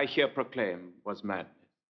 I here proclaim was madness.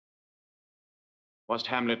 Was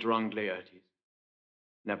Hamlet wronged, Laertes?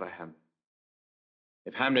 Never Hamlet.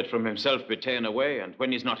 If Hamlet from himself be ta'en away, and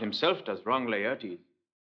when he's not himself does wrong Laertes,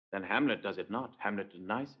 then Hamlet does it not. Hamlet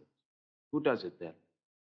denies it. Who does it then?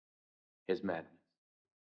 His madness.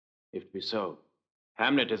 If it be so,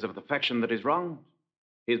 Hamlet is of the faction that is wronged.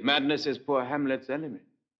 His madness is poor Hamlet's enemy.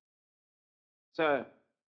 Sir,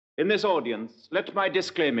 in this audience, let my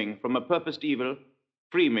disclaiming from a purposed evil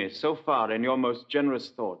free me so far in your most generous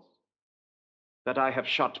thoughts that I have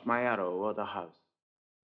shot my arrow o'er the house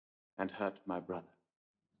and hurt my brother.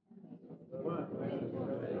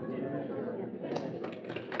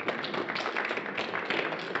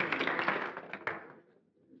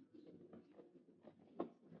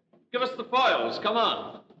 Give us the foils, come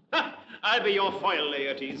on. I'll be your foil,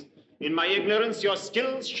 Laertes. In my ignorance, your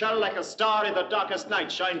skills shall, like a star in the darkest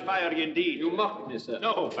night, shine fiery indeed. You mock me, sir.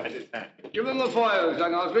 No, by this hand. Give them the foils,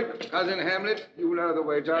 young Osric. Cousin Hamlet, you know the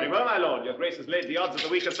wager. Very well, my lord. Your grace has laid the odds at the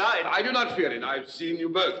weaker side. I do not fear it. I've seen you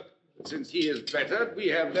both. Since he is bettered, we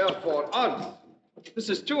have therefore odds. This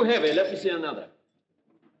is too heavy. Let me see another.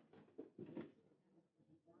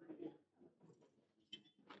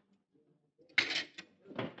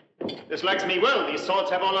 This likes me well. These swords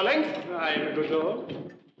have all a length. I am a good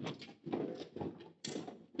lord.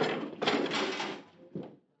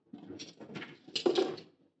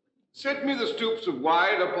 Set me the stoops of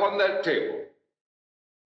wine upon that table.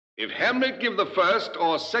 If Hamlet give the first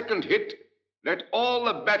or second hit, let all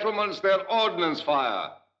the battlements their ordnance fire.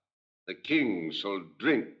 The king shall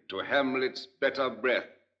drink to Hamlet's better breath,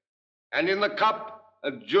 and in the cup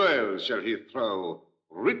a jewel shall he throw,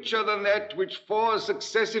 richer than that which 4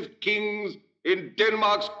 successive kings in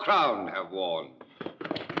Denmark's crown have worn.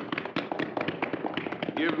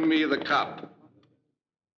 Give me the cup.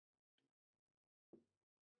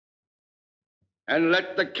 And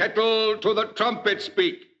let the kettle to the trumpet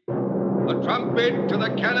speak. The trumpet to the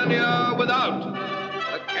cannoneer without.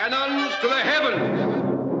 The cannons to the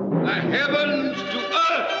heavens. The heavens to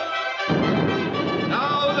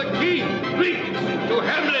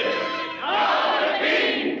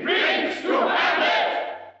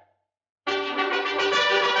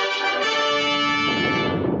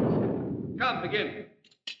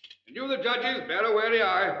Laertes, bear a wary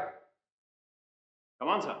eye. Come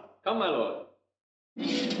on, sir. Come, my lord.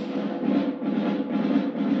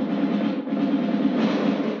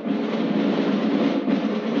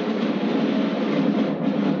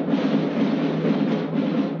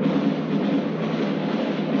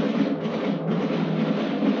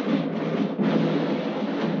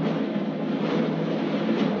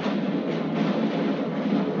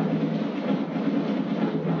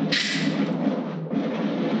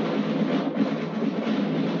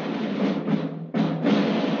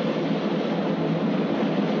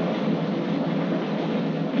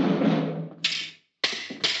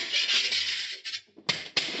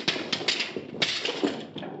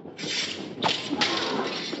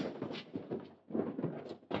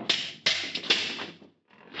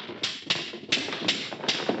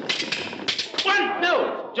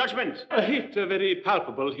 Judgment. A hit, a very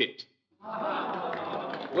palpable hit.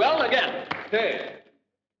 Well, again. Hey.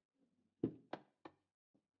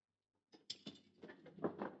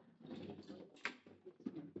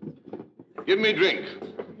 Give me drink.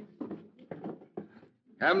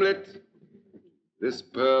 Hamlet, this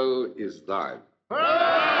pearl is thine.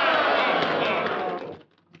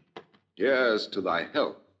 Here's to thy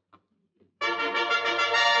health.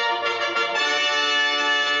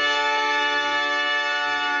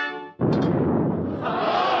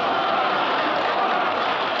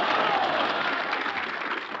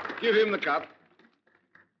 Give him the cup.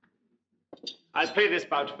 I'll pay this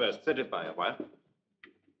bout first. Set it by a while.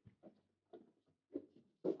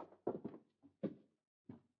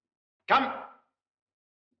 Come.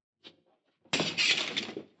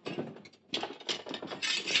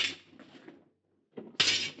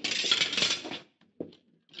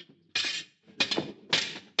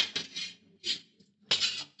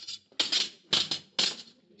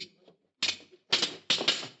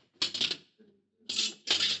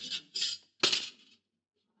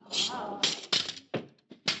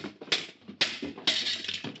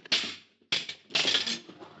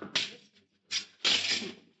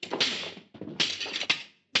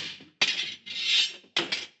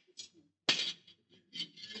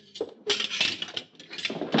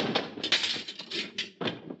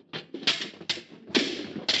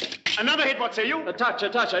 Another hit, what say you? A touch,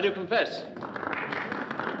 I do confess.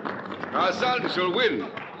 Our son shall win.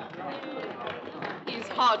 He's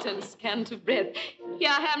hot and scant of breath. Here,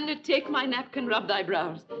 Hamlet, take my napkin, rub thy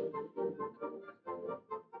brows.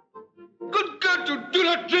 Good Gertrude, do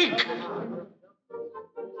not drink!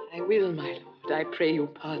 I will, my lord. I pray you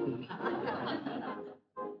pardon me.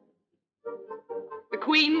 The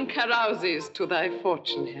queen carouses to thy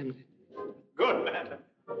fortune, Hamlet. Good, madam.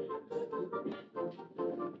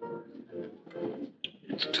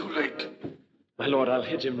 It's too late. My lord, I'll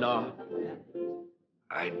hit him now.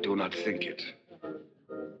 I do not think it.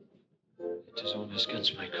 It is almost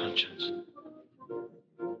against my conscience.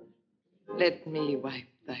 Let me wipe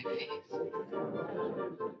thy face.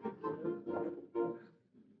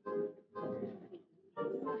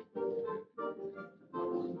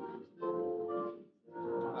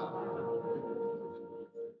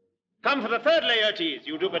 Come for the third, Laertes.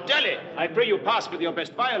 You do but dally. I pray you pass with your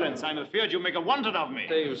best violence. I'm afeard you make a wanton of me.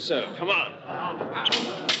 There you so. Come on.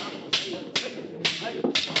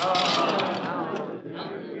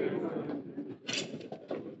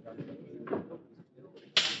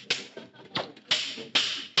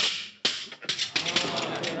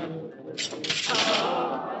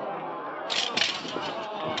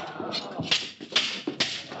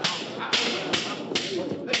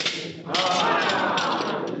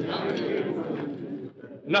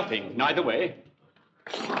 Nothing, neither way.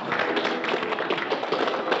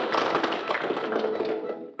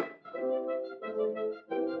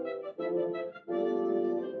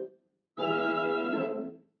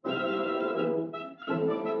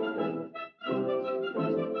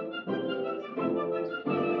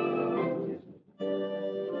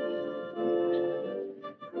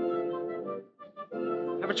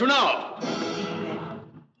 Have it you now.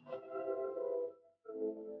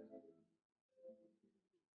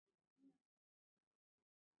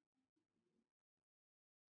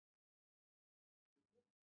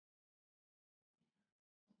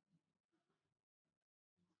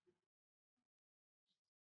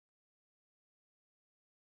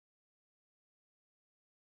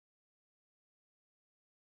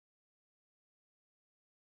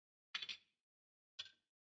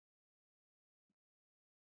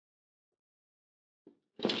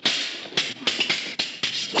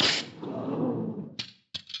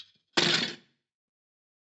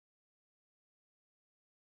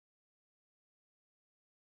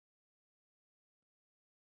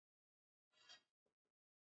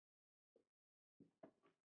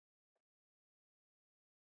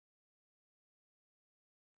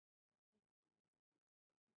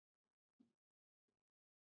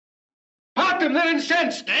 them, they're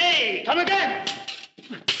incensed. Nay, come again.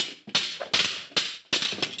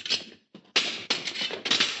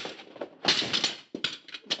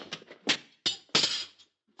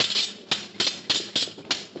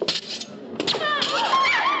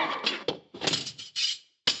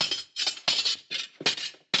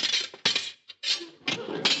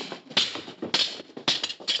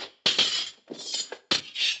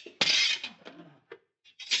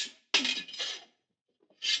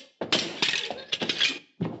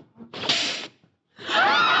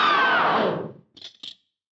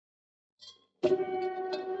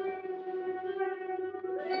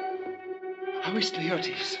 How is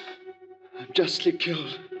Laertes? I'm justly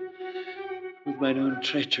killed with mine own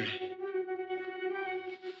treachery.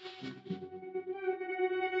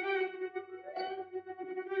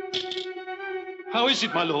 How is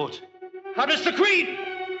it, my lord? How does the Queen?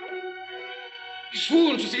 He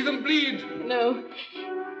swooned to see them bleed. No.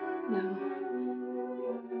 No.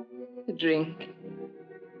 A drink.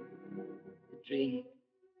 A drink.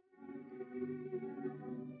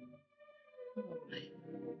 Oh, my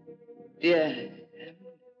dear Hamlet.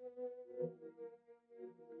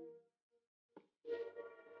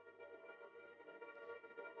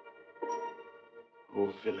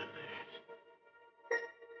 Oh, villainy.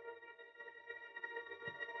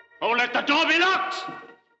 Oh, let the door be locked!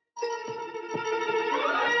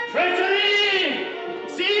 Treachery!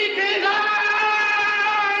 Seek it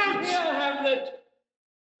out! Here, Hamlet!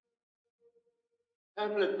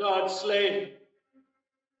 Hamlet, thou art slain.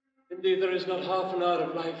 Indeed, there is not half an hour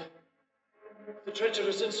of life. The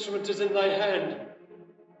treacherous instrument is in thy hand,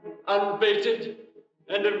 unbaited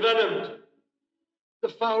and envenomed. The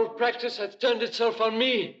foul practice hath turned itself on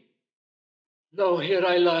me. Lo, here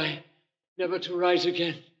I lie, never to rise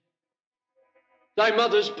again. Thy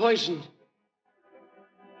mother's poisoned.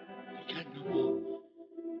 I can no more.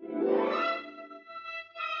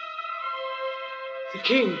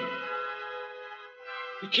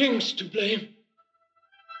 The king's to blame.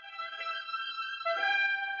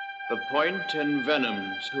 The point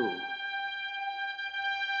envenomed, too.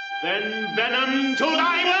 Then venom to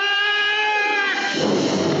thy work!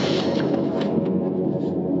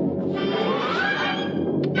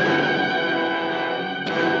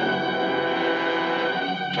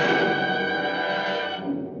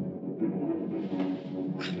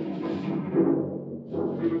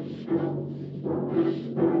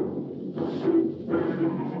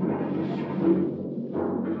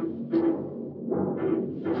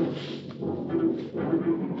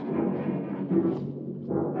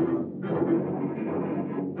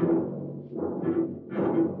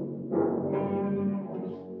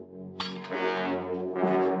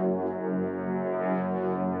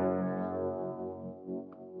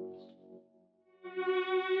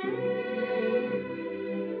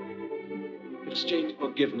 Exchange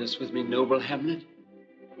forgiveness with me, noble Hamlet.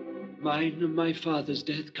 Mine and my father's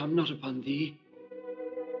death come not upon thee,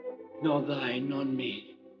 nor thine on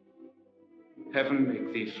me. Heaven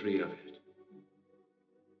make thee free of it.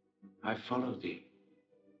 I follow thee.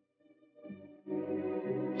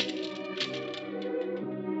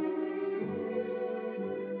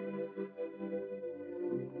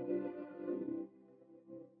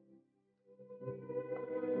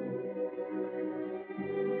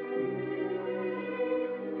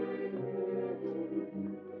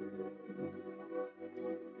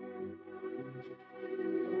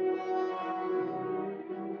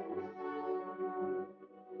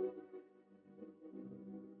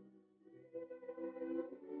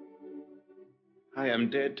 I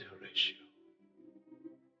am dead, Horatio.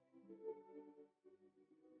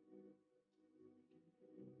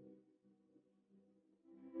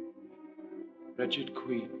 Wretched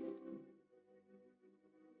Queen,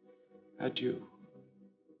 adieu.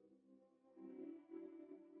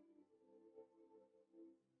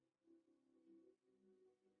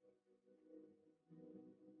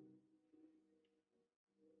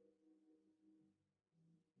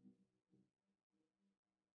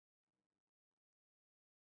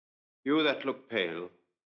 You that look pale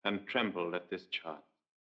and tremble at this chance,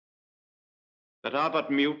 that are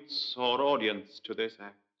but mutes or audience to this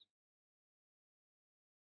act,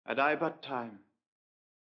 had I but time,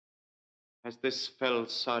 as this fell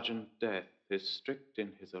Sergeant Death is strict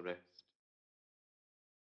in his arrest,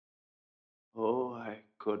 oh, I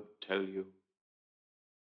could tell you,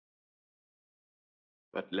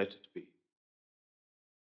 but let it be.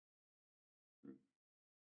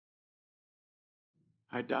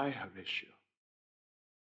 I die, Horatio.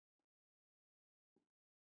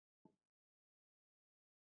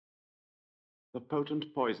 The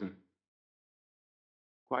potent poison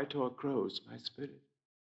quite o'ergrows my spirit.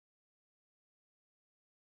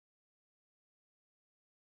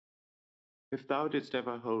 if thou didst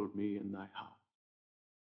ever hold me in thy heart,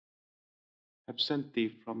 absent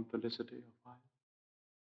thee from felicity a while,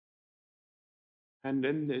 and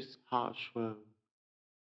in this harsh world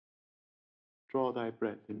draw thy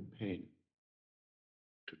breath in pain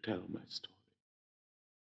to tell my story.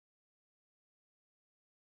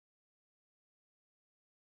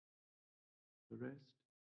 The rest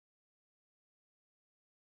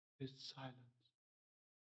is silence.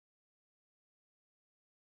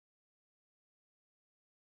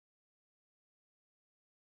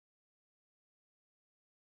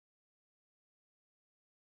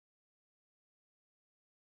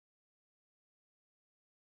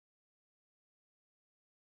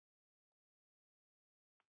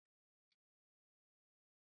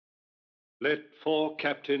 Let 4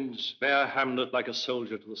 captains bear Hamlet like a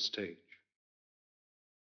soldier to the stage.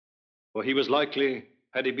 For he was likely,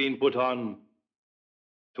 had he been put on,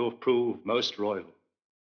 to have proved most royal.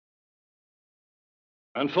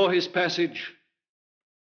 And for his passage,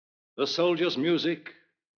 the soldier's music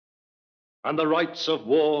and the rites of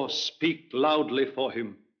war speak loudly for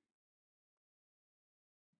him.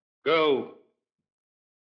 Go,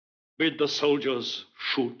 bid the soldiers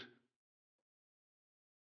shoot.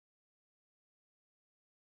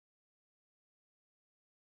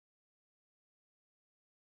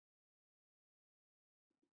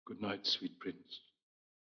 Good night, sweet prince,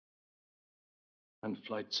 and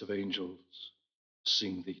flights of angels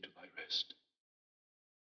sing thee to thy rest.